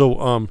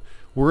 So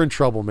we're in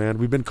trouble, man.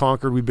 We've been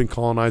conquered, we've been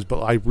colonized,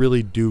 but I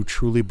really do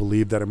truly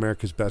believe that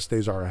America's best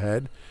days are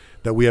ahead,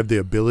 that we have the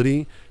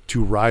ability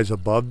to rise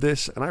above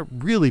this. And I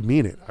really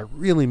mean it. I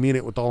really mean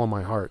it with all of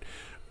my heart.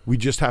 We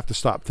just have to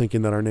stop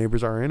thinking that our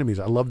neighbors are our enemies.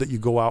 I love that you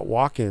go out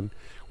walking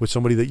with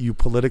somebody that you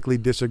politically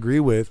disagree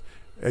with,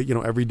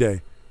 every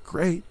day.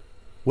 Great.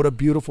 What a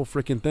beautiful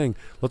freaking thing.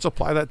 Let's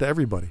apply that to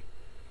everybody.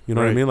 You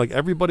know what I mean? Like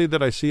everybody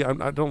that I see,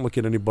 I don't look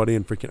at anybody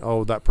and freaking,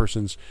 oh, that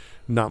person's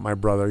not my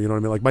brother. You know what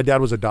I mean? Like my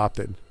dad was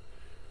adopted.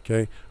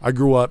 Okay. I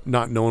grew up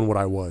not knowing what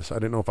I was. I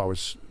didn't know if I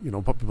was,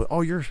 people,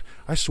 oh,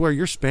 I swear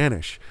you're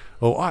Spanish.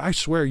 Oh, I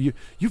swear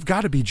you've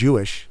got to be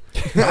Jewish.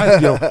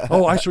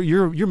 Oh, I swear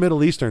you're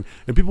Middle Eastern.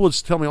 And people would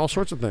tell me all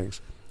sorts of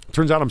things.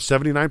 Turns out I'm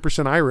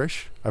 79%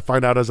 Irish. I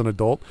find out as an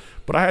adult,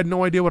 but I had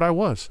no idea what I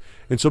was.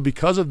 And so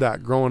because of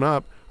that, growing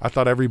up, I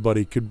thought I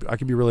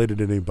could be related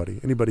to anybody.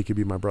 Anybody could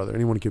be my brother.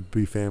 Anyone could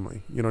be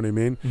family. You know what I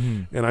mean?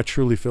 Mm-hmm. And I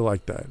truly feel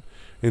like that.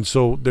 And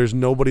so there's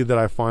nobody that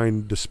I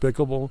find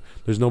despicable.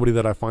 There's nobody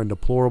that I find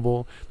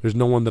deplorable. There's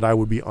no one that I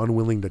would be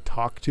unwilling to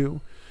talk to.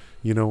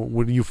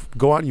 When you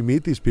go out and you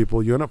meet these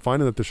people, you end up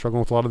finding that they're struggling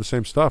with a lot of the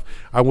same stuff.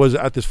 I was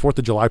at this 4th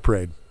of July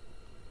parade,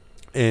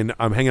 and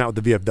I'm hanging out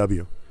with the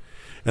VFW.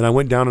 And I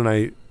went down and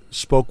I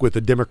spoke with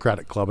a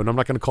Democratic club. And I'm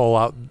not going to call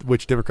out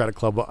which Democratic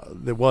club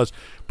it was,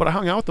 but I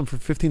hung out with them for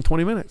 15,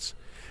 20 minutes.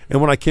 And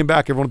when I came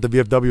back, everyone at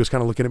the VFW was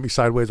kind of looking at me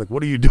sideways, like,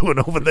 what are you doing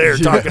over there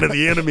talking to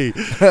the enemy?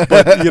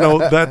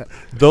 But,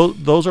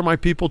 those are my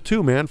people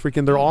too, man.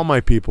 Freaking, they're all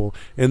my people.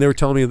 And they were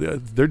telling me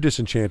they're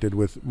disenchanted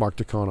with Mark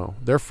Takano.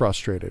 They're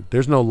frustrated.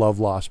 There's no love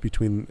lost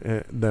between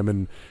them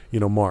and,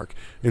 Mark.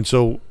 And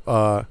so,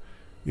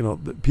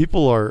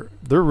 people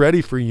they're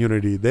ready for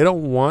unity. They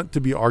don't want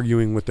to be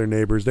arguing with their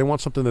neighbors. They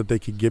want something that they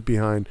could get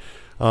behind.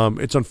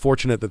 It's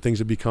unfortunate that things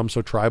have become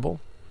so tribal.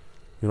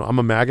 I'm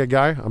a MAGA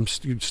guy. I'm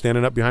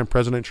standing up behind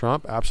President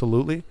Trump.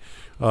 Absolutely.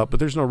 But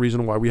there's no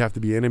reason why we have to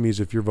be enemies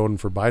if you're voting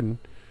for Biden.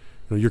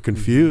 You're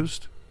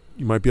confused.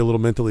 You might be a little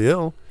mentally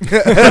ill.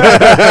 But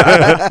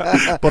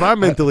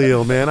I'm mentally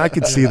ill, man. I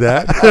can see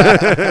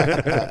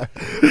that.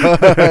 All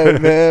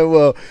right, man.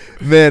 Well,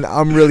 man,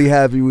 I'm really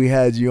happy we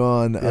had you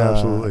on. Yeah,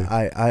 absolutely.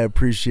 I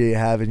appreciate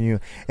having you.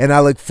 And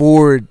I look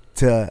forward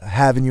to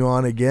having you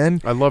on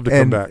again. I'd love to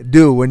come back.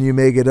 Dude, when you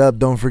make it up,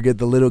 don't forget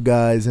the little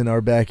guys in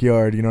our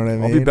backyard. You know what I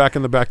mean? I'll be back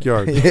in the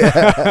backyard.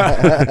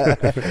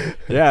 Yeah.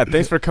 Yeah,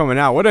 thanks for coming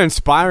out. What an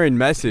inspiring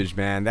message,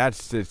 man.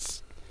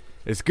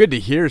 It's good to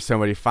hear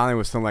somebody finally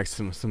with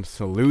some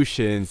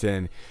solutions.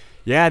 And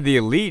yeah, the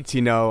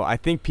elites, I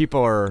think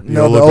people are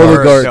the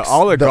oligarchs. The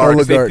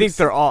oligarchs. They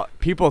think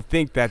people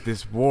think that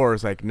this war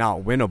is like not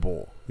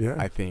winnable. Yeah.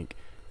 I think.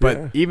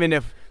 But even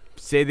if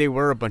say they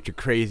were a bunch of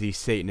crazy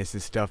Satanists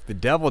and stuff, the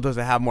devil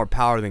doesn't have more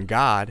power than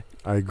God.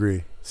 I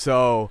agree.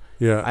 So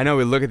yeah, I know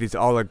we look at these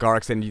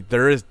oligarchs and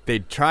they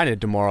try to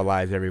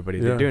demoralize everybody.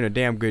 Yeah. They're doing a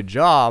damn good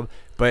job,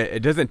 but it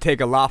doesn't take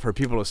a lot for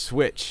people to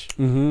switch.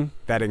 Mm-hmm.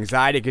 That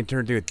anxiety can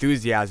turn to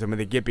enthusiasm when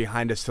they get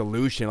behind a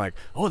solution. Like,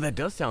 oh, that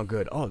does sound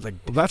good. Oh, it's like,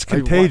 well, that's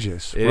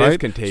contagious. It right? is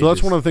contagious. So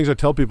that's one of the things I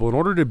tell people. In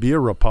order to be a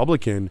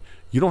Republican,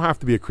 you don't have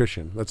to be a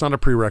Christian. That's not a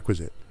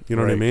prerequisite. You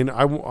know what I mean?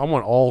 I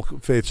want all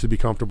faiths to be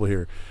comfortable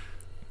here.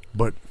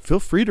 But feel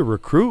free to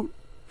recruit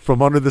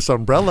from under this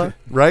umbrella,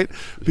 right?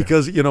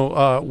 Because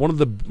one of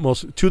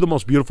the two of the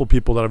most beautiful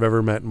people that I've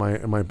ever met in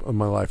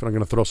my life, and I'm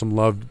going to throw some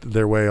love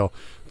their way. I'll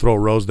throw a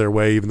rose their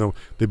way, even though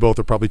they both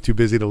are probably too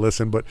busy to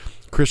listen. But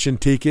Christian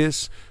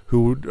Tikis,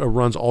 who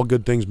runs All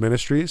Good Things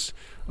Ministries,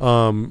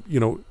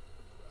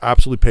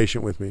 absolutely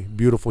patient with me,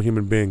 beautiful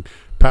human being.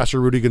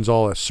 Pastor Rudy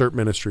Gonzalez, CERT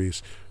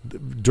Ministries,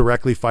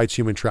 directly fights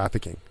human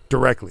trafficking,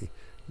 directly.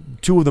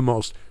 Two of the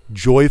most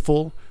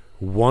joyful,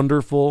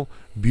 wonderful,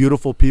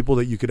 beautiful people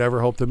that you could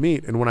ever hope to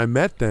meet. And when I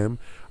met them,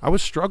 I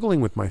was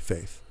struggling with my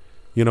faith.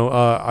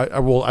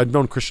 I'd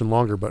known Christian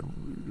longer, but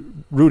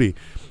Rudy,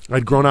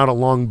 I'd grown out a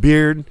long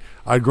beard.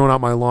 I'd grown out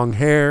my long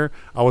hair.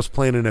 I was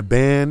playing in a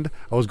band.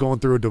 I was going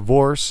through a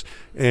divorce,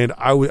 and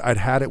I'd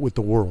had it with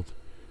the world.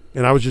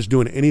 And I was just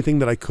doing anything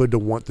that I could to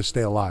want to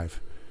stay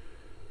alive.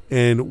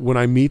 And when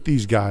I meet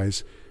these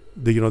guys,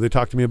 they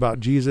talk to me about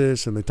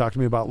Jesus, and they talk to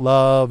me about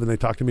love, and they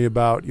talk to me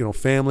about,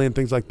 family and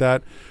things like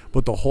that.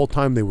 But the whole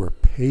time they were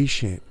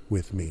patient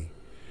with me.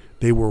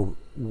 They were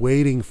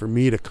waiting for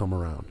me to come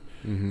around.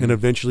 Mm-hmm. And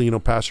eventually,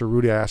 Pastor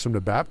Rudy, I asked him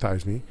to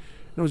baptize me.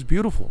 And it was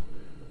beautiful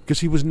because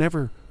he was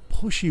never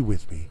pushy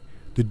with me.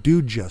 The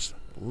dude just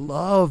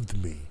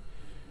loved me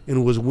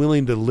and was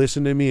willing to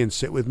listen to me and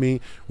sit with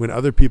me when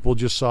other people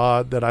just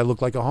saw that I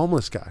looked like a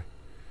homeless guy.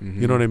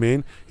 Mm-hmm. You know what I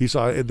mean? He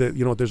saw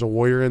that, there's a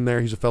warrior in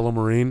there. He's a fellow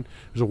Marine.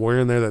 There's a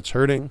warrior in there that's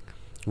hurting.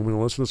 I'm going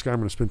to listen to this guy. I'm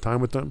going to spend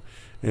time with them.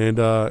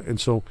 And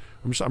so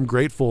I'm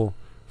grateful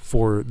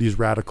for these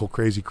radical,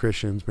 crazy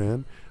Christians,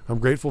 man. I'm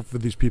grateful for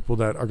these people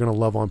that are going to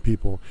love on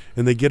people,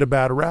 and they get a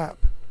bad rap,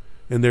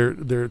 and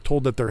they're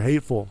told that they're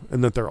hateful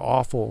and that they're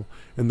awful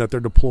and that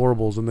they're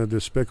deplorables and they're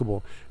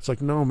despicable. It's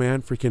like, no,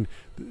 man, freaking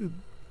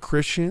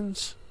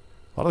Christians,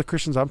 a lot of the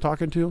Christians I'm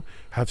talking to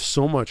have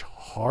so much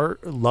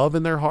love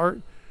in their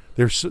heart.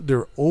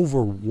 They're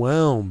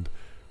overwhelmed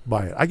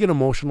by it. I get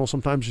emotional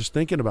sometimes just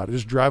thinking about it,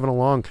 just driving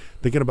along,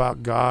 thinking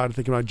about God,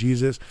 thinking about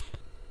Jesus,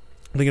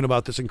 thinking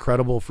about this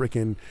incredible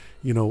freaking,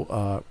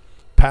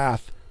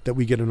 path that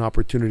we get an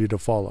opportunity to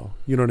follow.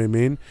 You know what I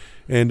mean?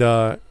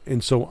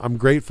 And so I'm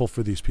grateful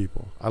for these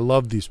people. I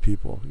love these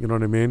people. You know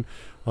what I mean?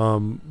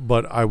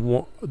 But I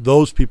want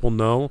those people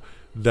know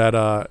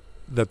that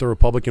that the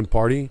Republican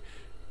Party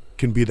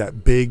can be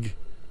that big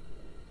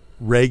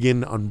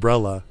Reagan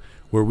umbrella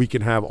where we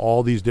can have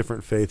all these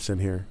different faiths in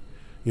here.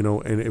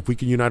 And if we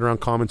can unite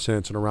around common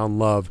sense and around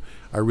love,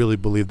 I really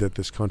believe that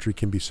this country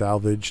can be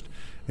salvaged,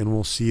 and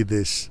we'll see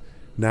this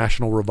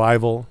national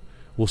revival.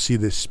 We'll see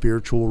this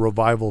spiritual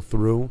revival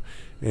through,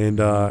 and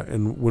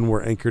when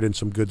we're anchored in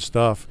some good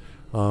stuff,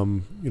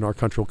 our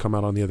country will come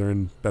out on the other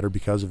end better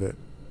because of it.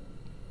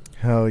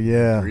 Hell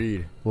yeah.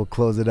 Agreed. We'll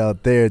close it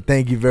out there.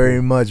 Thank you very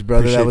much,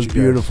 brother. That was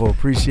beautiful.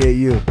 Appreciate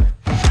you.